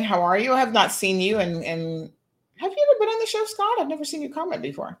morning. How are you? I have not seen you. And have you ever been on the show, Scott? I've never seen you comment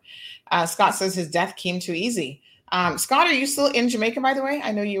before. Scott says his death came too easy. Scott, are you still in Jamaica, by the way?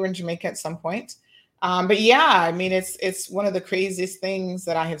 I know you were in Jamaica at some point. But yeah, I mean, it's one of the craziest things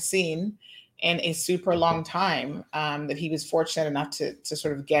that I have seen in a super long time, that he was fortunate enough to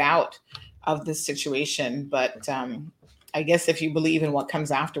sort of get out of this situation. But I guess if you believe in what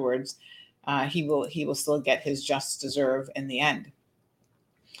comes afterwards, he will still get his just deserve in the end.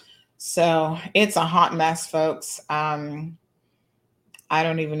 So it's a hot mess, folks. I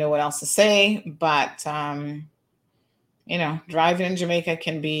don't even know what else to say, but you know, driving in Jamaica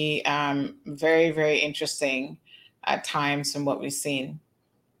can be very, very interesting at times from what we've seen.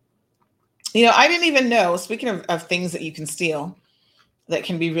 You know, I didn't even know, speaking of things that you can steal that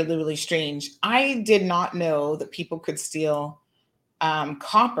can be really, really strange, I did not know that people could steal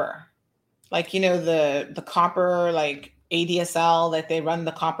copper. Like, you know, the copper, like ADSL, that they run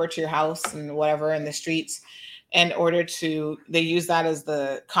the copper to your house and whatever in the streets in order to, they use that as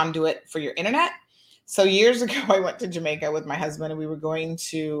the conduit for your internet. So years ago, I went to Jamaica with my husband, and we were going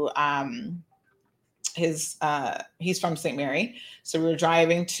to he's from St. Mary. So we were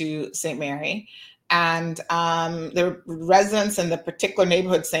driving to St. Mary, and there were residents in the particular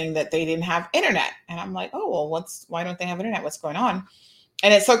neighborhood saying that they didn't have internet. And I'm like, oh, well, why don't they have internet? What's going on?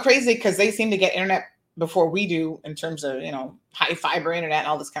 And it's so crazy because they seem to get internet before we do in terms of, you know, high fiber internet and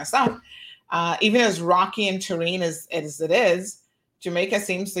all this kind of stuff. Even as rocky and terrain as it is, Jamaica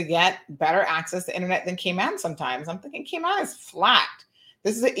seems to get better access to internet than Cayman sometimes. I'm thinking Cayman is flat.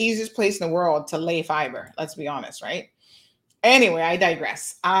 This is the easiest place in the world to lay fiber. Let's be honest, right? Anyway, I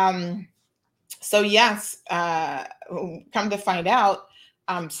digress. So yes, come to find out,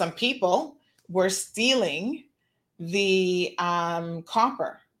 some people were stealing the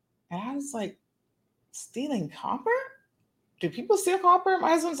copper. And I was like, stealing copper? Do people steal copper?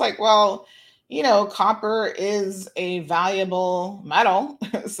 My husband's like, well, you know, copper is a valuable metal.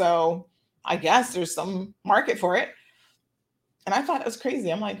 So I guess there's some market for it. And I thought it was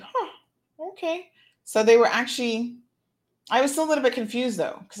crazy. I'm like, okay. So they were actually, I was still a little bit confused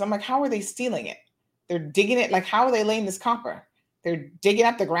though, because I'm like, how are they stealing it? They're digging it. Like, how are they laying this copper? They're digging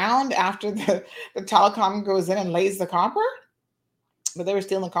up the ground after the telecom goes in and lays the copper? But they were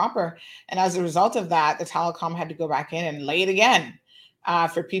stealing copper. And as a result of that, the telecom had to go back in and lay it again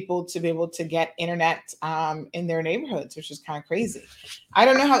for people to be able to get internet in their neighborhoods, which is kind of crazy. I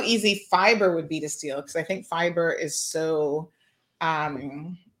don't know how easy fiber would be to steal, because I think fiber is so,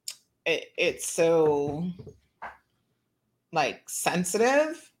 it's so like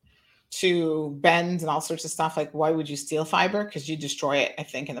sensitive to bend and all sorts of stuff. Like, why would you steal fiber? Because you destroy it, I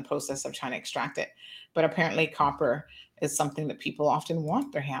think, in the process of trying to extract it. But apparently copper is something that people often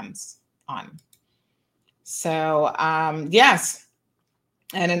want their hands on. So yes.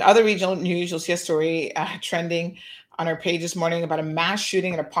 And in other regional news, you'll see a story trending on our page this morning about a mass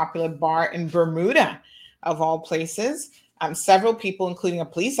shooting at a popular bar in Bermuda, of all places. Several people, including a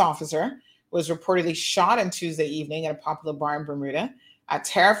police officer, was reportedly shot on Tuesday evening at a popular bar in Bermuda.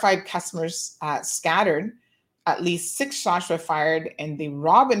 Terrified customers scattered. At least 6 shots were fired in the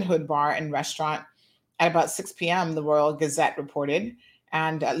Robin Hood bar and restaurant at about 6 p.m., the Royal Gazette reported.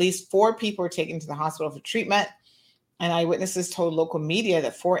 And at least 4 people were taken to the hospital for treatment. And eyewitnesses told local media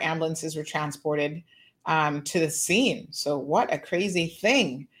that 4 ambulances were transported to the scene. So what a crazy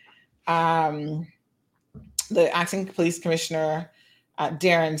thing. The acting police commissioner,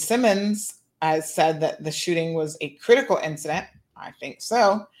 Darren Simmons, said that the shooting was a critical incident. I think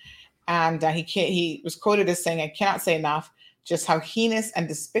so. And he was quoted as saying, "I cannot say enough just how heinous and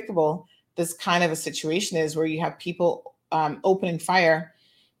despicable this kind of a situation is, where you have people opening fire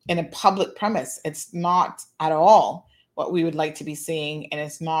in a public premise. It's not at all what we would like to be seeing, and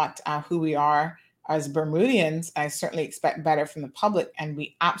it's not who we are as Bermudians. I certainly expect better from the public, and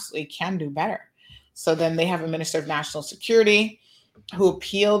we absolutely can do better." So then they have a Minister of National Security who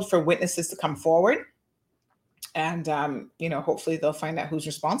appealed for witnesses to come forward. And, hopefully they'll find out who's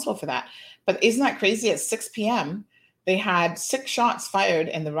responsible for that. But isn't that crazy? At 6 p.m., they had 6 shots fired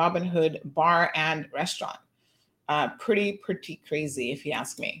in the Robin Hood bar and restaurant. Pretty crazy, if you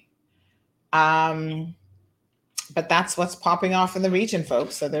ask me. But that's what's popping off in the region,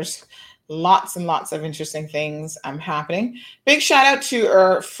 folks. So there's lots and lots of interesting things happening. Big shout out to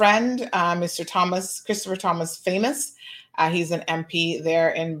our friend, Mr. Christopher Thomas Famous. He's an MP there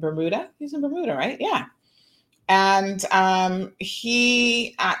in Bermuda. He's in Bermuda, right? Yeah. And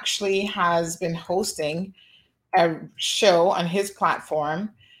he actually has been hosting a show on his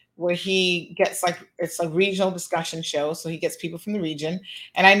platform where he gets it's a regional discussion show. So he gets people from the region.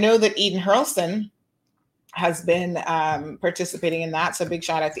 And I know that Eden Hurlston has been participating in that. So big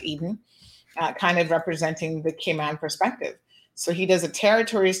shout out to Eden, kind of representing the Cayman perspective. So he does a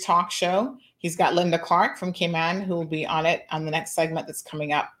territories talk show. He's got Linda Clark from Cayman, who will be on it on the next segment that's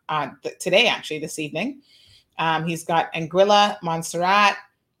coming up today, actually, this evening. He's got Anguilla, Montserrat,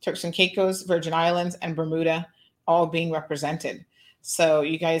 Turks and Caicos, Virgin Islands, and Bermuda all being represented. So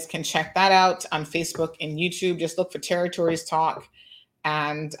you guys can check that out on Facebook and YouTube. Just look for Territories Talk.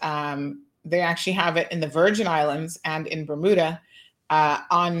 And they actually have it in the Virgin Islands and in Bermuda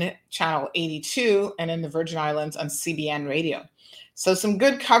on channel 82, and in the Virgin Islands on CBN radio. So some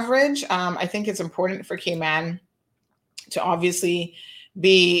good coverage. I think it's important for Cayman to obviously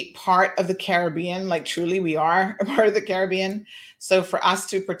be part of the Caribbean. Like, truly, we are a part of the Caribbean. So for us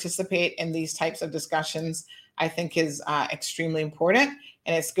to participate in these types of discussions, I think is extremely important.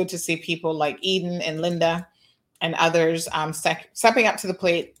 And it's good to see people like Eden and Linda and others stepping up to the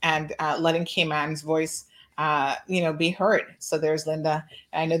plate and letting Cayman's voice, be heard. So there's Linda.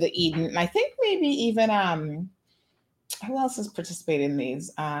 And I know that Eden, and I think maybe even, who else has participated in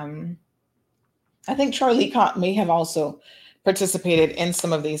these? I think Troy Leacott may have also participated in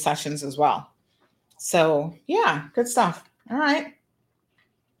some of these sessions as well. So yeah, good stuff. All right.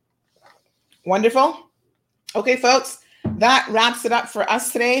 Wonderful. Okay, folks, that wraps it up for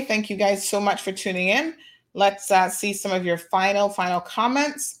us today. Thank you guys so much for tuning in. Let's see some of your final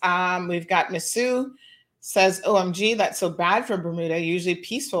comments. We've got Miss Sue says, OMG, that's so bad for Bermuda, usually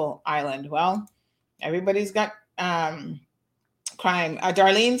peaceful island. Well, everybody's got crime.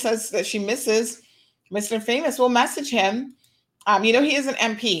 Darlene says that she misses Mr. Famous. We'll message him. He is an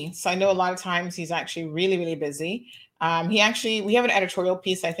MP, so I know a lot of times he's actually really, really busy. We have an editorial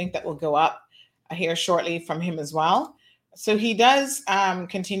piece, I think, that will go up here shortly from him as well. So he does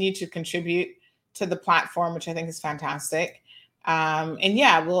continue to contribute to the platform, which I think is fantastic. And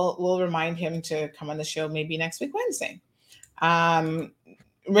yeah, we'll remind him to come on the show maybe next week, Wednesday.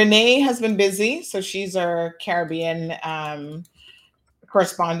 Renee has been busy, so she's our Caribbean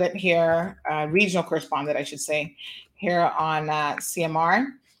correspondent here, regional correspondent, I should say, here on CMR.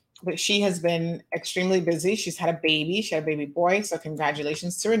 But she has been extremely busy. She's had a baby. She had a baby boy. So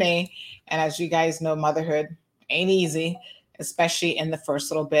congratulations to Renee. And as you guys know, motherhood ain't easy, especially in the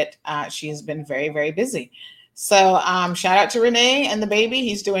first little bit. She has been very, very busy. So shout out to Renee and the baby.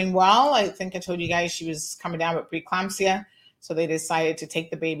 He's doing well. I think I told you guys she was coming down with preeclampsia. So they decided to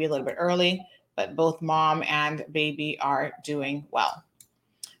take the baby a little bit early. But both mom and baby are doing well.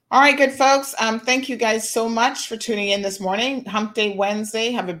 All right, good folks. Thank you guys so much for tuning in this morning. Hump Day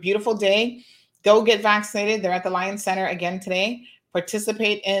Wednesday. Have a beautiful day. Go get vaccinated. They're at the Lions Center again today.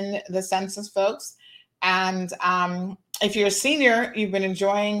 Participate in the census, folks. And if you're a senior, you've been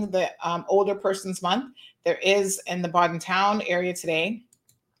enjoying the Older Persons Month. There is in the Bodden Town area today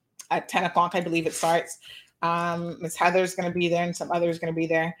at 10 o'clock, I believe it starts. Ms. Heather's going to be there and some others going to be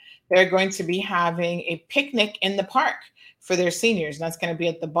there. They're going to be having a picnic in the park for their seniors. And that's going to be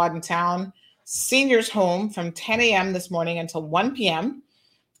at the Bodden Town seniors home from 10 a.m. this morning until 1 p.m.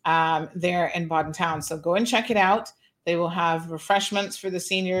 There in Bodden Town. So go and check it out. They will have refreshments for the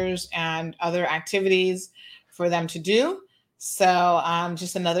seniors and other activities for them to do. So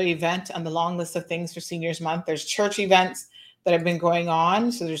just another event on the long list of things for Seniors Month. There's church events that have been going on.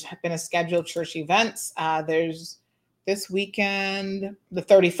 So there's been a scheduled church events. There's this weekend, the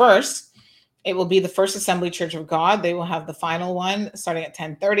 31st, it will be the First Assembly Church of God. They will have the final one starting at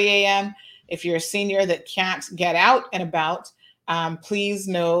 10:30 a.m. If you're a senior that can't get out and about, please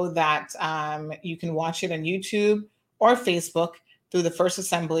know that you can watch it on YouTube or Facebook through the First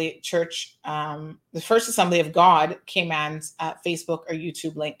Assembly Church, the First Assembly of God, Cayman's Facebook or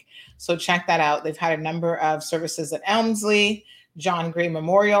YouTube link. So check that out. They've had a number of services at Elmsley, John Gray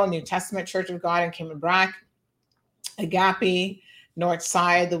Memorial, New Testament Church of God in Cayman Brac, Agape,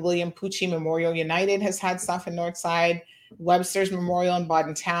 Northside, the William Pucci Memorial United has had stuff in Northside, Webster's Memorial in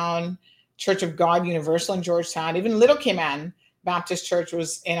Bodden Town, Church of God Universal in Georgetown, even Little Cayman Baptist Church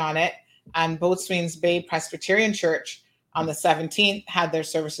was in on it, and Boatswain's Bay Presbyterian Church on the 17th had their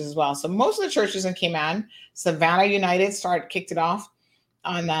services as well. So most of the churches in Cayman, Savannah United kicked it off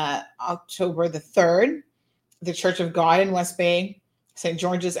on October the 3rd. The Church of God in West Bay, St.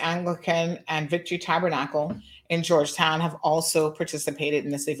 George's Anglican, and Victory Tabernacle in Georgetown have also participated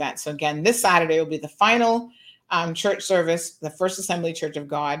in this event. So again, this Saturday will be the final church service, the First Assembly Church of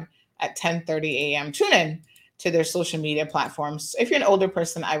God at 10:30 a.m. Tune in to their social media platforms. If you're an older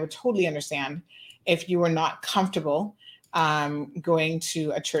person, I would totally understand if you were not comfortable going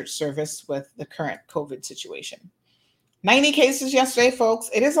to a church service with the current COVID situation. 90 cases yesterday, folks.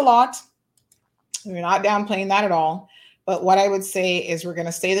 It is a lot. We're not downplaying that at all. But what I would say is we're going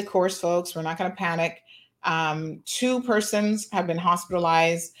to stay the course, folks. We're not going to panic. 2 persons have been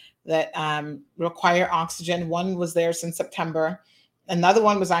hospitalized that require oxygen. One was there since September. Another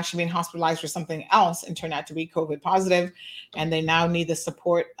one was actually being hospitalized for something else and turned out to be COVID positive. And they now need the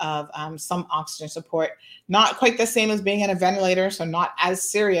support of some oxygen support. Not quite the same as being on a ventilator, so not as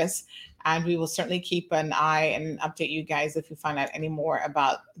serious. And we will certainly keep an eye and update you guys if you find out any more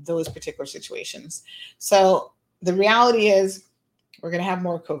about those particular situations. So the reality is we're going to have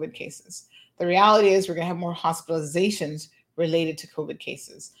more COVID cases. The reality is we're going to have more hospitalizations related to COVID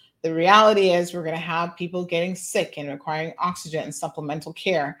cases. The reality is we're going to have people getting sick and requiring oxygen and supplemental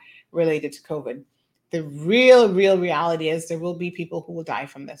care related to COVID. The real reality is there will be people who will die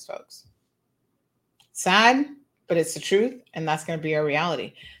from this, folks. Sad, but it's the truth, and that's going to be our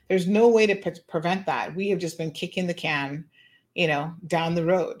reality. There's no way to prevent that. We have just been kicking the can, down the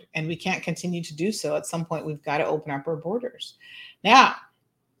road, and we can't continue to do so. At some point, we've got to open up our borders. Now,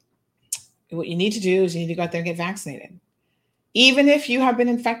 what you need to do is you need to go out there and get vaccinated. Even if you have been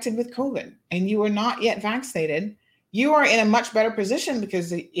infected with COVID and you are not yet vaccinated, you are in a much better position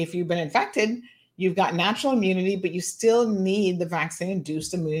because if you've been infected, you've got natural immunity, but you still need the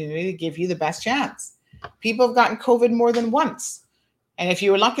vaccine-induced immunity to give you the best chance. People have gotten COVID more than once. And if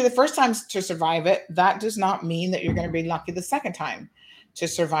you were lucky the first time to survive it, that does not mean that you're going to be lucky the second time to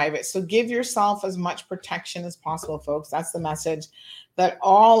survive it. So give yourself as much protection as possible, folks. That's the message that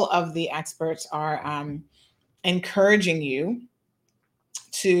all of the experts are encouraging you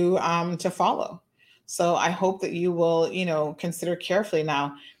to follow. So I hope that you will, consider carefully.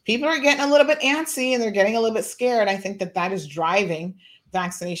 Now, people are getting a little bit antsy and they're getting a little bit scared. I think that is driving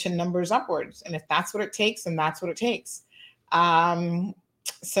vaccination numbers upwards. And if that's what it takes, then that's what it takes.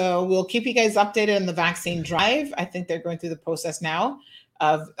 So we'll keep you guys updated on the vaccine drive. I think they're going through the process now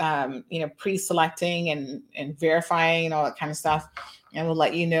of, pre-selecting and verifying and all that kind of stuff. And we'll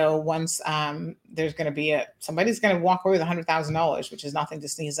let you know once there's going to be somebody's going to walk away with $100,000, which is nothing to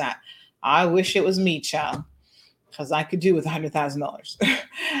sneeze at. I wish it was me, child, because I could do with $100,000.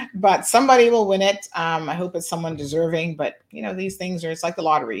 But somebody will win it. I hope it's someone deserving. But these things it's like the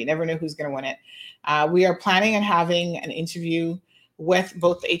lottery. You never know who's going to win it. We are planning on having an interview with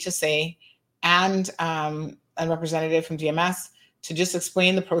both the HSA and a representative from DMS to just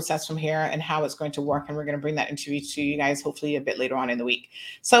explain the process from here and how it's going to work. And we're going to bring that interview to you guys hopefully a bit later on in the week.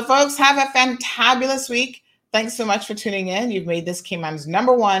 So folks, have a fantabulous week. Thanks so much for tuning in. You've made this Cayman's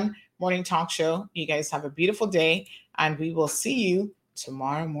 #1 morning talk show. You guys have a beautiful day, and we will see you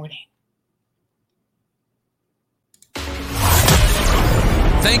tomorrow morning.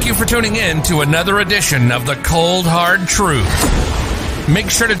 Thank you for tuning in to another edition of The Cold Hard Truth.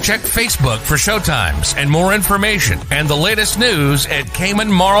 Make sure to check Facebook for showtimes and more information and the latest news at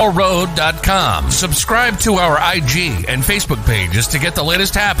CaymanMarlRoad.com. Subscribe to our IG and Facebook pages to get the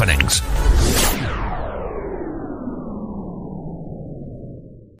latest happenings.